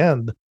towards the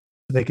end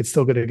so they could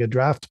still get a good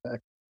draft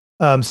pick.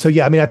 So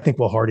yeah, I mean, I think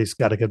Will Hardy's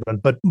got a good run,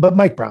 but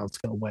Mike Brown's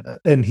going to win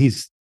it, and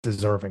he's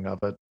deserving of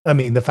it. I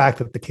mean, the fact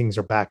that the Kings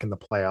are back in the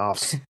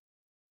playoffs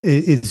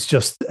is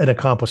just an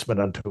accomplishment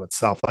unto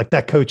itself. Like,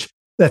 that coach,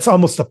 that's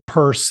almost a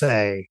per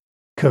se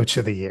Coach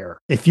of the Year.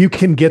 If you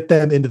can get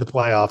them into the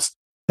playoffs,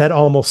 that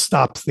almost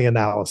stops the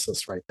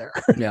analysis right there.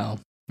 Yeah.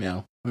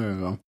 There we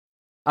go.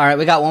 All right,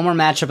 we got one more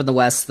matchup in the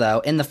West,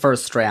 though, in the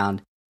first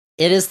round.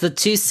 It is the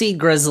 2-seed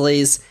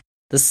Grizzlies,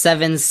 the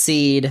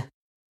 7-seed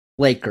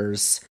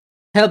Lakers.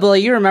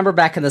 Hillbilly, you remember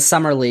back in the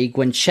Summer League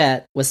when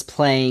Chet was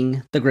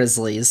playing the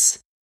Grizzlies,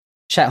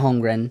 Chet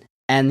Holmgren,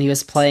 and he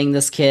was playing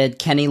this kid,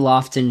 Kenny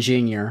Lofton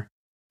Jr.,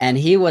 and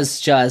he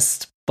was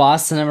just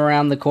bossing him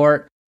around the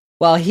court.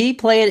 Well, he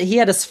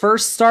had his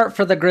first start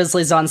for the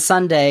Grizzlies on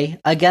Sunday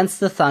against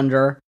the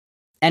Thunder,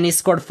 and he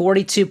scored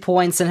 42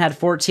 points and had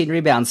 14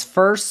 rebounds.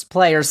 First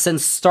player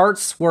since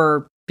starts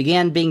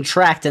began being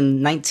tracked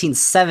in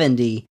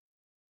 1970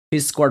 who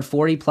scored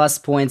 40-plus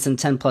points and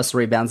 10-plus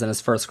rebounds in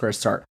his first career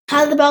start.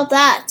 How about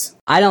that?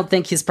 I don't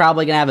think he's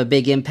probably going to have a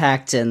big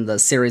impact in the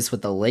series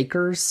with the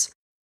Lakers,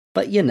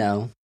 but,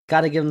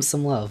 got to give him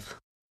some love.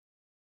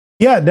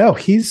 Yeah, no,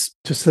 he's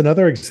just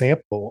another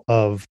example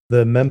of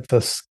the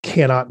Memphis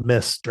cannot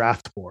miss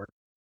draft board.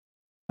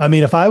 I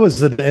mean, if I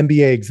was an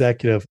NBA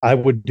executive, I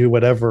would do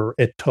whatever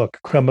it took,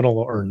 criminal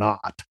or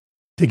not,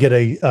 to get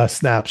a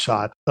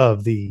snapshot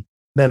of the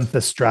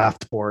Memphis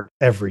draft board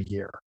every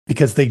year,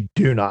 because they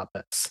do not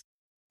miss.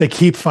 They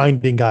keep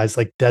finding guys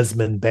like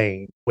Desmond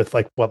Bane with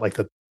like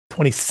the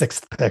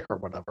 26th pick or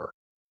whatever.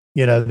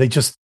 They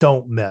just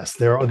don't miss.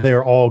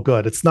 They're all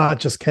good. It's not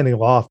just Kenny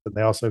Lofton.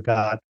 They also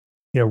got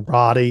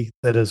Roddy,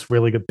 that is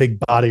really good. Big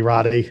body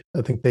Roddy,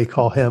 I think they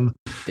call him.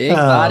 Big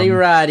body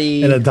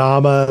Roddy. And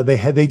Adama.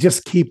 They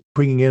just keep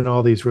bringing in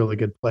all these really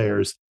good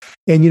players.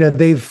 And,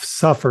 they've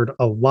suffered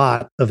a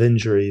lot of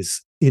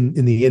injuries in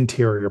the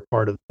interior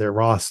part of their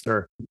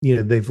roster.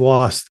 They've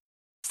lost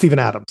Steven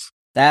Adams.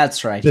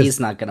 That's right. He's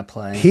not going to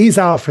play. He's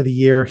out for the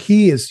year.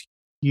 He is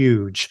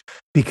huge,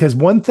 because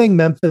one thing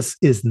Memphis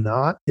is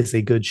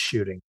a good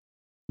shooting.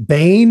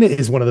 Bane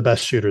is one of the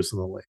best shooters in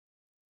the league.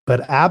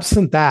 But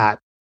absent that,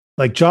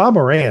 like, Ja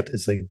Morant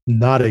is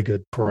not a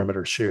good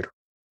perimeter shooter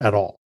at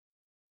all.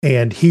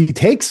 And he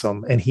takes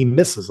them and he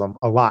misses them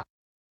a lot.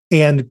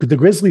 And the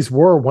Grizzlies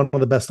were one of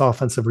the best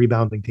offensive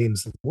rebounding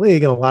teams in the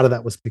league. And a lot of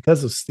that was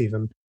because of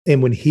Steven.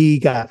 And when he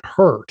got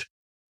hurt,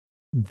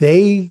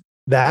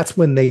 that's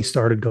when they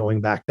started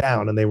going back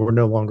down, and they were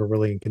no longer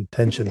really in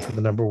contention for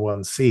the number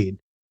 1 seed.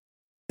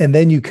 And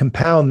then you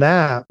compound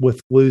that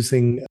with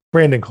losing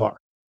Brandon Clark,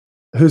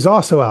 who's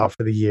also out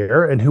for the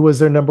year and who was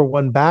their number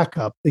 1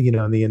 backup,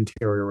 in the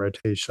interior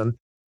rotation.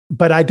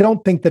 But I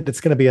don't think that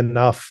it's going to be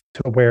enough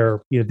to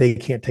where, they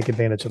can't take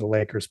advantage of the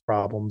Lakers'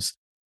 problems.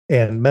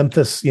 And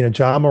Memphis,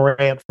 Ja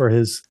Morant, for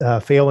his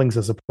failings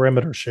as a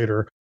perimeter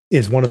shooter,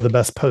 is one of the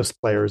best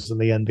post players in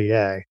the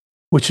NBA,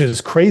 which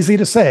is crazy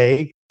to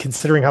say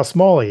considering how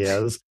small he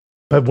is.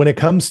 But when it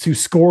comes to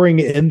scoring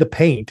in the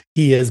paint,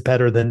 he's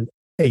better than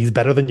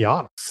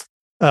Giannis,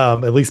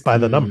 at least by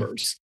the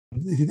numbers.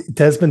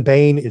 Desmond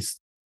Bane is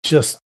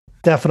just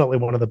definitely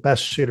one of the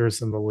best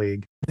shooters in the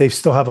league. They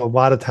still have a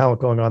lot of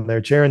talent going on there.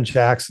 Jaren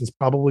Jackson's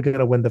probably going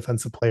to win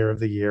Defensive Player of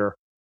the Year,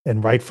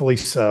 and rightfully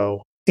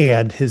so.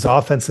 And his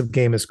offensive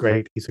game is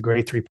great. He's a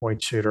great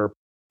three-point shooter.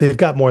 They've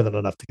got more than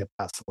enough to get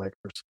past the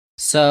Lakers.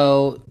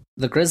 So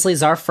the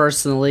Grizzlies are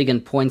first in the league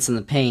in points in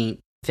the paint,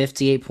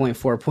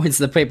 58.4 points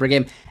in the paint per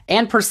game,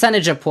 and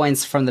percentage of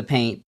points from the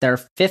paint. They're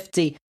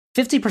 50%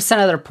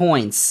 of their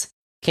points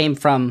came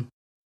from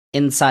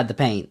inside the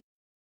paint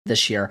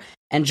this year.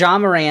 And Ja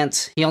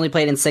Morant, he only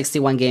played in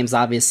 61 games,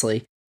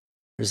 obviously.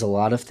 There's a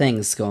lot of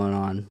things going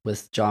on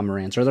with Ja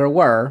Morant, or there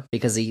were,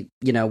 because he,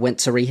 went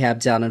to rehab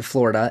down in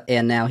Florida,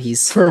 and now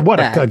he's for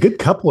back. A good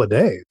couple of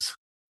days.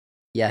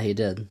 Yeah, he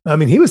did. I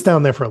mean, he was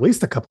down there for at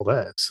least a couple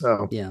of days,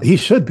 so he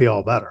should be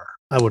all better,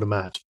 I would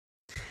imagine.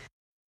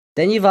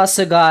 Then you've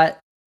also got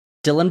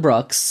Dillon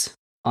Brooks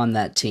on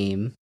that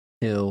team,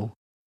 who,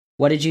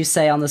 what did you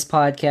say on this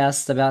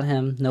podcast about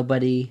him?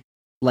 Nobody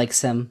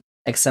likes him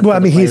except for the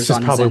players he's just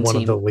on probably his own one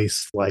team. of the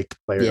least liked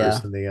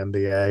players in the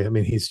NBA. I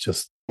mean, he's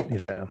just,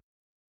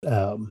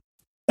 a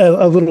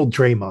little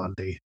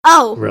Draymond-y.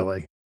 Oh,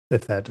 really,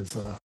 if that is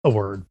a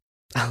word.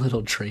 A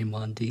little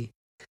Draymond-y.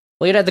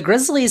 Well, the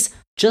Grizzlies,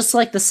 just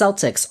like the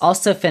Celtics,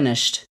 also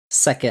finished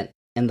second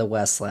in the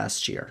West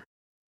last year.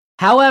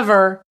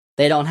 However,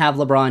 they don't have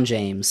LeBron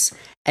James.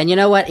 And you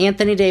know what?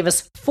 Anthony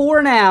Davis,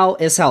 for now,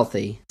 is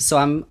healthy.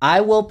 So I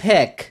will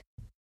pick,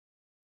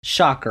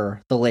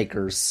 shocker, the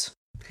Lakers.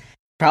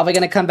 Probably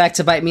going to come back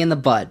to bite me in the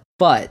butt.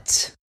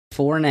 But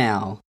for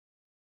now,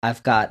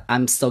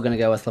 I'm still going to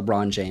go with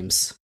LeBron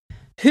James,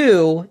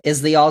 who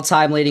is the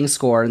all-time leading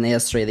scorer in the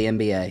history of the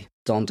NBA.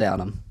 Don't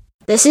doubt him.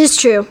 This is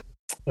true.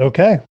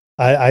 Okay.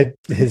 I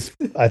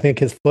think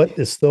his foot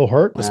is still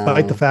hurt,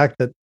 despite the fact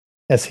that,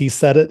 as he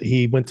said it,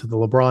 he went to the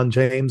LeBron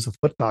James of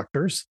foot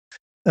doctors,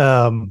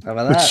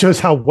 which shows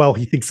how well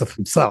he thinks of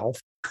himself.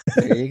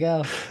 There you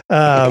go.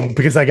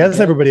 Because I guess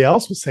everybody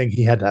else was saying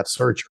he had to have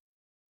surgery,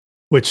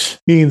 which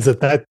means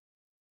that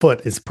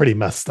foot is pretty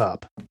messed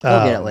up.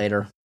 We'll get it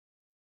later.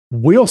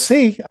 We'll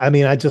see. I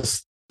mean,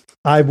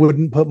 I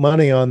wouldn't put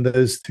money on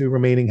those two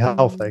remaining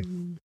healthy.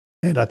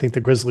 And I think the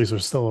Grizzlies are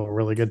still a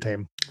really good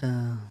team.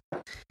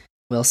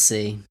 We'll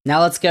see. Now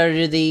let's go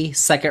to the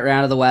second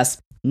round of the West.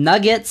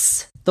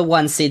 Nuggets, the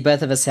 1 seed,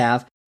 both of us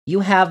have.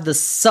 You have the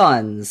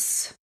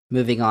Suns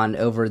moving on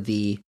over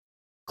the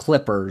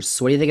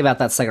Clippers. What do you think about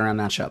that second round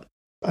matchup?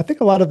 I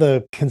think a lot of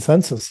the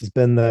consensus has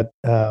been that,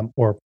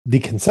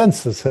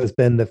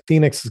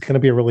 Phoenix is going to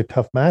be a really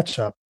tough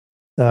matchup,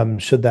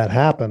 should that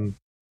happen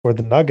for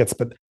the Nuggets.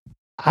 But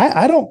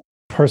I don't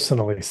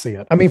personally see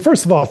it. I mean,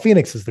 first of all,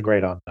 Phoenix is the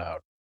great unknown.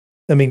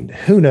 I mean,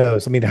 who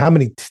knows? I mean, how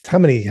many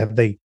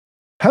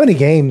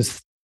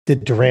games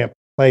did Durant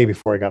play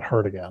before he got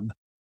hurt again?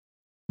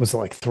 Was it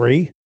like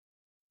 3?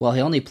 Well, he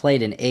only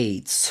played in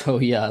 8, so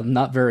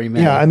not very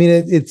many. Yeah, I mean,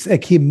 it's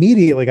like he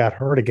immediately got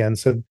hurt again.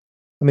 So,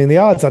 I mean, the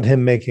odds on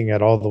him making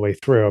it all the way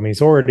through, I mean,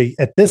 he's already,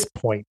 at this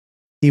point,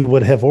 he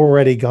would have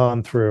already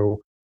gone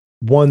through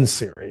 1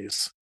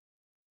 series,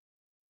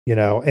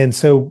 and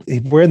so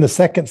we're in the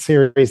second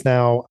series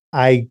now.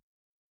 I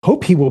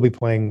hope he will be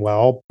playing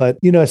well, but,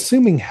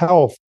 assuming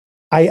health,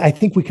 I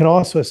think we can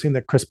also assume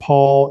that Chris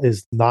Paul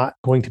is not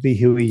going to be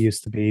who he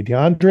used to be.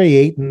 DeAndre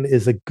Ayton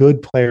is a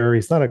good player.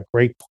 He's not a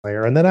great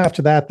player. And then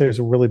after that, there's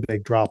a really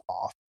big drop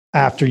off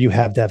after you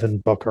have Devin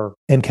Booker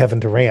and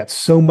Kevin Durant.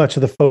 So much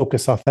of the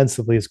focus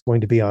offensively is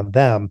going to be on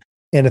them.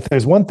 And if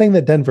there's one thing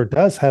that Denver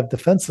does have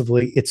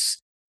defensively,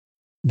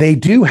 they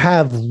do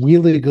have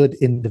really good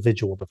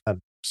individual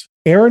defenders.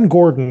 Aaron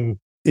Gordon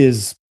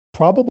is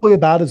probably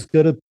about as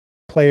good a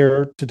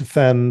player to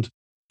defend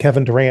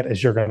Kevin Durant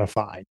as you're going to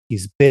find.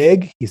 He's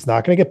big. He's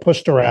not going to get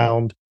pushed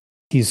around.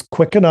 He's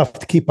quick enough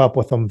to keep up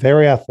with them.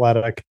 Very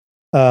athletic.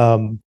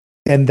 And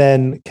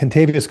then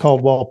Kentavious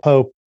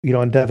Caldwell-Pope,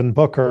 and Devin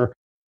Booker.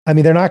 I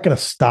mean, they're not going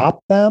to stop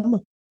them,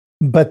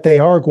 but they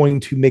are going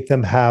to make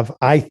them have,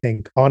 I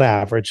think, on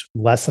average,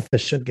 less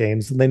efficient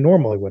games than they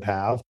normally would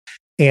have.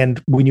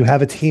 And when you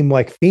have a team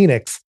like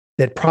Phoenix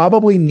that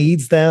probably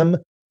needs them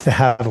to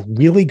have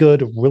really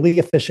good, really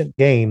efficient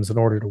games in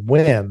order to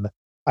win,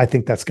 I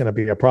think that's going to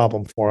be a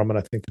problem for them, and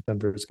I think that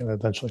Denver is going to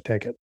eventually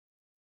take it.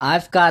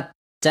 I've got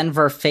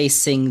Denver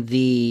facing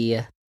the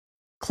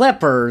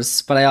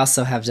Clippers, but I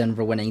also have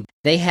Denver winning.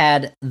 They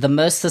had the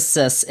most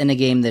assists in a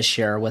game this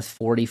year with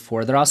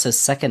 44. They're also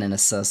second in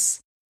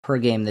assists per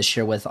game this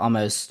year with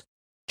almost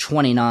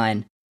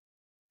 29.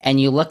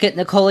 And you look at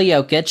Nikola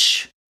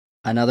Jokic,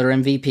 another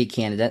MVP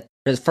candidate,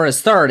 for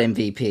his third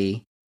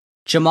MVP.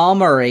 Jamal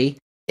Murray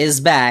is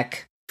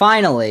back,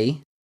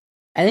 finally.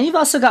 And then you've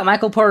also got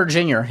Michael Porter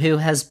Jr., who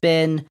has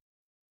been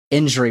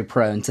injury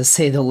prone, to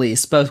say the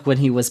least, both when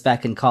he was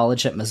back in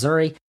college at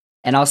Missouri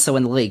and also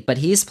in the league. But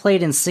he's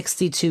played in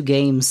 62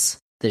 games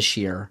this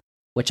year,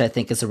 which I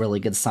think is a really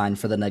good sign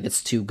for the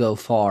Nuggets to go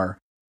far.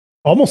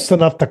 Almost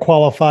enough to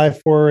qualify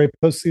for a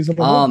postseason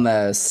award.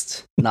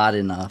 Almost. Not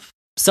enough.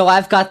 So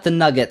I've got the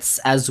Nuggets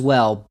as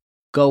well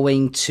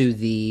going to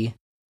the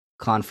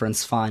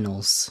conference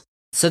finals.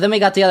 So then we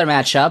got the other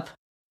matchup,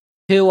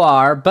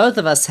 both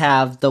of us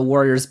have the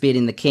Warriors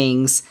beating the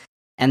Kings,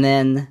 and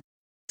then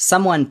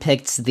someone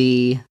picked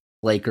the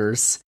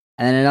Lakers,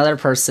 and then another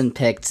person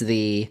picked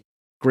the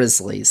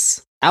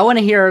Grizzlies. I want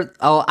to hear,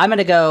 I'm going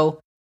to go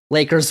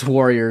Lakers,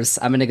 Warriors.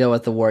 I'm going to go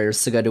with the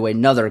Warriors to go to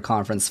another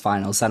conference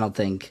finals, I don't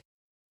think.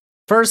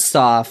 First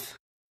off,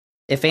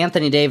 if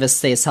Anthony Davis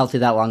stays healthy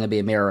that long, it'd be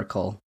a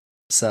miracle.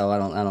 So I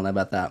don't know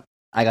about that.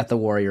 I got the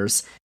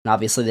Warriors, and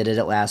obviously they did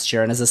it last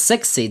year, and as a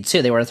 6 seed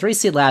too. They were a 3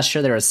 seed last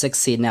year, they were a 6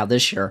 seed now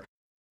this year.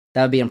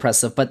 That would be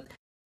impressive, but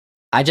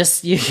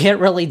you can't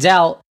really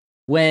doubt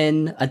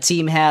when a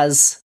team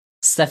has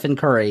Stephen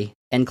Curry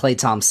and Klay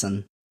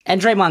Thompson,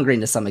 and Draymond Green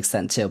to some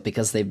extent too,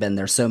 because they've been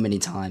there so many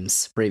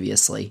times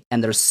previously,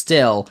 and they're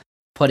still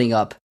putting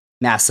up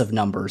massive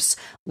numbers.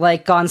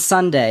 Like on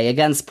Sunday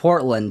against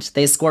Portland,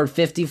 they scored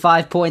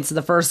 55 points in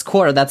the first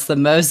quarter. That's the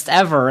most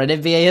ever in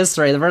NBA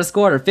history in the first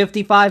quarter,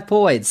 55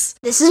 points.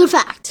 This is a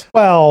fact.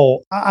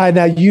 Well,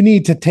 now you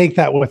need to take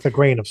that with a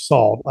grain of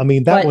salt. I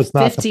mean, that was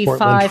not the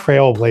Portland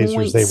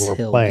Trailblazers they were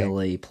playing.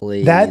 Hillbilly,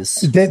 please.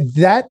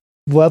 That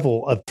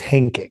level of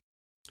tanking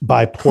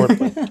by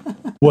Portland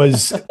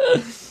was,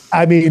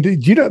 I mean,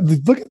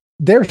 look,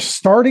 their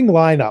starting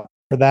lineup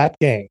for that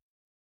game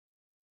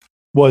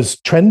was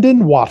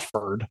Trendon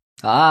Watford.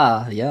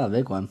 Ah, yeah,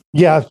 big one.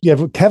 Yeah, you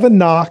have Kevin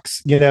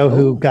Knox,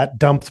 who got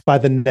dumped by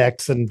the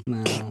Knicks and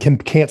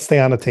can't stay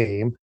on a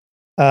team.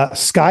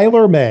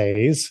 Skylar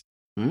Mays.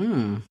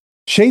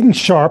 Shaden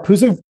Sharp,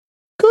 who's a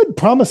good,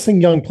 promising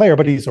young player,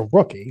 but he's a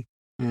rookie.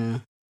 Yeah.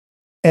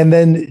 And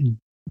then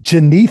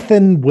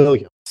Janethan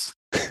Williams.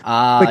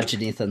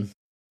 Janethan.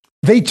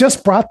 They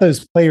just brought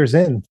those players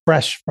in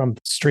fresh from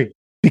the street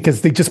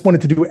because they just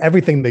wanted to do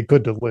everything they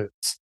could to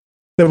lose.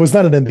 There was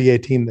not an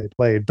NBA team they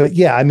played, but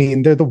yeah, I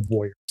mean, they're the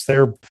Warriors.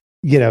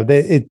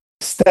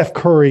 Steph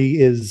Curry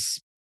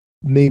is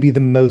maybe the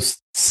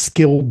most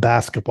skilled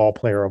basketball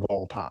player of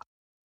all time.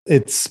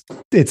 It's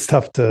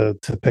tough to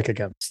pick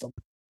against them.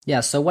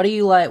 Yeah. So what do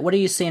you like? What are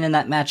you seeing in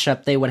that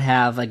matchup they would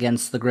have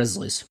against the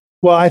Grizzlies?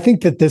 Well, I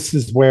think that this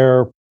is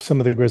where some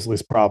of the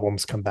Grizzlies'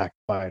 problems come back to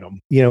bite them.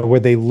 Where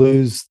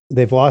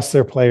they've lost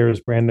their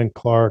players, Brandon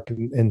Clark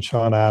and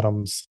Sean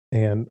Adams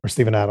or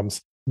Steven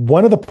Adams.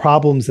 One of the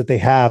problems that they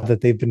have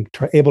that they've been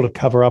able to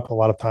cover up a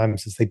lot of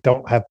times is they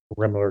don't have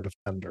perimeter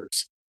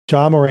defenders.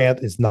 Ja Morant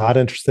is not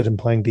interested in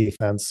playing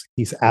defense.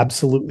 He's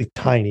absolutely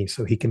tiny,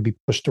 so he can be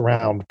pushed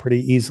around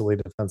pretty easily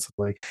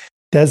defensively.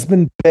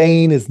 Desmond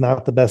Bane is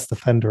not the best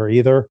defender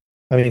either.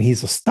 I mean,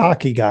 he's a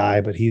stocky guy,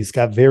 but he's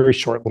got very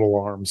short little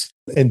arms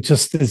and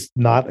just is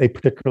not a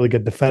particularly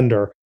good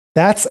defender.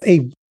 That's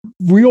a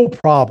real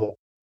problem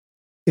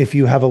if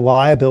you have a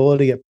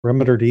liability at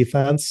perimeter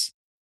defense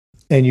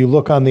and you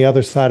look on the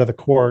other side of the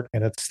court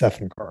and it's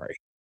Stephen Curry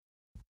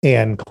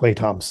and Klay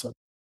Thompson,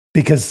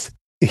 because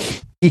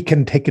he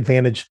can take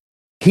advantage.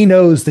 He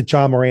knows that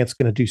Ja Morant's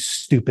going to do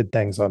stupid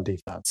things on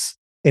defense,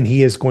 and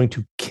he is going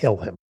to kill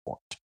him for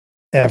it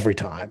every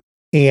time.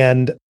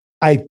 And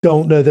I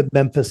don't know that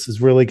Memphis is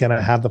really going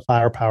to have the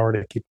firepower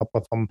to keep up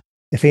with them.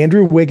 If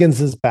Andrew Wiggins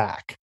is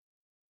back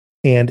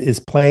and is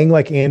playing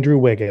like Andrew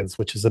Wiggins,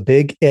 which is a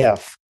big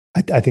if,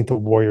 I think the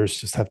Warriors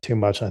just have too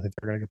much. I think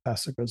they're going to get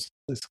past the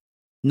Grizzlies.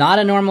 Not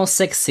a normal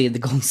 6 seed, the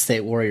Golden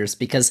State Warriors,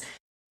 because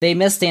they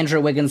missed Andrew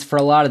Wiggins for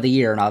a lot of the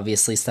year, and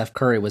obviously Steph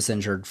Curry was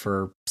injured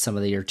for some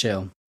of the year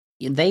too.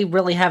 They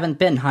really haven't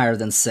been higher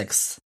than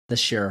 6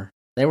 this year.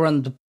 They were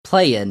in the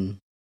play-in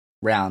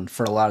round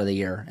for a lot of the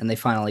year, and they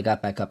finally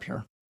got back up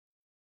here.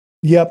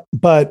 Yep,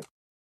 but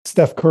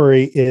Steph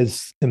Curry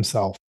is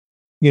himself.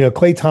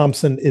 Klay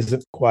Thompson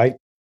isn't quite.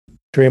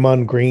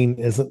 Draymond Green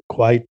isn't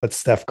quite, but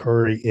Steph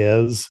Curry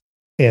is,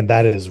 and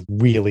that is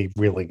really,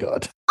 really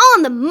good.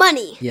 On the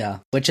money. Yeah,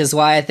 which is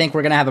why I think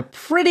we're going to have a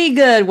pretty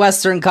good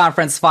Western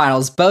Conference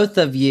Finals. Both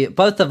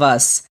of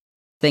us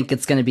think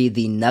it's going to be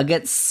the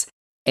Nuggets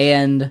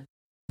and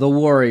the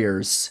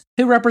Warriors,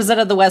 who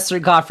represented the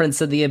Western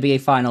Conference in the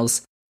NBA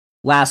Finals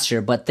last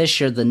year, but this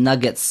year the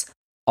Nuggets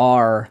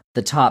are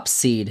the top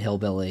seed,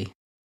 Hillbilly.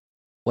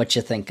 What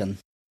you thinking?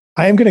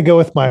 I am going to go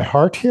with my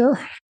heart here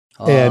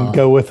and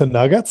go with the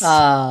Nuggets.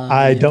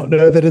 I don't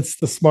know that it's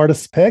the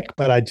smartest pick,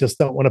 but I just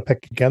don't want to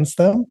pick against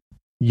them.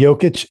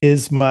 Jokic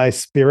is my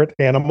spirit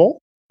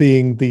animal,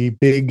 being the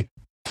big,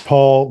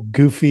 tall,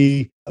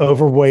 goofy,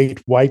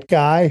 overweight white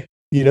guy,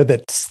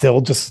 that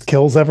still just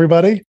kills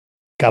everybody.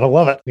 Gotta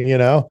love it,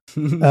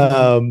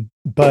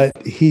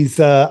 but he's,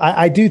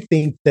 I do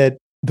think that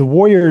the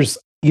Warriors,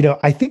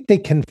 I think they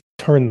can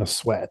turn the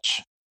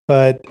switch,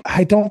 but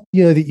I don't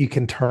know that you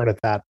can turn it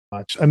that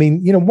much. I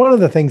mean, one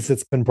of the things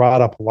that's been brought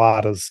up a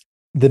lot is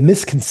the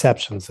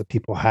misconceptions that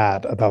people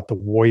had about the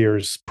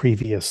Warriors'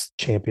 previous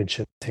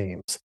championship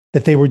teams,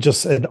 that they were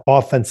just an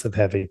offensive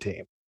heavy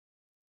team.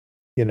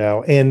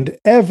 and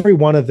every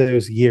one of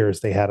those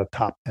years they had a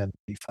top 10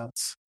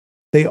 defense.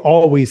 They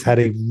always had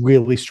a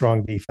really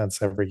strong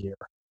defense every year.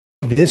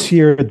 This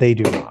year, they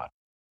do not.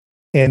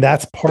 And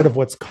that's part of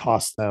what's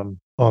cost them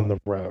on the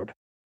road.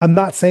 I'm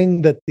not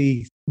saying that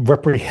the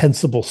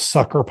reprehensible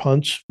sucker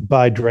punch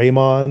by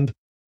Draymond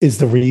is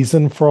the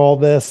reason for all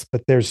this,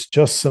 but there's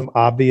just some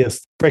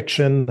obvious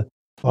friction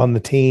on the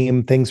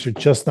team. Things are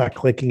just not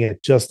clicking.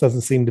 It just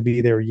doesn't seem to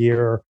be their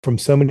year from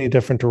so many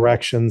different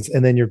directions.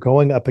 And then you're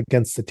going up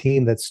against a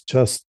team that's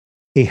just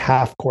a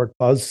half-court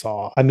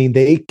buzzsaw. I mean,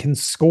 they can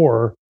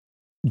score,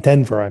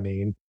 Denver,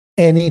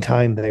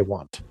 anytime they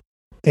want.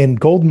 And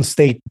Golden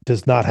State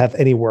does not have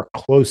anywhere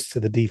close to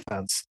the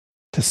defense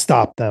to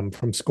stop them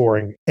from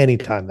scoring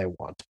anytime they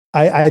want.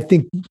 I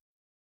think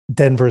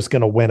Denver's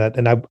going to win it.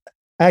 And I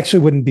actually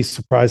wouldn't be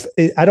surprised.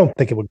 I don't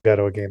think it would go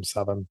to a game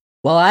 7.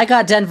 Well, I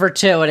got Denver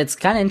too, and it's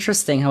kind of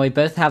interesting how we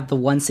both have the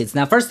 1 seeds.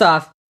 Now, first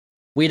off,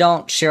 we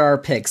don't share our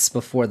picks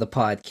before the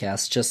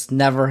podcast. Just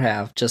never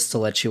have, just to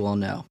let you all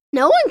know.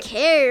 No one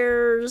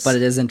cares. But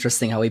it is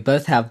interesting how we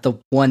both have the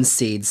 1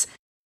 seeds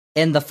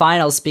in the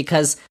finals,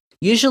 because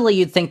usually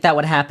you'd think that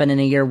would happen in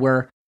a year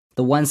where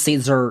the 1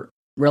 seeds are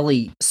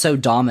really so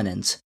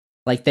dominant,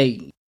 like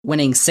they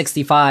winning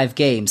 65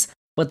 games.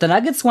 But the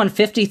Nuggets won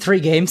 53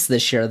 games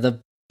this year. The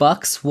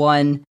Bucks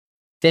won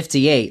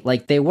 58.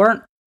 Like, they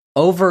weren't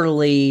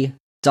overly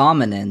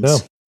dominant.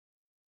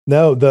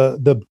 No,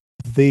 the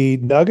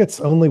Nuggets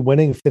only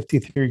winning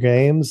 53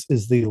 games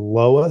is the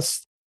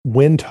lowest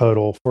win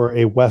total for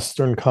a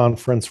Western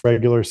Conference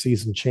regular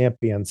season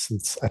champion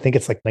since I think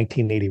it's like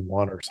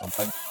 1981 or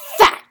something.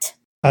 Fact.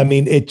 I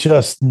mean, it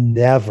just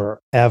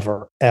never,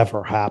 ever,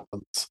 ever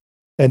happens.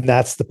 And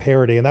that's the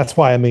parity. And that's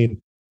why,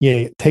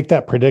 take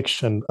that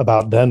prediction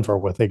about Denver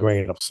with a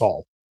grain of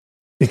salt.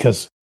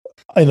 Because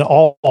in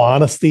all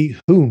honesty,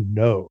 who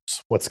knows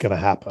what's going to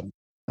happen?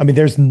 I mean,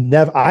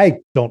 I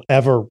don't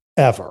ever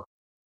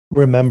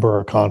remember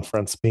a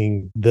conference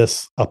being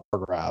this up for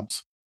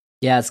grabs.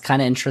 Yeah, it's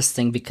kind of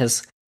interesting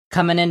because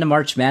coming into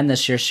March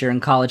Madness this year in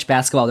college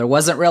basketball, there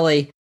wasn't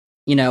really,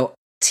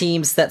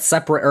 teams that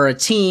separate, or a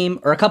team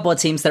or a couple of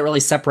teams that really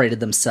separated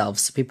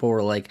themselves. So people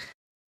were like,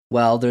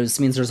 well, this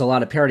means there's a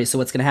lot of parity, so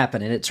what's going to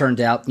happen? And it turned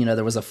out,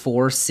 there was a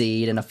 4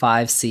 seed and a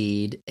 5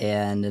 seed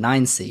and a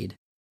 9 seed.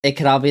 It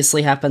could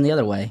obviously happen the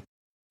other way.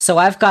 So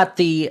I've got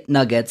the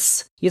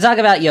Nuggets. You talk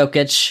about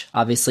Jokic,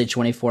 obviously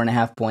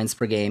 24.5 points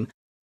per game,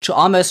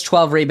 almost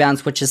 12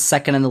 rebounds, which is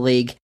second in the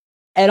league,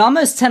 and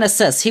almost 10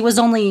 assists. He was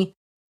only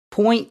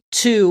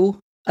 0.2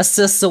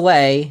 assists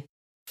away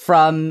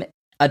from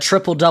a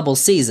triple-double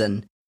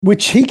season.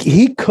 Which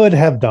he could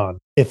have done.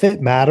 If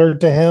it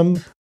mattered to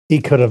him, he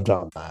could have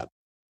done that.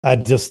 I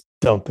just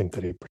don't think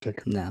that he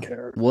particularly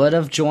cared. Would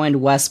have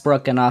joined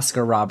Westbrook and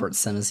Oscar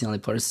Robertson as the only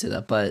players to do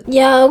that, but...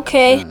 Yeah,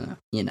 okay.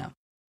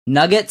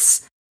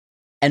 Nuggets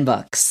and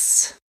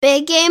Bucks.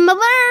 Big game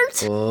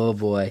alert! Oh,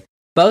 boy.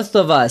 Both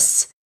of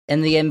us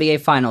in the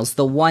NBA Finals,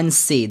 the 1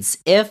 seeds.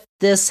 If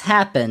this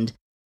happened,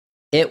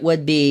 it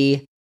would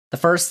be the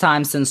first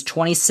time since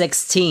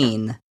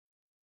 2016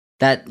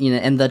 that,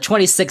 in the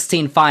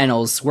 2016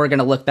 Finals, we're going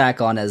to look back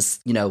on as,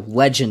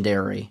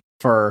 legendary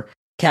for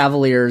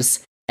Cavaliers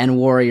and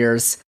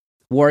Warriors.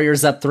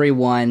 Warriors up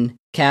 3-1,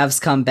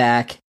 Cavs come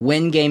back,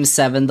 win Game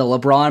 7, the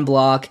LeBron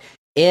block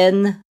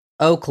in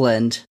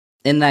Oakland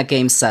in that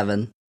Game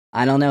 7.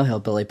 I don't know,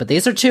 Hillbilly, but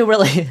these are two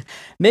really,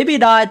 maybe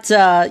not,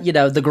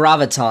 the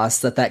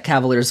gravitas that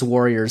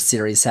Cavaliers-Warriors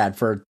series had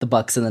for the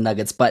Bucks and the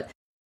Nuggets, but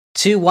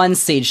 2 1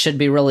 seeds should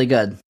be really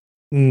good.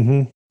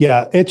 Mm-hmm.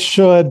 Yeah, it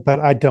should, but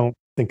I don't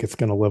think it's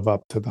going to live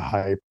up to the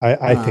hype.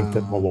 I think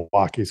that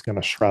Milwaukee's going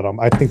to shred them.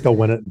 I think they'll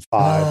win it in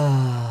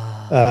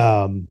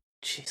 5.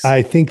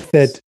 I think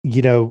that,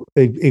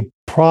 a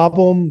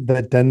problem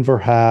that Denver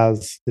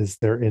has is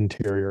their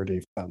interior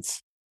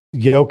defense.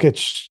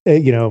 Jokic,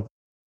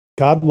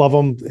 God love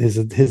him.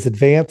 His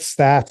advanced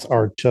stats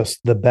are just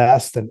the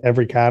best in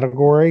every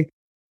category,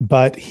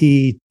 but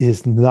he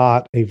is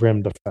not a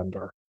rim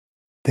defender.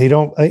 They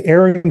don't.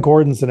 Aaron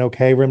Gordon's an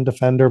okay rim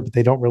defender, but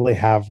they don't really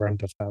have rim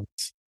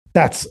defense.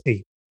 That's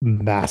a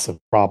massive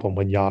problem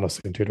when Giannis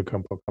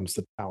Antetokounmpo comes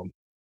to town.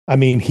 I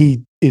mean,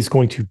 he is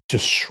going to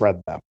just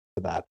shred them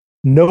for that.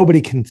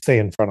 Nobody can stay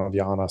in front of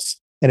Giannis,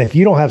 and if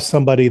you don't have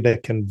somebody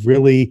that can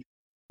really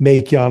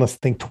make Giannis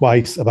think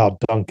twice about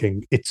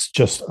dunking, it's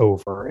just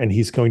over. And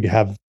he's going to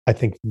have, I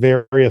think,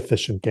 very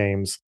efficient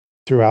games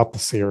throughout the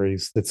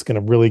series. That's going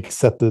to really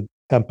set the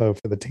tempo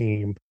for the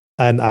team.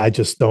 And I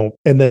just don't.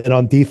 And then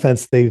on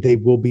defense, they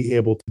will be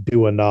able to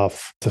do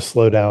enough to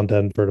slow down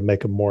Denver to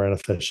make them more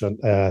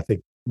inefficient. I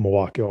think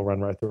Milwaukee will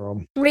run right through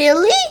them.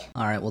 Really?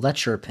 All right. Well,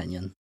 that's your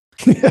opinion.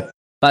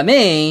 But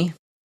me,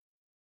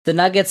 the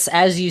Nuggets,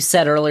 as you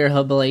said earlier,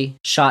 Hillbilly,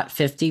 shot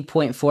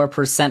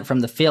 50.4%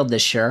 from the field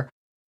this year.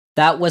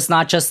 That was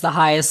not just the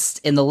highest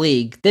in the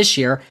league this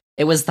year.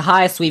 It was the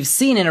highest we've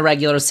seen in a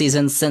regular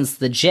season since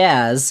the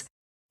Jazz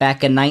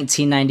back in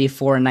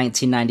 1994 and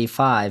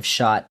 1995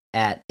 shot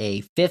at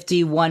a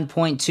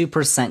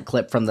 51.2%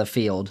 clip from the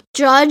field.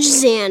 Judge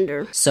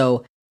Xander.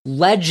 So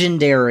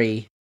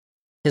legendary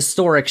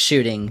historic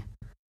shooting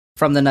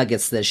from the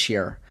Nuggets this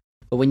year.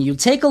 But when you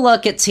take a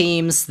look at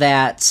teams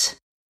that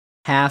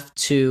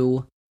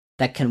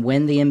can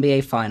win the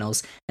NBA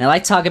Finals, and I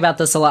like to talk about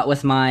this a lot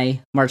with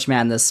my March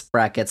Madness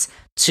brackets,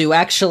 to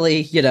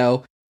actually,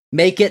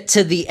 make it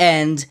to the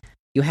end,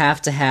 you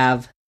have to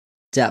have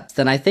depth.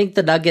 And I think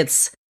the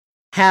Nuggets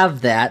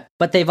have that,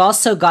 but they've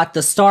also got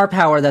the star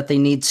power that they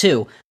need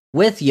too,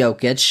 with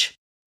Jokic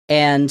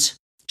and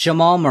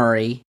Jamal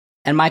Murray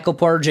and Michael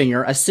Porter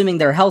Jr., assuming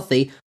they're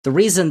healthy. The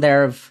reason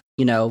they're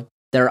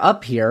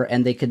up here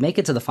and they could make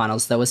it to the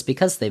finals, though, is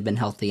because they've been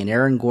healthy. And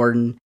Aaron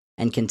Gordon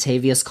and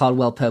Kentavious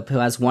Caldwell-Pope, who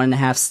has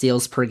 1.5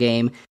 steals per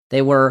game.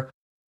 They were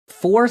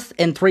 4th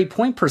in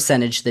three-point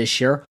percentage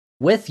this year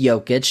with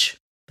Jokic.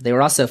 They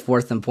were also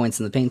 4th in points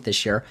in the paint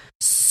this year.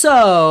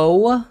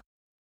 So,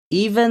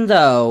 even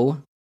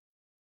though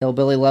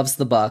Hillbilly loves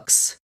the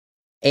Bucks,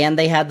 and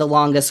they had the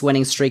longest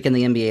winning streak in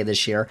the NBA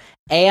this year,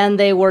 and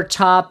they were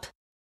top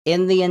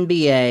in the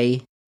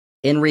NBA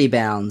in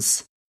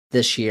rebounds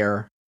this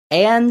year,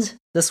 and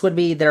this would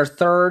be their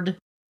 3rd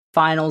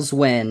finals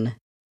win,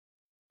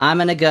 I'm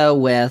going to go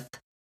with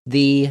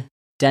the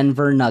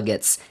Denver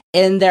Nuggets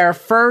in their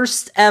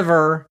first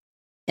ever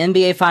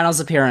NBA Finals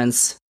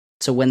appearance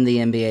to win the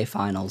NBA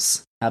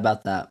Finals. How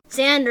about that?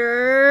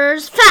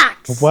 Xander's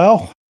facts.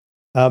 Well,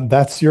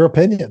 that's your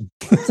opinion.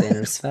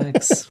 Xander's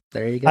facts.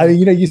 There you go.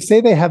 You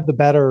say they have the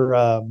better,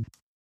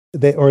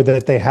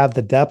 that they have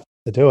the depth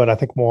to do it. I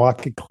think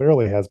Milwaukee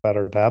clearly has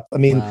better depth. I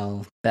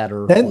mean,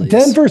 better.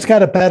 Denver's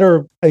got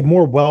a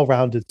more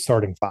well-rounded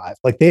starting five.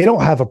 Like, they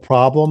don't have a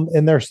problem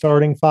in their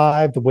starting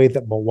five the way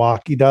that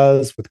Milwaukee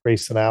does with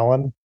Grayson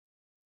Allen.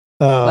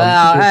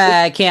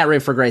 I can't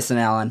root for Grayson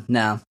Allen.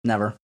 No,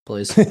 never.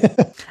 Please.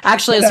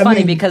 Actually, it's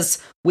funny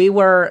because we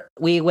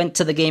went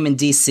to the game in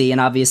DC, and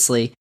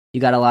obviously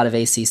you got a lot of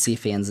ACC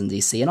fans in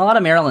DC and a lot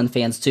of Maryland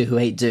fans too who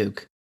hate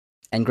Duke.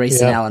 And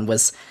Grayson Allen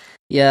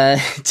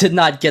did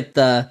not get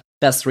the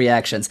best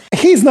reactions.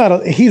 He's not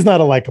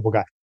a likable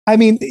guy. I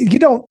mean, you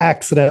don't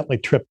accidentally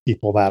trip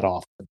people that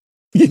often.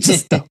 You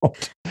just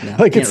don't. No,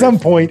 like, at some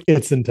point,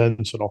 it's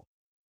intentional.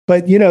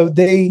 But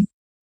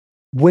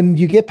when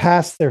you get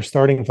past their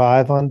starting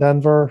five on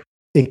Denver,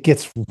 it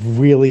gets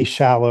really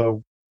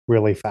shallow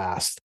really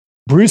fast.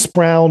 Bruce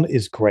Brown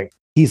is great.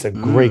 He's a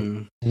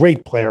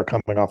great player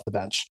coming off the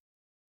bench.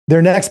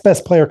 Their next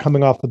best player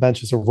coming off the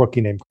bench is a rookie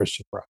named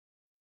Christian Braun.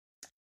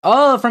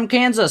 Oh, from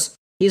Kansas.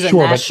 He's a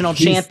national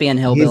champion,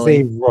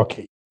 Hillbilly. He's a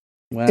rookie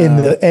in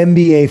the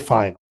NBA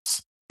Finals.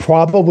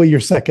 Probably your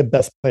second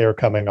best player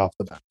coming off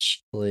the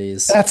bench.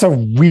 Please. That's a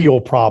real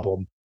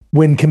problem.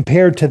 When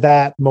compared to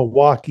that,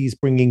 Milwaukee's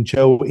bringing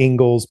Joe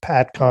Ingles,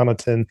 Pat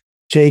Connaughton,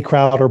 Jay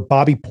Crowder,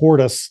 Bobby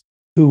Portis,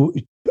 who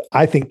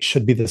I think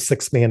should be the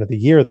 6th man of the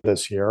year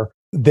this year.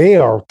 They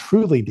are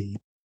truly deep.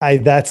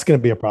 That's going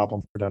to be a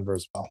problem for Denver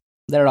as well.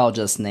 They're all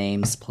just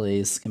names.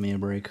 Please give me a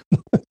break.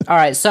 All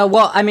right. So,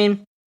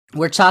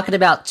 we're talking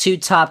about 2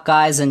 top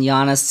guys in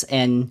Giannis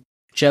and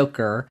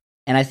Joker,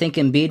 and I think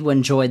Embiid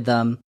would join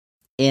them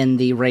in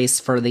the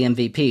race for the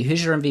MVP.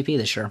 Who's your MVP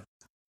this year?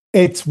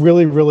 It's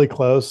really, really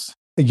close.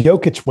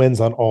 Jokic wins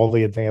on all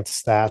the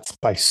advanced stats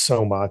by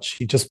so much.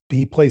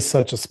 He plays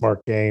such a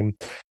smart game,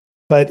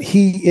 but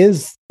he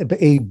is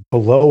a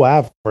below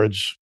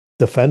average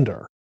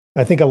defender.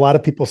 I think a lot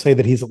of people say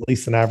that he's at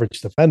least an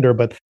average defender,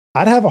 but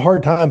I'd have a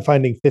hard time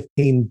finding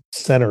 15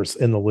 centers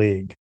in the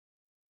league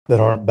that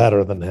aren't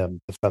better than him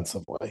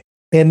defensively.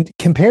 And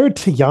compared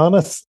to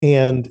Giannis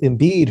and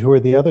Embiid, who are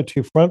the other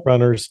 2 front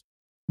runners,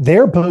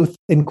 they're both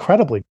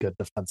incredibly good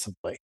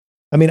defensively.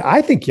 I mean,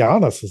 I think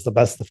Giannis is the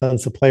best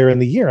defensive player in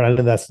the year, and I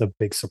know that's no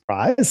big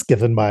surprise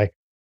given my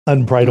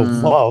unbridled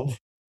love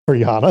for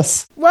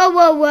Giannis.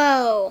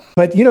 Whoa.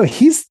 But,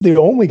 he's the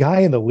only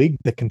guy in the league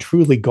that can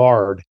truly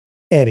guard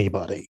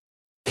anybody.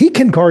 He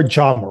can guard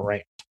Ja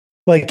Morant.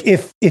 Like,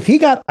 if he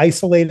got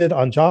isolated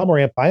on Ja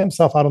Morant by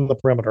himself out on the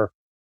perimeter,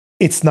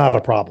 it's not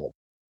a problem.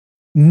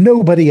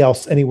 Nobody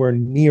else anywhere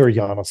near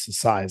Giannis'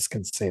 size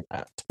can say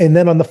that. And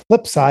then on the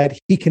flip side,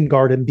 he can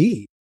guard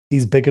Embiid.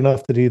 He's big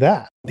enough to do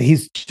that.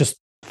 He's just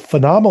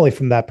phenomenally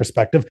from that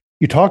perspective.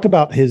 You talked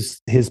about his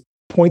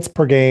points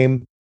per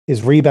game,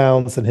 his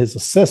rebounds, and his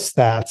assist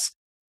stats.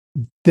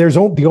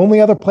 The only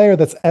other player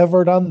that's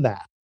ever done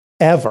that,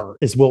 ever,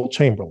 is Wilt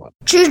Chamberlain.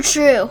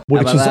 True.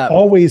 Which is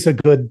always a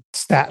good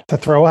stat to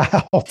throw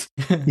out,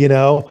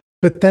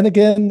 But then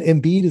again,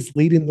 Embiid is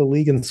leading the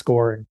league in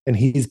scoring, and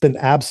he's been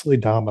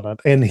absolutely dominant.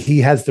 And he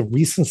has the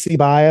recency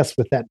bias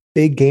with that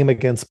big game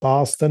against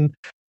Boston,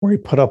 where he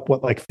put up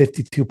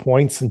 52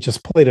 points and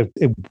just played a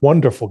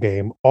wonderful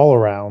game all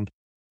around.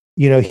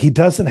 He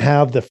doesn't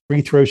have the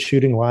free throw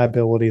shooting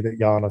liability that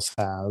Giannis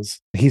has.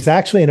 He's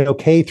actually an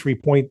okay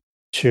 3-point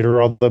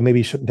shooter, although maybe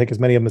he shouldn't take as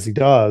many of them as he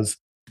does.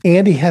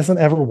 And he hasn't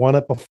ever won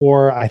it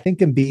before. I think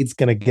Embiid's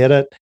going to get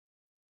it.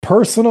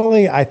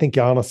 Personally, I think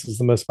Giannis is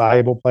the most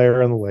valuable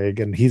player in the league,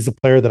 and he's the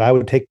player that I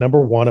would take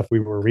number 1 if we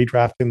were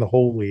redrafting the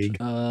whole league.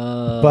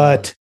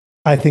 But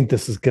I think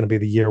this is going to be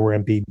the year where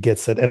Embiid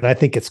gets it, and I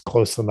think it's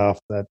close enough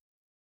that,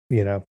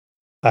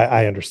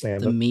 I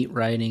understand the meat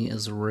riding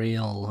is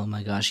real. Oh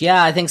my gosh.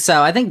 Yeah, I think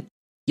so. I think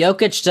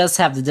Jokic does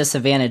have the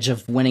disadvantage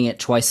of winning it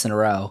twice in a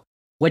row,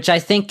 which I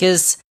think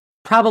is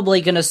probably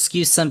going to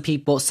skew some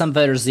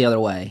voters the other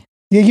way.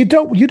 Yeah, you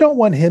don't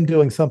want him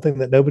doing something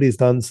that nobody's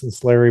done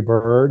since Larry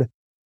Bird,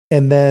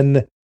 and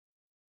then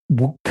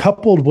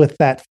coupled with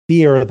that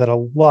fear that a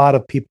lot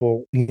of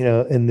people,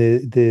 in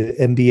the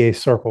NBA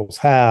circles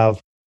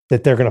have,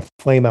 that they're going to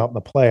flame out in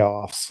the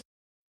playoffs.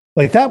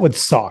 Like, that would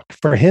suck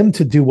for him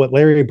to do what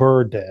Larry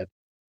Bird did,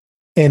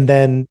 and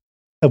then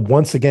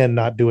once again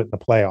not do it in the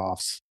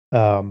playoffs.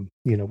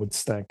 Would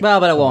stink. Well,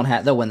 but it won't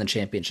happen. They'll win the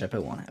championship.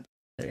 It won't happen.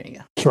 There you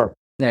go. Sure.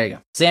 There you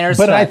go. Xander's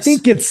but facts.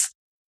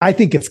 I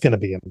think it's going to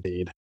be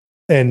Embiid,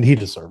 and he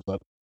deserves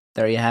it.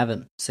 There you have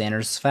it.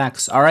 Sanders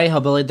facts. All right,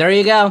 Hillbilly. There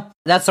you go.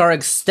 That's our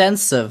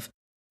extensive,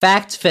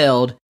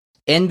 fact-filled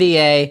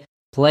NBA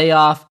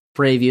playoff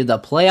preview. The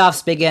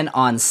playoffs begin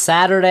on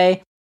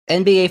Saturday.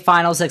 NBA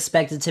Finals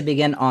expected to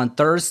begin on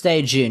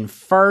Thursday, June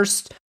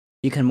 1st.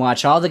 You can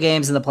watch all the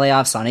games in the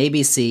playoffs on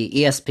ABC,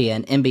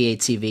 ESPN, NBA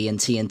TV, and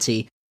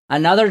TNT.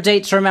 Another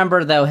date to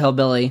remember, though,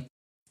 Hillbilly,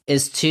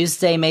 is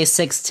Tuesday, May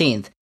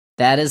 16th.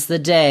 That is the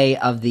day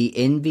of the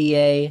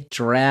NBA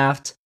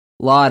Draft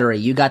Lottery.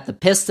 You got the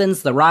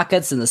Pistons, the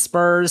Rockets, and the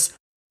Spurs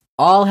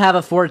all have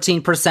a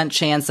 14%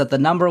 chance at the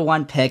number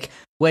one pick,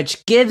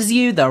 which gives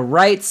you the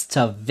rights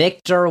to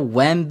Victor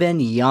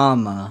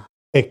Wembanyama.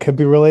 It could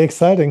be really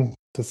exciting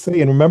to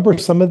see. And remember,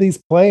 some of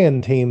these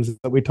play-in teams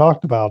that we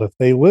talked about, if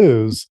they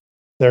lose,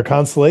 their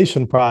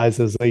consolation prize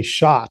is a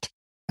shot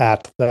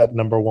at that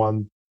number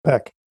one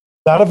pick.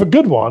 Not of a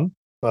good one,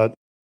 and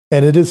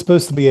it is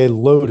supposed to be a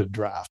loaded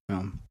draft.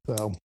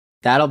 So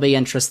that'll be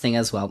interesting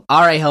as well.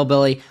 All right,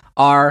 Hillbilly,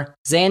 our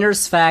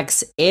Xander's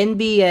Facts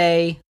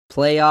NBA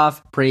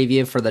playoff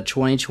preview for the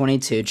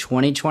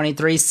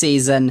 2022-2023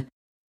 season,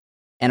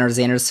 and our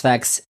Xander's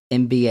Facts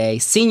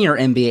senior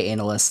NBA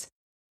analyst,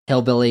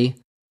 Hillbilly,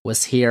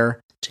 was here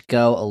to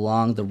go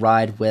along the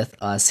ride with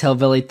us.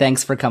 Hillbilly,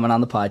 thanks for coming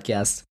on the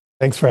podcast.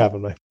 Thanks for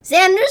having me.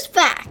 Xander's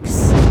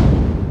Facts.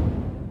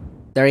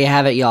 There you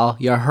have it, y'all.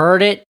 You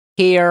heard it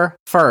here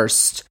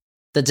first.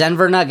 The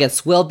Denver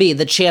Nuggets will be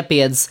the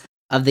champions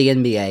of the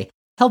NBA.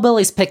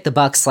 Hillbilly's picked the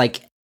Bucks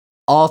like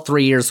all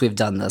 3 years we've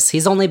done this.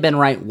 He's only been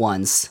right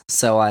once,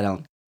 so I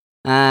don't...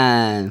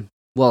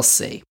 we'll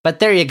see. But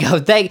there you go.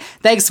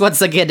 Thanks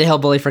once again to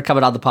Hillbilly for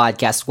coming on the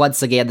podcast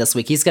once again this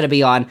week. He's going to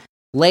be on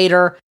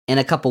later in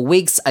a couple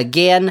weeks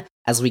again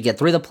as we get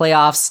through the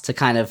playoffs to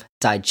kind of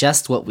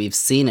digest what we've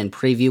seen and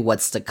preview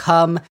what's to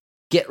come.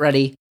 Get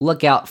ready.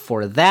 Look out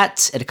for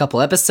that in a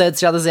couple episodes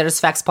here on the Xander's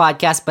Facts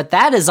podcast. But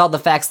that is all the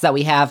facts that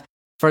we have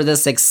for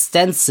this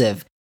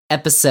extensive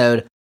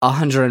episode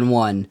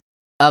 101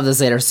 of the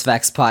Xander's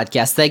Facts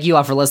podcast. Thank you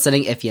all for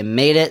listening. If you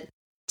made it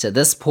to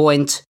this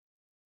point,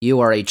 you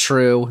are a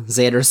true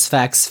Xander's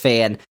Facts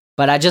fan.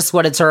 But I just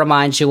wanted to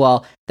remind you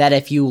all that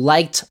if you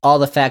liked all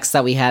the facts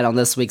that we had on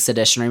this week's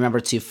edition, remember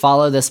to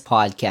follow this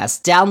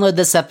podcast, download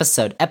this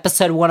episode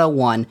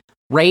 101,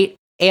 rate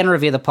and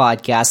review the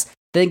podcast,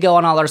 then go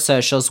on all our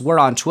socials. We're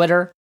on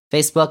Twitter,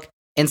 Facebook,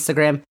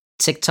 Instagram,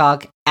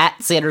 TikTok, at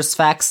Xander's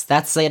Facts.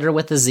 That's Xander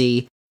with a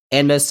Z.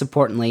 And most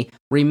importantly,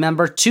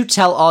 remember to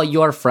tell all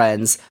your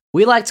friends.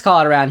 We like to call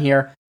it around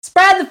here,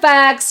 spread the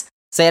facts.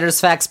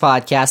 Xander's Facts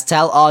Podcast.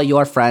 Tell all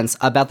your friends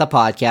about the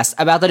podcast,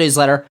 about the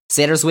newsletter,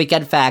 Xander's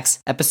Weekend Facts,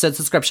 episode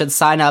subscription,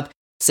 sign up.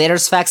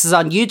 Xander's Facts is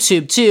on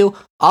YouTube too.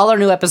 All our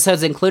new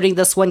episodes, including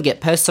this one, get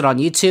posted on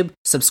YouTube.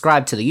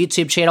 Subscribe to the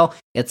YouTube channel.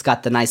 It's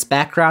got the nice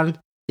background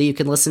that you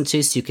can listen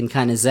to so you can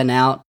kind of zen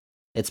out.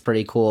 It's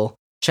pretty cool.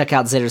 Check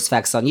out Xander's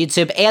Facts on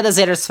YouTube and the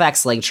Xander's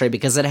Facts link tree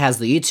because it has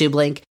the YouTube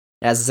link,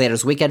 it has the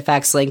Xander's Weekend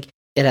Facts link,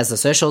 it has the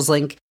socials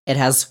link, it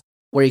has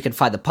where you can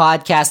find the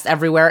podcast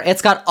everywhere.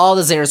 It's got all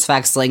the Xander's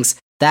Facts links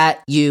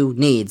that you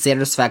need.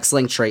 Xander's Facts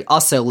link tree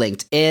also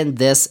linked in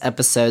this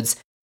episode's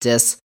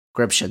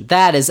description.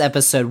 That is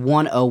episode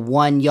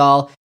 101,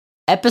 y'all.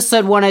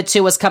 Episode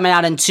 102 is coming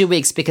out in 2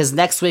 weeks because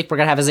next week we're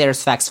going to have a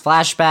Xander's Facts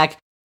flashback.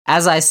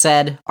 As I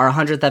said, our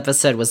 100th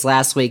episode was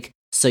last week,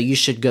 so you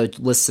should go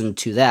listen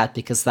to that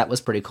because that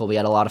was pretty cool. We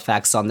had a lot of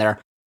facts on there.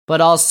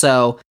 But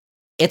also,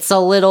 it's a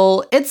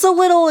little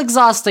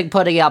exhausting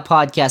putting out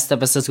podcast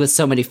episodes with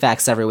so many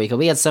facts every week. And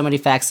we had so many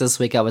facts this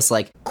week, I was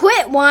like,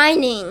 quit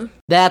whining.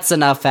 That's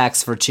enough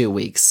facts for 2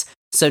 weeks.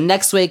 So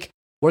next week,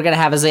 we're going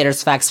to have a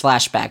Xander's Facts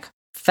flashback.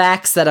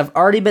 Facts that have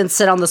already been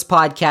said on this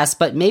podcast,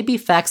 but maybe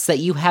facts that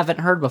you haven't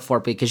heard before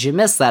because you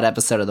missed that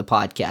episode of the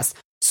podcast.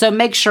 So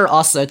make sure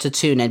also to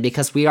tune in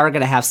because we are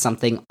going to have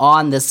something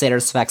on the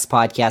Xander's Facts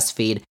podcast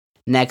feed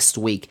next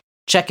week.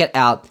 Check it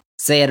out,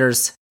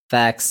 Xander's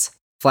Facts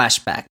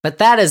Flashback. But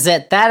that is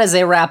it. That is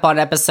a wrap on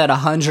episode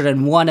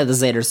 101 of the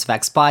Xander's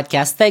Facts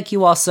podcast. Thank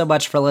you all so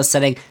much for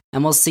listening,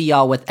 and we'll see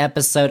y'all with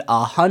episode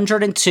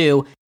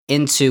 102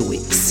 in 2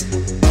 weeks.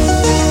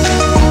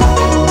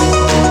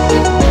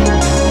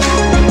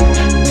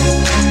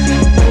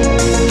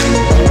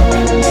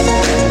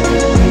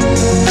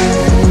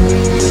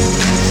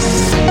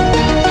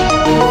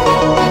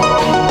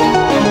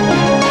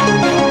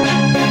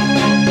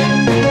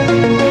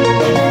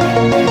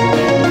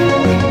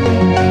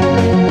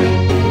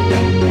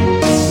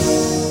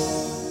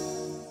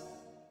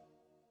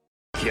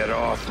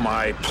 off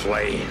my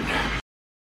plane.